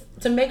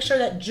to make sure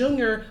that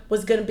Junior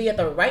was going to be at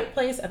the right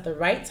place at the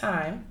right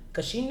time,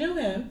 because she knew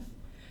him,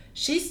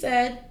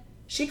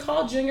 she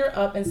called Junior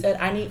up and said,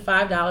 I need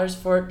 $5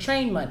 for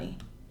train money.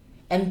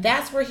 And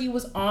that's where he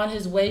was on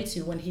his way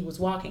to when he was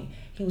walking.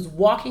 He was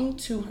walking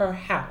to her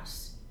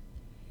house.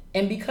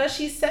 And because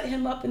she set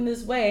him up in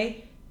this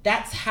way,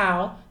 that's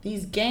how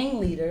these gang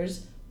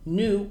leaders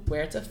knew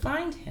where to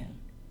find him.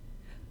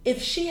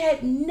 If she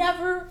had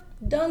never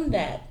done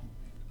that,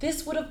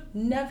 this would have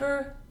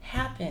never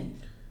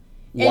happened.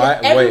 Why?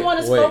 Everyone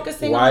is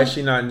focusing why on, is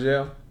she not in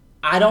jail?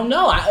 I don't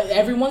know.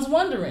 Everyone's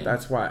wondering.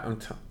 That's why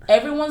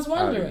Everyone's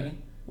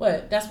wondering.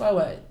 What? That's why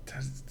what?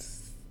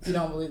 You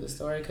don't believe the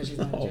story because she's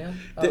not in jail?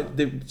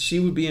 Oh. She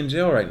would be in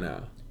jail right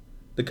now.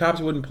 The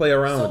cops wouldn't play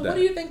around with that. So what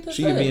do you think this is?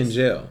 She would be in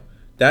jail.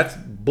 That's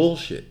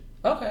bullshit.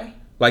 Okay.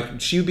 Like,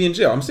 she would be in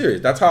jail. I'm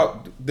serious. That's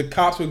how the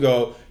cops would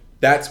go,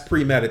 that's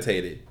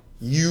premeditated.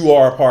 You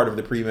are a part of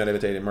the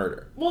premeditated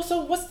murder. Well,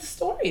 so what's the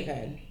story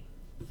then?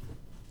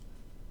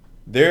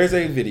 There's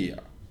a video.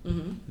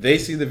 Mm-hmm. They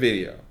see the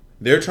video.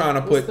 They're trying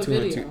to put two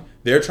and two.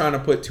 They're trying to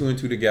put two and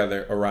two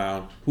together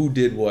around who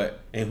did what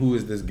and who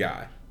is this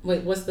guy.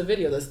 Wait, what's the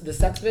video? The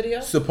sex video?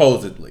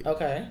 Supposedly.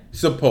 Okay.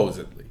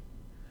 Supposedly.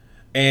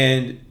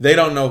 And they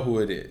don't know who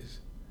it is.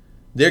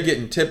 They're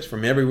getting tips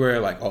from everywhere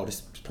like, oh,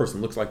 this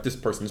person looks like this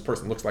person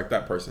looks like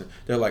that person.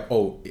 They're like,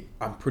 oh,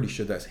 I'm pretty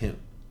sure that's him.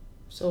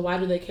 So why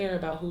do they care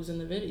about who's in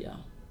the video?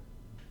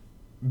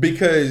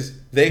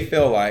 Because they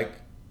feel like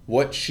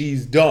what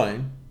she's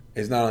done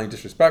is not only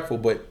disrespectful,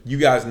 but you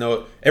guys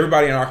know,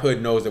 everybody in our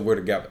hood knows that we're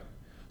together.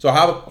 So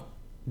how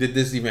did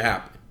this even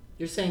happen?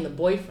 You're saying the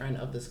boyfriend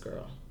of this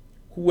girl.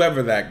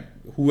 Whomever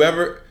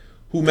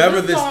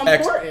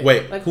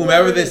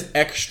this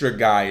extra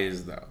guy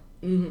is, though.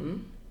 Mm-hmm.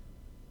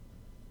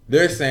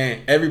 They're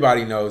saying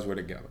everybody knows we're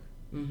together.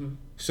 Mm-hmm.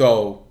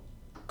 So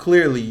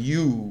clearly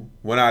you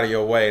went out of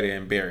your way to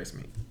embarrass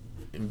me.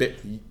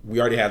 We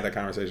already had that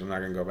conversation. I'm not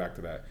going to go back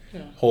to that.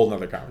 Yeah. Whole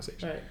nother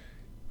conversation. Right.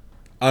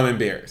 I'm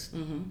embarrassed.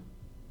 Mm-hmm.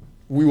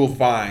 We will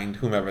find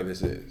whomever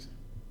this is.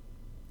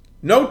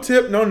 No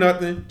tip, no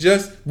nothing.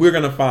 Just we're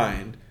going to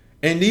find.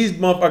 And these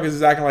motherfuckers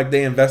is acting like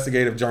they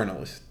investigative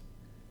journalists.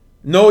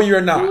 No,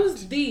 you're not.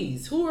 Who's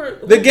these? Who are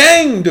the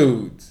gang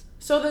dudes?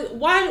 So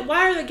why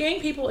are the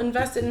gang people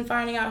invested in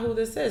finding out who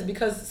this is?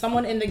 Because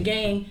someone in the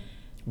gang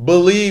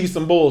believes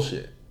some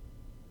bullshit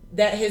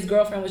that his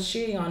girlfriend was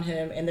cheating on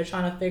him, and they're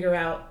trying to figure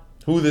out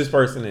who this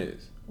person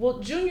is. Well,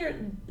 Junior,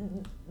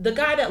 the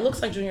guy that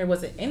looks like Junior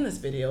wasn't in this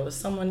video. It was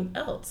someone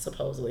else,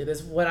 supposedly.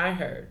 That's what I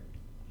heard.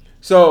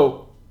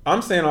 So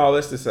I'm saying all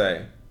this to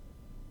say,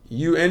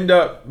 you end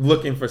up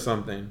looking for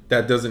something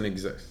that doesn't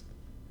exist.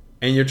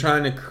 And you're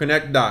trying to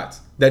connect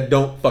dots that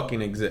don't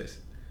fucking exist.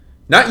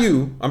 Not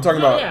you. I'm talking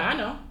about I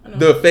know.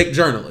 The fake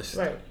journalist.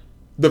 Right.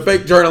 The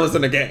fake journalist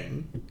in the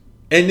gang.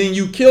 And then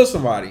you kill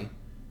somebody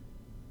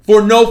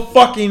for no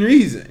fucking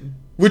reason.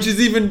 Which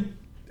is even...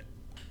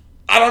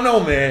 I don't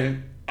know,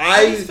 man.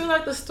 I just feel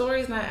like the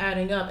story's not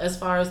adding up as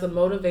far as the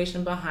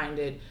motivation behind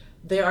it.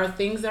 There are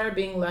things that are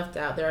being left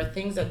out. There are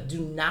things that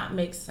do not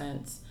make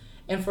sense.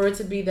 And for it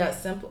to be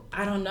that simple,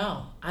 I don't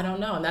know.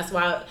 And that's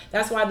why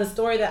the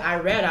story that I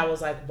read, I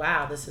was like,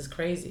 wow, this is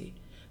crazy.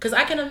 Because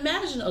I can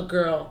imagine a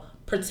girl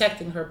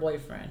protecting her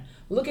boyfriend.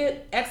 Look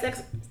at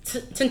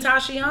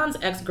Tentacion's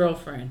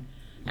ex-girlfriend.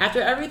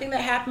 After everything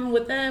that happened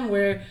with them,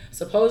 where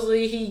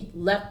supposedly he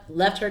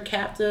left her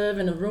captive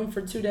in a room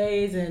for 2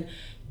 days and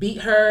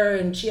beat her,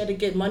 and she had to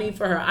get money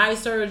for her eye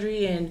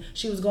surgery, and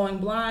she was going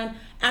blind.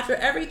 After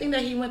everything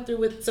that he went through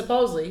with,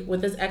 supposedly,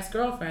 with his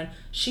ex-girlfriend,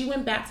 she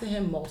went back to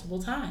him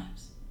multiple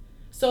times.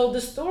 So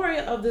the story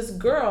of this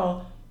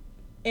girl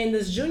in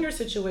this junior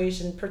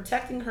situation,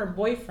 protecting her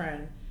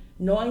boyfriend,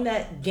 knowing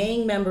that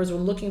gang members were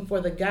looking for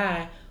the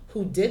guy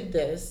who did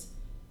this,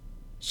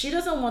 she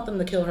doesn't want them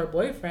to kill her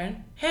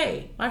boyfriend.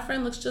 Hey, my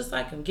friend looks just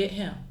like him, get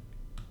him.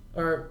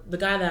 Or the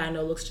guy that I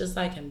know looks just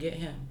like him, get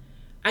him.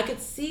 I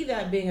could see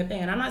that being a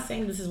thing. And I'm not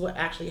saying this is what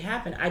actually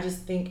happened. I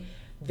just think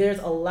there's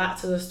a lot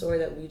to the story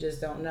that we just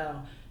don't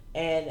know.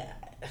 And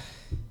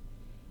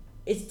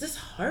it's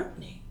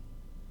disheartening.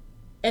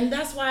 And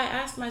that's why I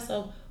asked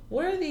myself,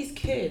 what are these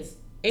kids,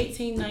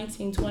 18,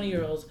 19,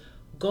 20-year-olds,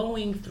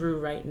 going through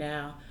right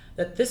now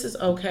that this is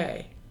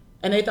okay?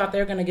 And they thought they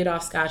were going to get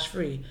off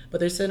scotch-free, but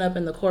they're sitting up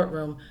in the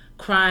courtroom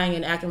crying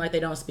and acting like they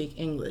don't speak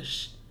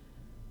English.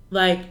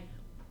 Like,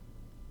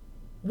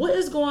 what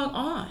is going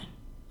on?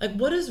 Like,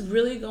 what is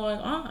really going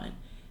on?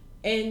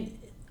 And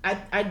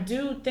I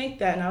do think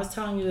that, and I was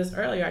telling you this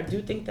earlier, I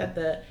do think that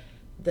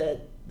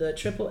the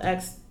Triple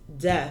X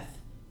death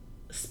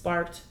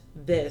sparked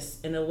this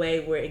in a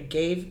way where it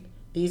gave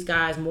these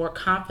guys more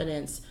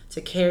confidence to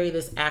carry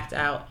this act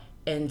out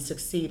and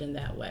succeed in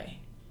that way.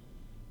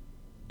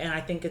 And I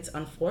think it's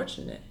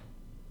unfortunate.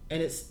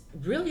 And it's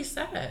really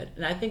sad.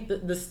 And I think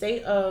that the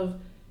state of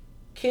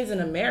kids in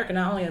America,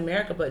 not only in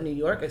America, but New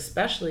York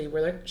especially,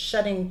 where they're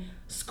shutting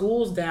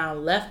schools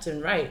down left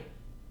and right.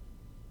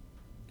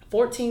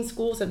 14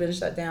 schools have been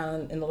shut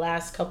down in the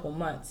last couple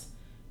months.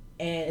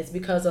 And it's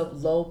because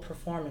of low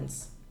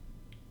performance.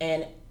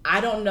 And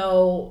I don't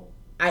know,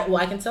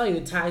 I can tell you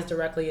it ties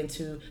directly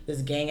into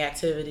this gang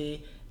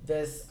activity,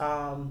 this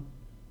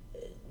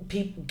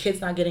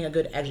kids not getting a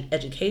good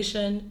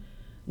education,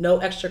 no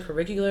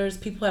extracurriculars,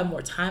 people have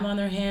more time on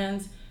their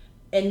hands.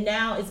 And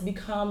now it's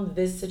become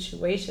this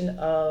situation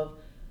of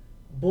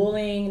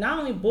bullying, not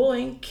only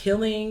bullying,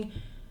 killing.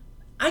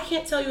 I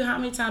can't tell you how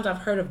many times I've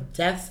heard of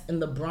deaths in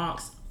the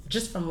Bronx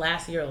just from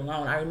last year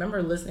alone. I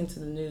remember listening to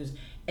the news,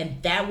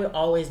 and that would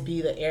always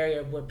be the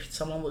area where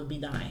someone would be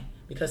dying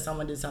because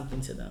someone did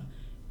something to them.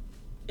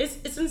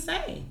 It's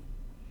insane.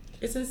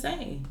 It's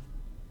insane.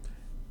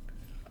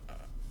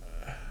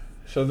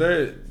 So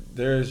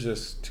there's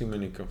just too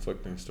many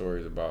conflicting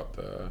stories about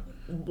the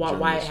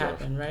why it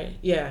happened, right?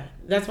 Yeah,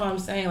 that's what I'm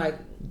saying. Like,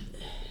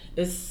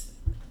 it's.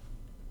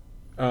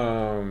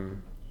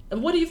 And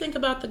what do you think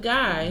about the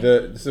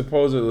guy?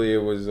 Supposedly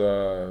it was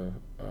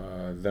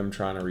them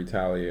trying to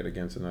retaliate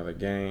against another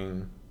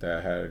gang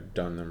that had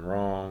done them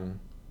wrong,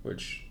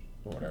 which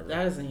whatever.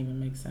 That doesn't even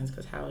make sense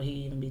because how would he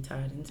even be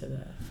tied into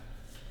that?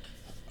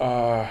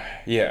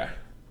 Yeah,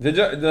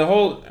 the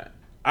whole.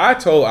 I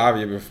told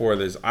Avia before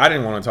this, I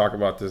didn't want to talk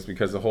about this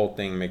because the whole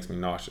thing makes me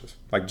nauseous.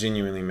 Like,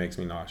 genuinely makes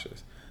me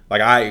nauseous.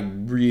 Like, I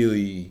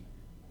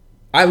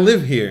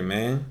live here,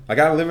 man. Like,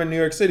 I live in New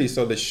York City,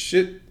 so the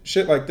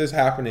shit like this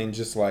happening,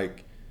 just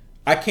like,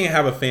 I can't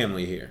have a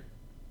family here.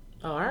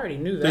 Oh, I already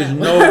knew that.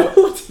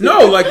 There's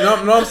no,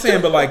 I'm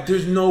saying, but like,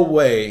 there's no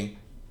way.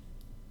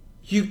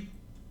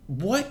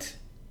 What?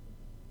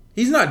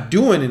 He's not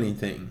doing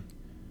anything.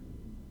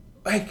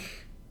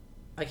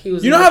 Like he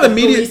was, you know how the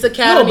media, police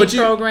academy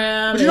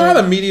program. But you know how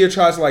the media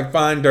tries to like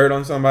find dirt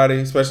on somebody,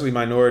 especially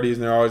minorities,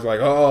 and they're always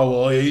like, "Oh,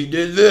 well, he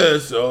did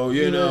this, so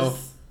you know."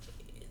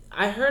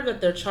 I heard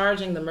that they're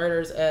charging the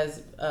murders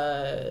as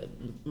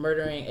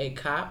murdering a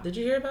cop. Did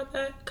you hear about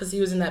that? Because he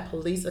was in that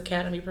police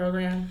academy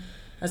program,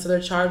 and so they're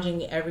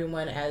charging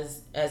everyone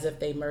as if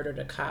they murdered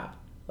a cop,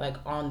 like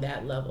on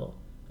that level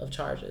of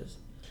charges.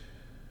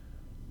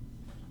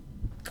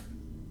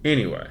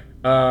 Anyway.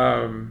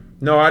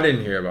 No, I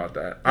didn't hear about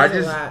that.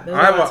 There's a lot to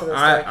the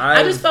story.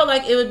 I just felt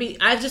like it would be.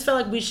 I just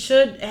felt like we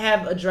should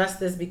have addressed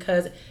this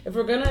because if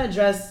we're gonna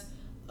address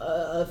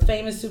a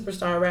famous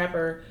superstar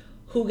rapper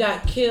who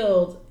got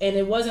killed and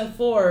it wasn't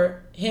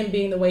for him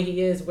being the way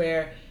he is,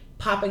 where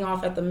popping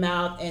off at the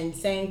mouth and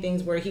saying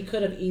things where he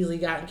could have easily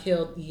gotten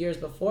killed years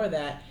before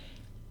that,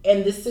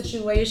 and this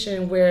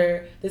situation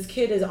where this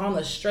kid is on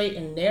the straight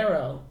and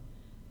narrow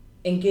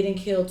and getting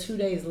killed 2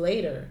 days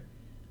later.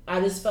 I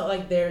just felt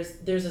like there's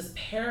this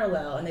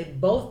parallel, and they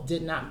both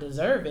did not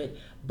deserve it,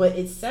 but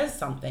it says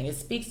something. It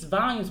speaks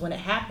volumes when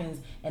it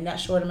happens in that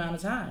short amount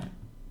of time.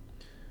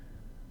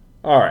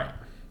 All right.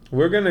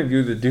 We're going to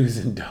do the do's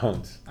and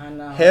don'ts. I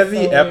know.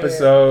 Heavy so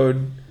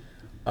episode.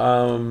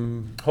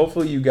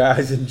 Hopefully you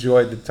guys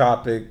enjoyed the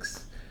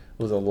topics.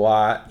 It was a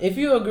lot. If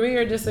you agree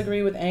or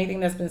disagree with anything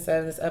that's been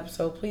said in this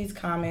episode, please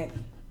comment.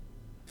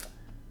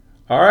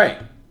 All right.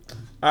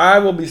 I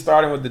will be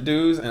starting with the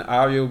do's, and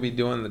Avia will be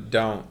doing the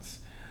don'ts.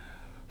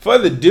 For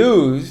the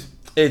do's,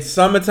 it's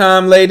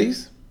summertime,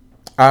 ladies.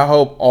 I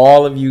hope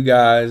all of you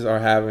guys are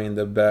having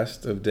the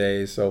best of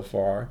days so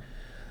far.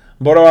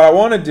 But what I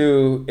want to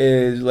do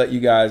is let you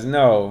guys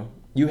know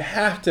you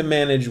have to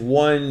manage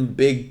one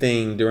big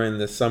thing during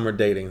the summer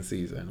dating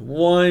season.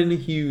 One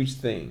huge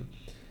thing.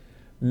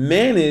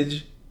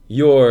 Manage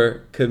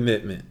your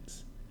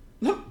commitments.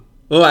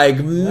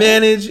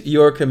 Manage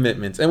your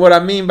commitments. And what I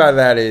mean by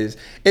that is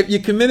if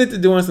you're committed to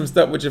doing some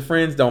stuff with your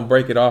friends, don't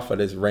break it off for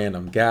this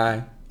random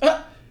guy.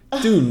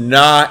 Do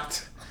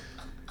not.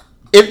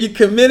 If you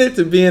committed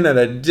to being at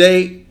a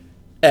date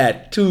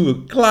at 2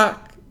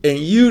 o'clock and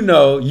you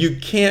know you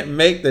can't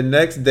make the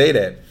next date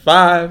at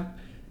 5,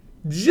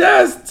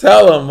 just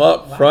tell them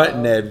up front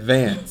in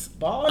advance.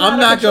 I'm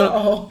not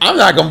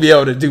gonna be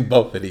able to do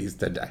both of these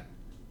today.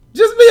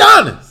 Just be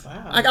honest.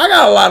 Wow. I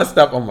got a lot of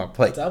stuff on my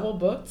plate. Double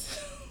booked.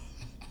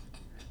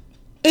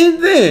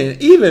 And then,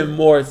 even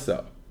more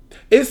so,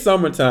 it's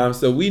summertime,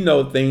 so we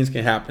know things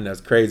can happen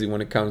that's crazy when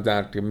it comes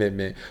down to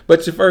commitment.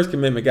 But your first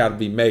commitment got to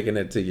be making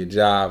it to your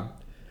job.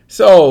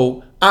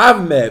 So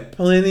I've met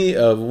plenty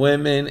of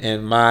women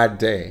in my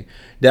day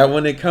that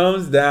when it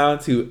comes down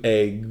to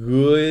a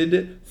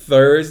good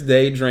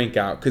Thursday drink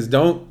out, because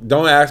don't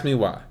ask me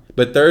why,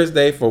 but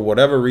Thursday for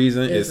whatever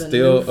reason is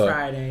still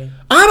Friday.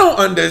 I don't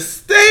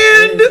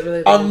understand.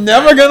 Really I'm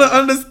never gonna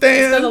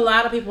understand. Because a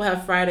lot of people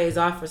have Fridays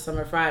off for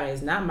summer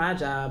Fridays. Not my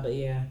job, but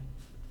yeah.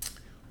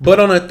 But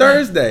on a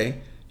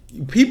Thursday,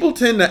 people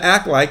tend to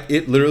act like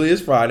it literally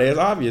is Friday, as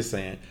obvious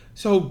saying.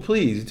 So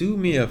please do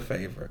me a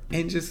favor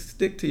and just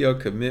stick to your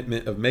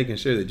commitment of making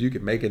sure that you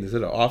can make it into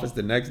the office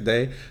the next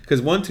day.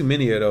 Because one too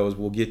many of those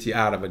will get you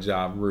out of a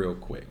job real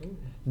quick.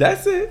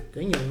 That's it.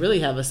 Then you really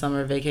have a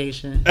summer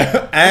vacation.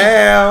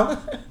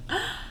 Ow.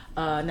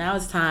 Now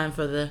it's time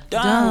for the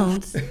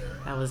don'ts.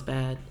 That was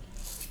bad.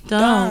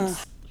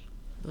 Don'ts.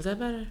 Was that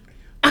better?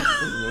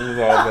 It was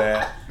all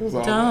bad. It was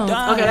all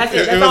bad. Okay, that's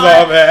it. It was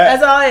all bad.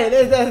 That's all it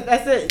is.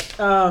 That's it.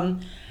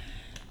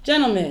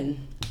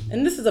 Gentlemen,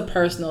 and this is a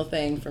personal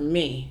thing for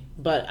me,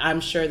 but I'm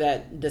sure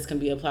that this can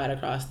be applied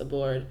across the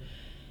board.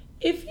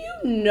 If you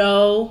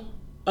know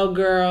a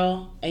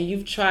girl and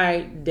you've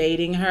tried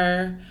dating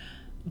her,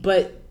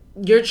 but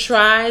your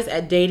tries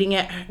at dating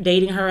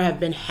her have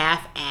been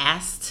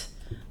half-assed,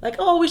 like,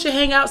 oh, we should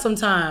hang out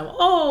sometime.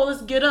 Oh,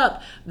 let's get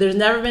up. There's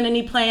never been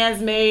any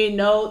plans made.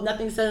 No,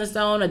 nothing set in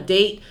stone. A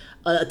date,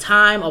 a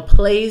time, a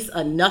place,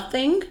 a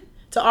nothing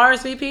to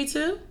RSVP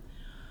to.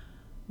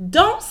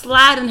 Don't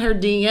slide in her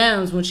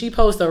DMs when she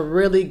posts a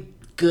really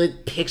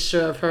good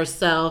picture of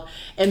herself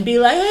and be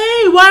like,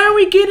 hey, why are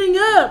we getting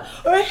up?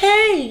 Or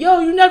hey,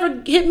 yo, you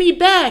never hit me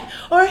back.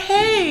 Or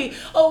hey,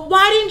 oh,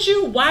 why didn't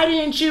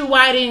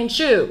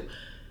you?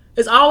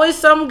 It's always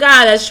some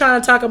guy that's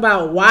trying to talk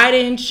about why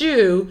didn't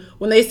you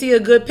when they see a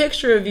good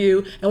picture of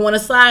you and want to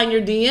slide in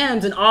your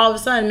DMs and all of a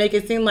sudden make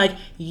it seem like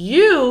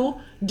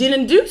you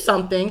didn't do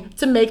something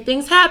to make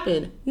things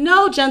happen.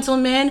 No,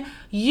 gentlemen,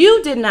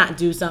 you did not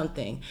do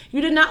something.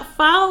 You did not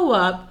follow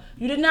up.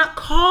 You did not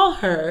call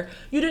her.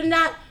 You did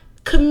not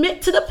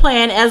commit to the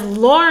plan. As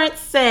Lawrence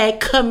said,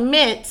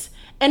 commit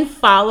and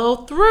follow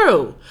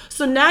through.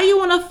 So now you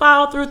want to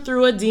follow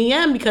through a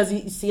DM because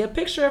you see a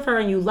picture of her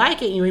and you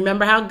like it and you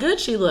remember how good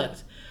she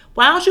looked.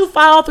 Why don't you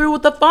follow through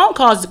with the phone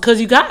calls? Because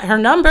you got her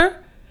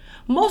number.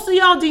 Most of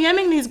y'all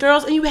DMing these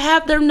girls and you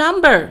have their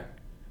number.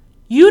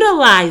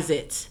 Utilize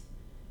it.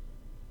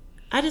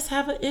 I just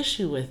have an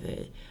issue with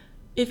it.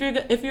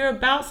 If you're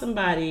about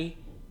somebody,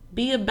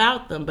 be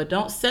about them, but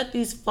don't set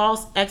these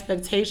false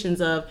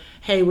expectations of,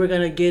 hey, we're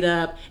gonna get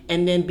up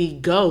and then be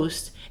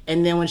ghost.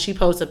 And then when she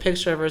posts a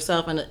picture of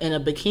herself in a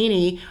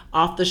bikini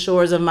off the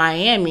shores of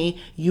Miami,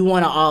 you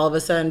want to all of a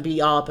sudden be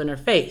all up in her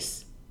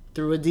face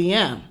through a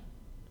DM.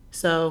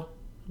 So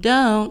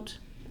don't.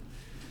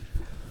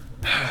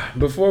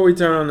 Before we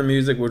turn on the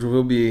music, which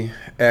will be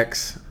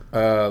X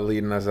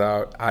leading us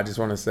out, I just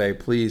want to say,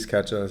 please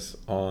catch us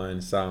on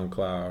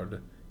SoundCloud.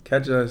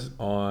 Catch us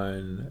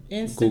on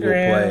Instagram, Google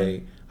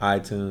Play,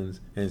 iTunes,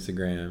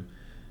 Instagram,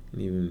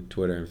 and even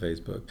Twitter and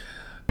Facebook.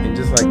 And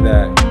just like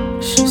that,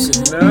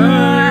 good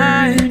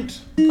night.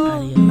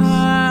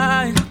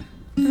 I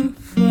am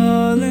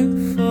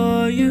falling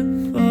for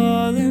you,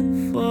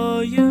 falling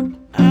for you.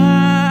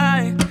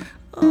 I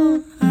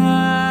am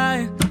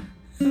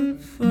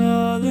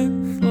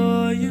falling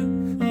for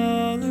you,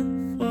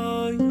 falling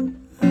for you.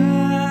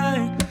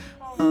 I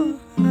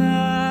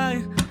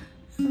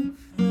am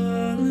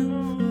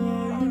falling